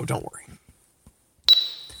let you know. Don't worry.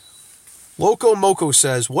 Loco Moco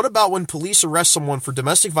says, what about when police arrest someone for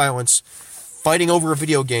domestic violence fighting over a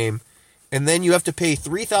video game, and then you have to pay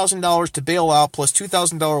 $3,000 to bail out plus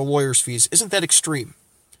 $2,000 lawyer's fees? Isn't that extreme?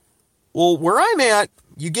 Well, where I'm at,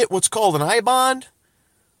 you get what's called an I-bond,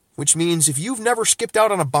 which means if you've never skipped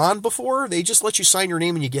out on a bond before, they just let you sign your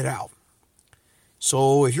name and you get out.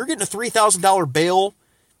 So if you're getting a $3,000 bail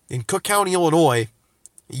in Cook County, Illinois,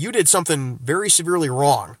 you did something very severely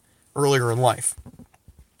wrong earlier in life.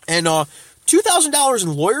 And $2,000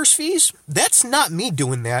 in lawyer's fees, that's not me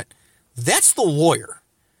doing that. That's the lawyer.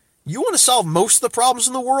 You want to solve most of the problems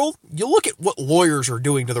in the world? You look at what lawyers are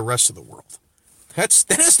doing to the rest of the world. That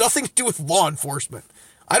has nothing to do with law enforcement.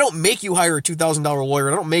 I don't make you hire a $2,000 lawyer,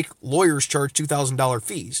 and I don't make lawyers charge $2,000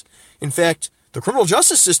 fees. In fact, the criminal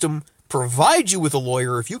justice system provides you with a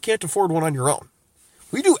lawyer if you can't afford one on your own.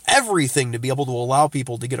 We do everything to be able to allow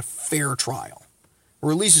people to get a fair trial,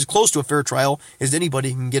 or at least as close to a fair trial as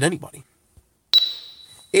anybody can get anybody.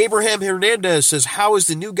 Abraham Hernandez says, how is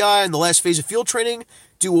the new guy in the last phase of field training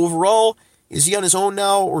do overall? Is he on his own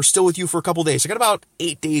now or still with you for a couple days? I got about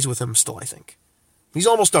 8 days with him still, I think. He's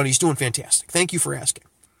almost done. He's doing fantastic. Thank you for asking.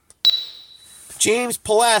 James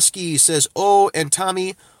Pulaski says, oh, and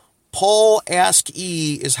Tommy, Paul Ask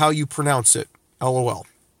E is how you pronounce it. LOL.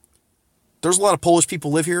 There's a lot of Polish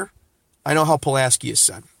people live here. I know how Pulaski is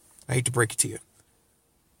said. I hate to break it to you.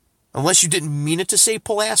 Unless you didn't mean it to say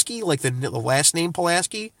Pulaski, like the last name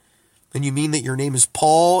Pulaski, then you mean that your name is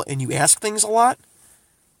Paul and you ask things a lot.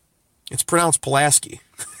 It's pronounced Pulaski.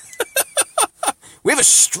 We have a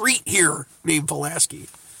street here named Pulaski.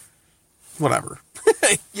 Whatever.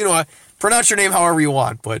 Pronounce your name however you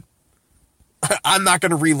want, but I'm not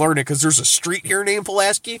going to relearn it because there's a street here named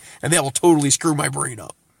Pulaski, and that will totally screw my brain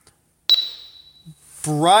up.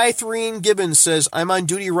 Brythreen Gibbons says, I'm on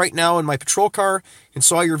duty right now in my patrol car and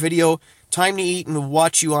saw your video. Time to eat and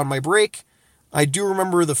watch you on my break. I do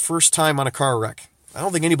remember the first time on a car wreck. I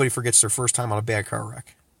don't think anybody forgets their first time on a bad car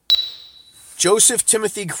wreck. Joseph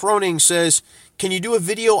Timothy Croning says, can you do a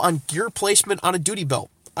video on gear placement on a duty belt?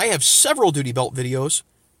 I have several duty belt videos.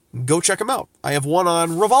 Go check them out. I have one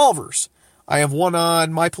on revolvers. I have one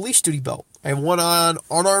on my police duty belt. I have one on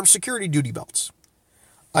unarmed security duty belts.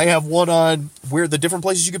 I have one on where the different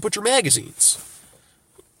places you can put your magazines.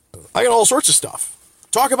 I got all sorts of stuff.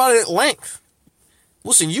 Talk about it at length.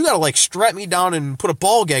 Listen, you got to strap me down and put a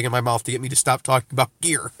ball gag in my mouth to get me to stop talking about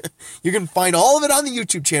gear. You can find all of it on the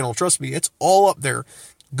YouTube channel. Trust me, it's all up there.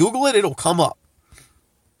 Google it, it'll come up.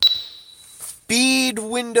 Speed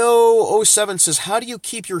Window 07 says, how do you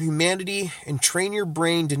keep your humanity and train your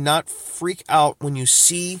brain to not freak out when you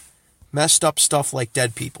see messed up stuff like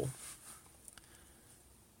dead people?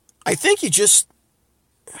 I think you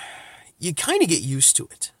kind of get used to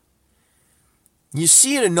it. You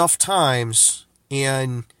see it enough times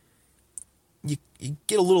and you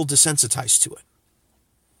get a little desensitized to it.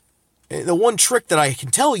 And the one trick that I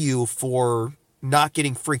can tell you for not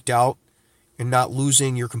getting freaked out and not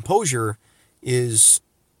losing your composure is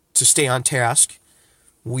to stay on task.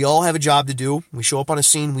 We all have a job to do. We show up on a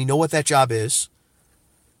scene. We know what that job is.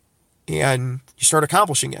 And you start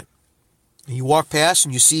accomplishing it. And you walk past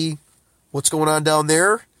and you see what's going on down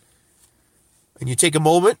there. And you take a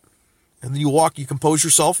moment. And then you compose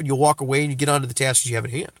yourself and you walk away and you get on to the tasks you have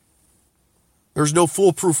at hand. There's no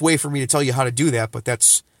foolproof way for me to tell you how to do that, but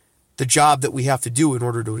that's the job that we have to do in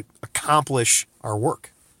order to accomplish our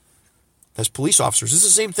work. As police officers, it's the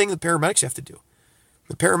same thing that paramedics have to do.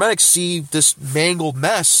 The paramedics see this mangled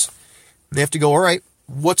mess, and they have to go, all right,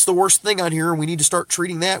 what's the worst thing on here? And we need to start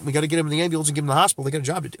treating that. We got to get them in the ambulance and get them to the hospital. They got a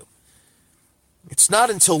job to do. It's not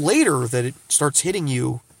until later that it starts hitting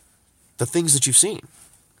you the things that you've seen.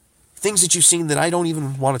 Things that you've seen that I don't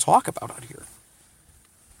even want to talk about on here.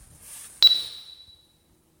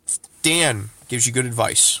 Dan gives you good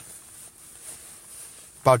advice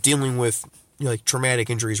about dealing with traumatic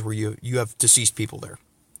injuries where you have deceased people there.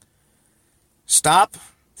 Stop,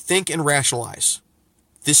 think, and rationalize.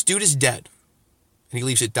 This dude is dead. And he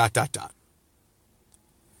leaves it ...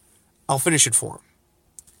 I'll finish it for him.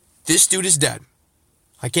 This dude is dead.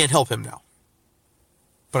 I can't help him now.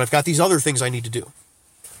 But I've got these other things I need to do.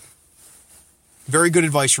 Very good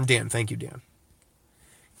advice from Dan. Thank you, Dan.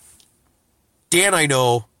 Dan, I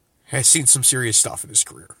know, has seen some serious stuff in his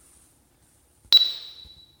career.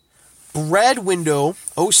 Bread Window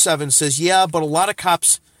 07 says, yeah, but a lot of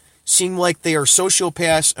cops seem like they are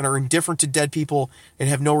sociopaths and are indifferent to dead people and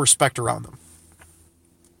have no respect around them.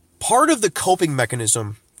 Part of the coping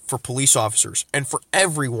mechanism for police officers and for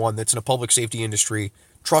everyone that's in a public safety industry,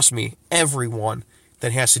 trust me, everyone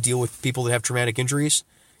that has to deal with people that have traumatic injuries,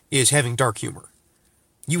 is having dark humor.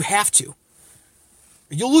 You have to.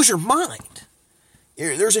 You'll lose your mind.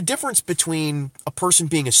 There's a difference between a person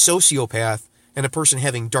being a sociopath and a person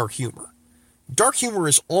having dark humor. Dark humor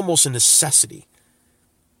is almost a necessity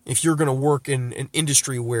if you're going to work in an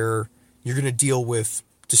industry where you're going to deal with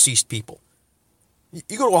deceased people.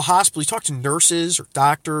 You go to a hospital, you talk to nurses or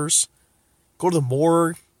doctors, go to the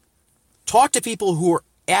morgue, talk to people who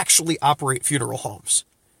actually operate funeral homes,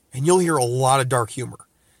 and you'll hear a lot of dark humor.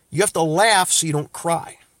 You have to laugh so you don't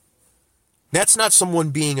cry. That's not someone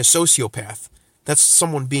being a sociopath. That's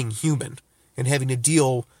someone being human and having to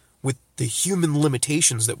deal with the human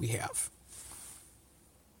limitations that we have.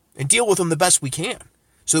 And deal with them the best we can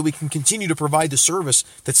so that we can continue to provide the service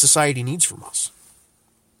that society needs from us.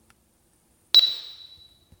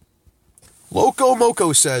 Loco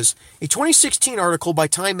Moco says, a 2016 article by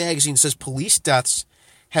Time Magazine says police deaths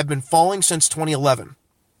have been falling since 2011.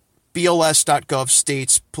 BLS.gov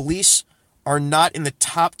states police are not in the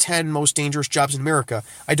top 10 most dangerous jobs in America.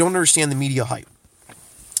 I don't understand the media hype.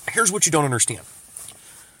 Here's what you don't understand.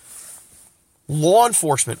 Law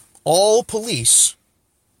enforcement, all police,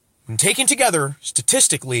 when taken together,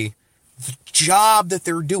 statistically, the job that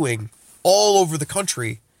they're doing all over the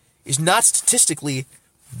country is not statistically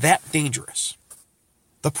that dangerous.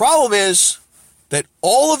 The problem is that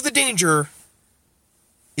all of the danger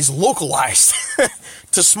is localized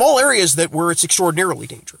to small areas where it's extraordinarily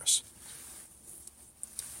dangerous.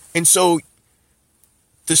 And so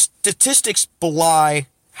the statistics belie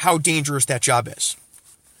how dangerous that job is.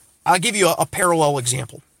 I'll give you a parallel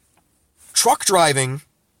example. Truck driving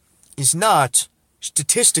is not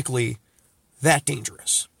statistically that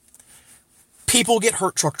dangerous. People get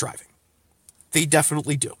hurt truck driving. They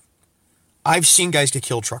definitely do. I've seen guys get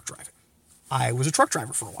killed truck driving. I was a truck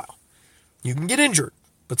driver for a while. You can get injured.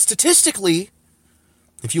 But statistically,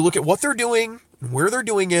 if you look at what they're doing and where they're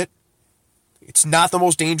doing it, it's not the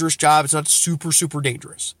most dangerous job. It's not super, super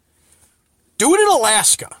dangerous. Do it in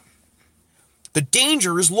Alaska. The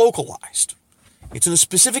danger is localized. It's in a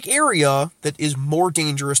specific area that is more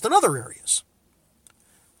dangerous than other areas.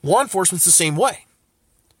 Law enforcement's the same way.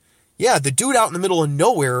 Yeah, the dude out in the middle of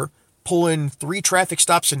nowhere pulling 3 traffic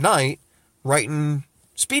stops a night, writing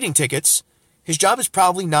speeding tickets, his job is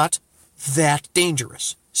probably not that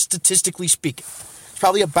dangerous, statistically speaking. It's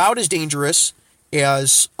probably about as dangerous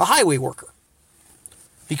as a highway worker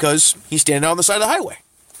because he's standing out on the side of the highway.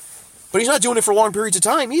 But he's not doing it for long periods of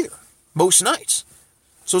time either, most nights.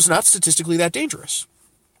 So it's not statistically that dangerous.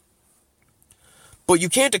 But you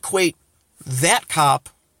can't equate that cop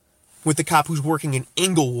with the cop who's working in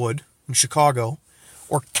Inglewood in Chicago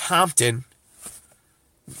or Compton.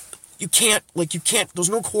 You can't, there's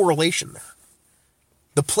no correlation there.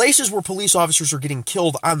 The places where police officers are getting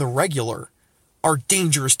killed on the regular are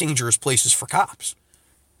dangerous, dangerous places for cops.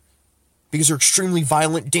 Because they're extremely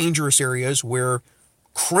violent, dangerous areas where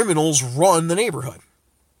criminals run the neighborhood.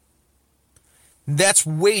 That's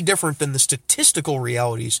way different than the statistical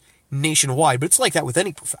realities nationwide, but it's like that with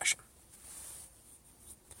any profession.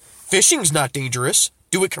 Fishing's not dangerous.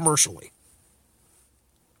 Do it commercially.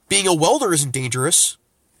 Being a welder isn't dangerous.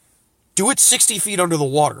 Do it 60 feet under the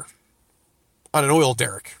water on an oil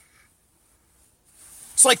derrick.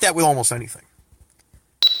 It's like that with almost anything.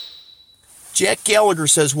 Jack Gallagher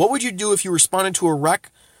says, what would you do if you responded to a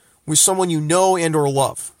wreck with someone you know and or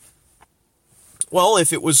love? Well,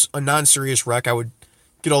 if it was a non-serious wreck, I would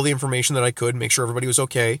get all the information that I could, make sure everybody was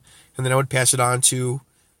okay, and then I would pass it on to,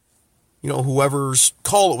 whoever's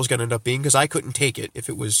call it was going to end up being, because I couldn't take it if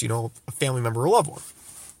it was, a family member or loved one.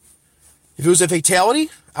 If it was a fatality,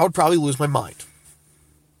 I would probably lose my mind.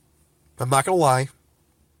 I'm not going to lie.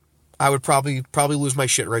 I would probably lose my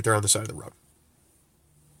shit right there on the side of the road.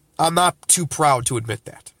 I'm not too proud to admit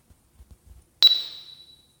that.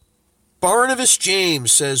 Barnabas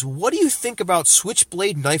James says, what do you think about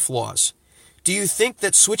switchblade knife laws? Do you think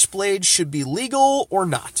that switchblades should be legal or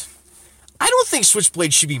not? I don't think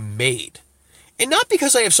switchblades should be made. And not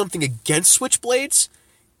because I have something against switchblades.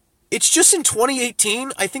 It's just in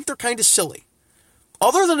 2018, I think they're kind of silly.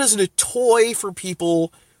 Other than as a toy for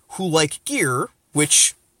people who like gear,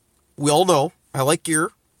 which we all know, I like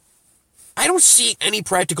gear, I don't see any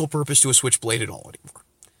practical purpose to a switchblade at all anymore.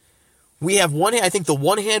 We have I think the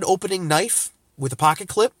one-hand opening knife with a pocket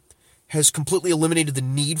clip has completely eliminated the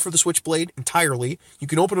need for the switchblade entirely. You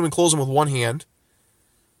can open them and close them with one hand.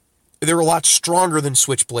 They're a lot stronger than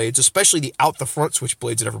switchblades, especially the out-the-front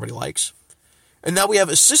switchblades that everybody likes. And now we have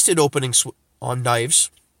assisted openings on knives,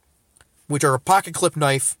 which are a pocket clip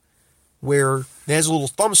knife where it has a little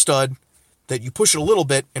thumb stud that you push it a little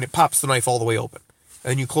bit and it pops the knife all the way open.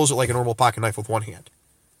 And you close it like a normal pocket knife with one hand.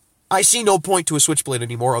 I see no point to a switchblade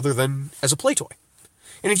anymore other than as a play toy.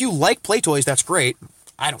 And if you like play toys, that's great.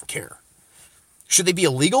 I don't care. Should they be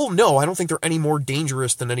illegal? No, I don't think they're any more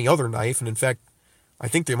dangerous than any other knife. And in fact, I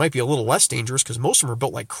think they might be a little less dangerous because most of them are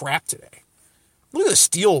built like crap today. Look at the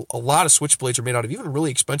steel a lot of switchblades are made out of, even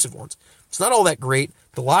really expensive ones. It's not all that great.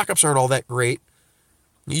 The lockups aren't all that great.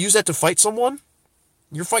 You use that to fight someone,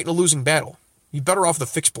 you're fighting a losing battle. You're better off with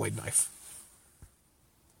a fixed blade knife.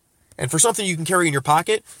 And for something you can carry in your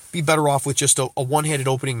pocket, be better off with just a one-handed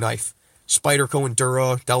opening knife. Spyderco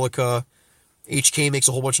Endura, Delica, HK makes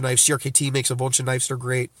a whole bunch of knives. CRKT makes a bunch of knives. They're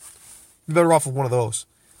great. You're better off with one of those.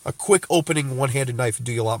 A quick opening one-handed knife would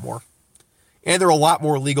do you a lot more. And they're a lot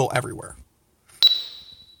more legal everywhere.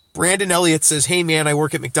 Brandon Elliott says, hey man, I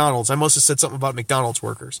work at McDonald's. I must have said something about McDonald's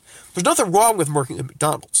workers. There's nothing wrong with working at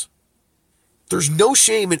McDonald's. There's no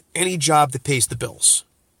shame in any job that pays the bills.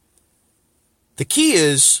 The key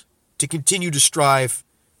is to continue to strive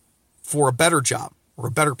for a better job or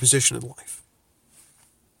a better position in life.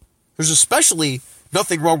 There's especially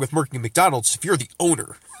nothing wrong with working at McDonald's if you're the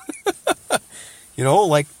owner. You know,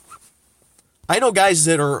 like, I know guys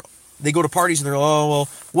that they go to parties and they're, oh, well,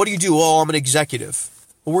 what do you do? Oh, I'm an executive.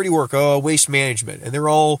 Well, where do you work? Oh, waste management. And they're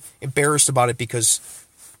all embarrassed about it because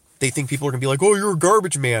they think people are going to be like, oh, you're a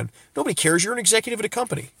garbage man. Nobody cares. You're an executive at a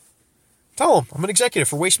company. Tell them, I'm an executive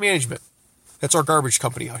for waste management. That's our garbage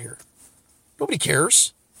company out here. Nobody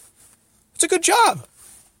cares. It's a good job.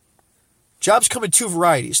 Jobs come in two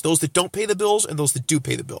varieties. Those that don't pay the bills and those that do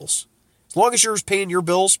pay the bills. As long as you're paying your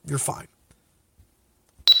bills, you're fine.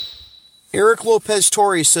 Eric Lopez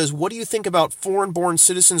Torres says, what do you think about foreign-born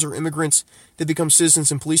citizens or immigrants that become citizens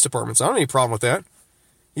in police departments? I don't have any problem with that.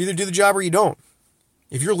 You either do the job or you don't.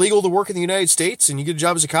 If you're legal to work in the United States and you get a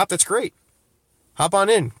job as a cop, that's great. Hop on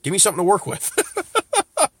in. Give me something to work with.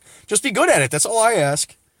 Just be good at it. That's all I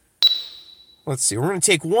ask. Let's see. We're going to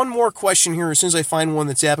take one more question here as soon as I find one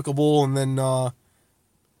that's applicable, and then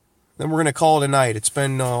we're going to call it a night. It's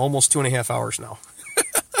been almost 2.5 hours now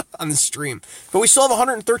on the stream. But we still have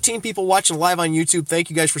 113 people watching live on YouTube. Thank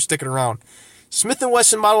you guys for sticking around. Smith &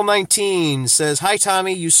 Wesson Model 19 says, hi,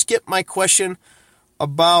 Tommy. You skipped my question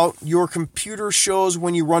about your computer shows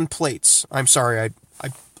when you run plates. I'm sorry.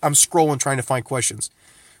 I'm scrolling trying to find questions.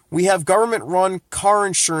 We have government-run car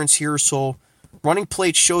insurance here, so running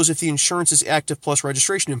plates shows if the insurance is active plus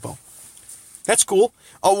registration info. That's cool.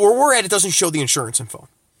 Where we're at, it doesn't show the insurance info.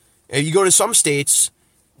 You go to some states,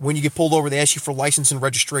 when you get pulled over, they ask you for license and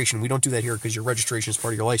registration. We don't do that here because your registration is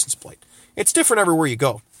part of your license plate. It's different everywhere you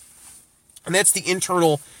go. And that's the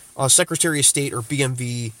internal Secretary of State or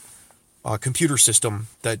BMV computer system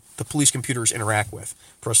that the police computers interact with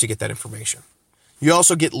for us to get that information. You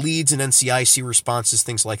also get leads and NCIC responses,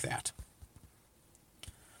 things like that.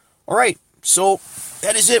 All right, so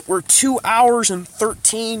that is it. We're 2 hours and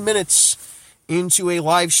 13 minutes into a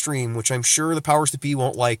live stream, which I'm sure the powers that be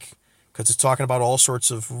won't like because it's talking about all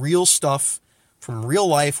sorts of real stuff from real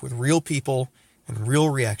life with real people and real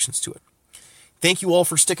reactions to it. Thank you all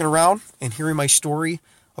for sticking around and hearing my story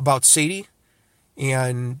about Sadie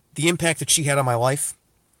and the impact that she had on my life.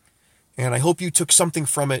 And I hope you took something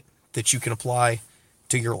from it that you can apply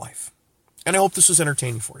to your life. And I hope this was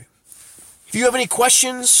entertaining for you. If you have any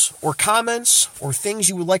questions or comments or things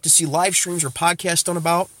you would like to see live streams or podcasts done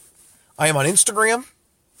about, I am on Instagram.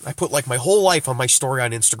 I put like my whole life on my story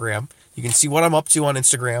on Instagram. You can see what I'm up to on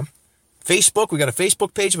Instagram. Facebook, we got a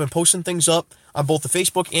Facebook page. I've been posting things up on both the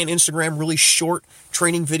Facebook and Instagram, really short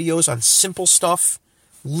training videos on simple stuff,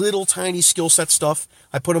 little tiny skill set stuff.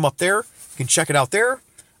 I put them up there. You can check it out there.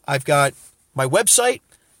 I've got my website.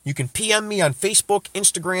 You can PM me on Facebook,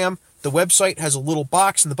 Instagram. The website has a little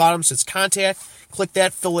box in the bottom that says contact. Click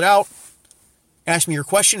that, fill it out. Ask me your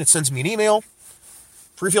question. It sends me an email.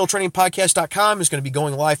 FreefieldTrainingPodcast.com is going to be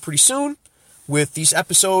going live pretty soon with these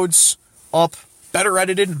episodes up, better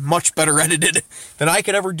edited, much better edited than I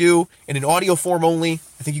could ever do in an audio form only.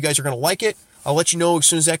 I think you guys are going to like it. I'll let you know as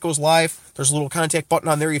soon as that goes live. There's a little contact button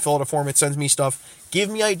on there. You fill out a form. It sends me stuff. Give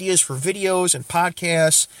me ideas for videos and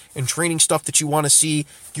podcasts and training stuff that you want to see,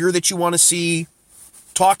 gear that you want to see.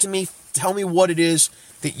 Talk to me. Tell me what it is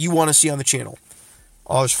that you want to see on the channel.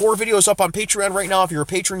 There's 4 videos up on Patreon right now. If you're a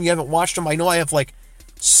patron, you haven't watched them. I know I have like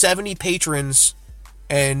 70 patrons,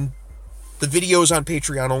 and the videos on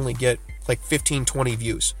Patreon only get like 15, 20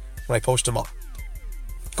 views when I post them up.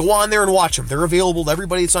 Go on there and watch them. They're available to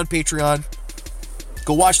everybody that's on Patreon.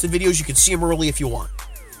 Go watch the videos. You can see them early if you want.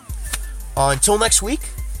 Until next week,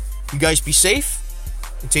 you guys be safe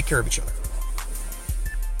and take care of each other.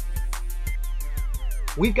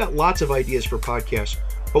 We've got lots of ideas for podcasts,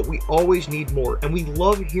 but we always need more, and we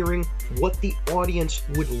love hearing what the audience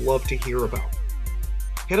would love to hear about.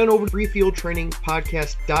 Head on over to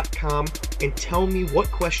FreefieldTrainingPodcast.com and tell me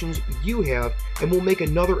what questions you have, and we'll make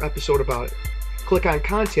another episode about it. Click on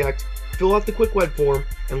Contact, fill out the quick web form,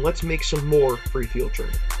 and let's make some more free field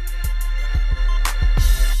training.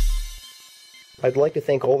 I'd like to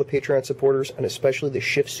thank all the Patreon supporters, and especially the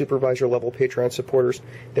shift supervisor level Patreon supporters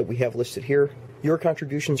that we have listed here. Your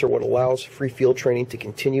contributions are what allows free field training to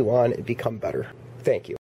continue on and become better. Thank you.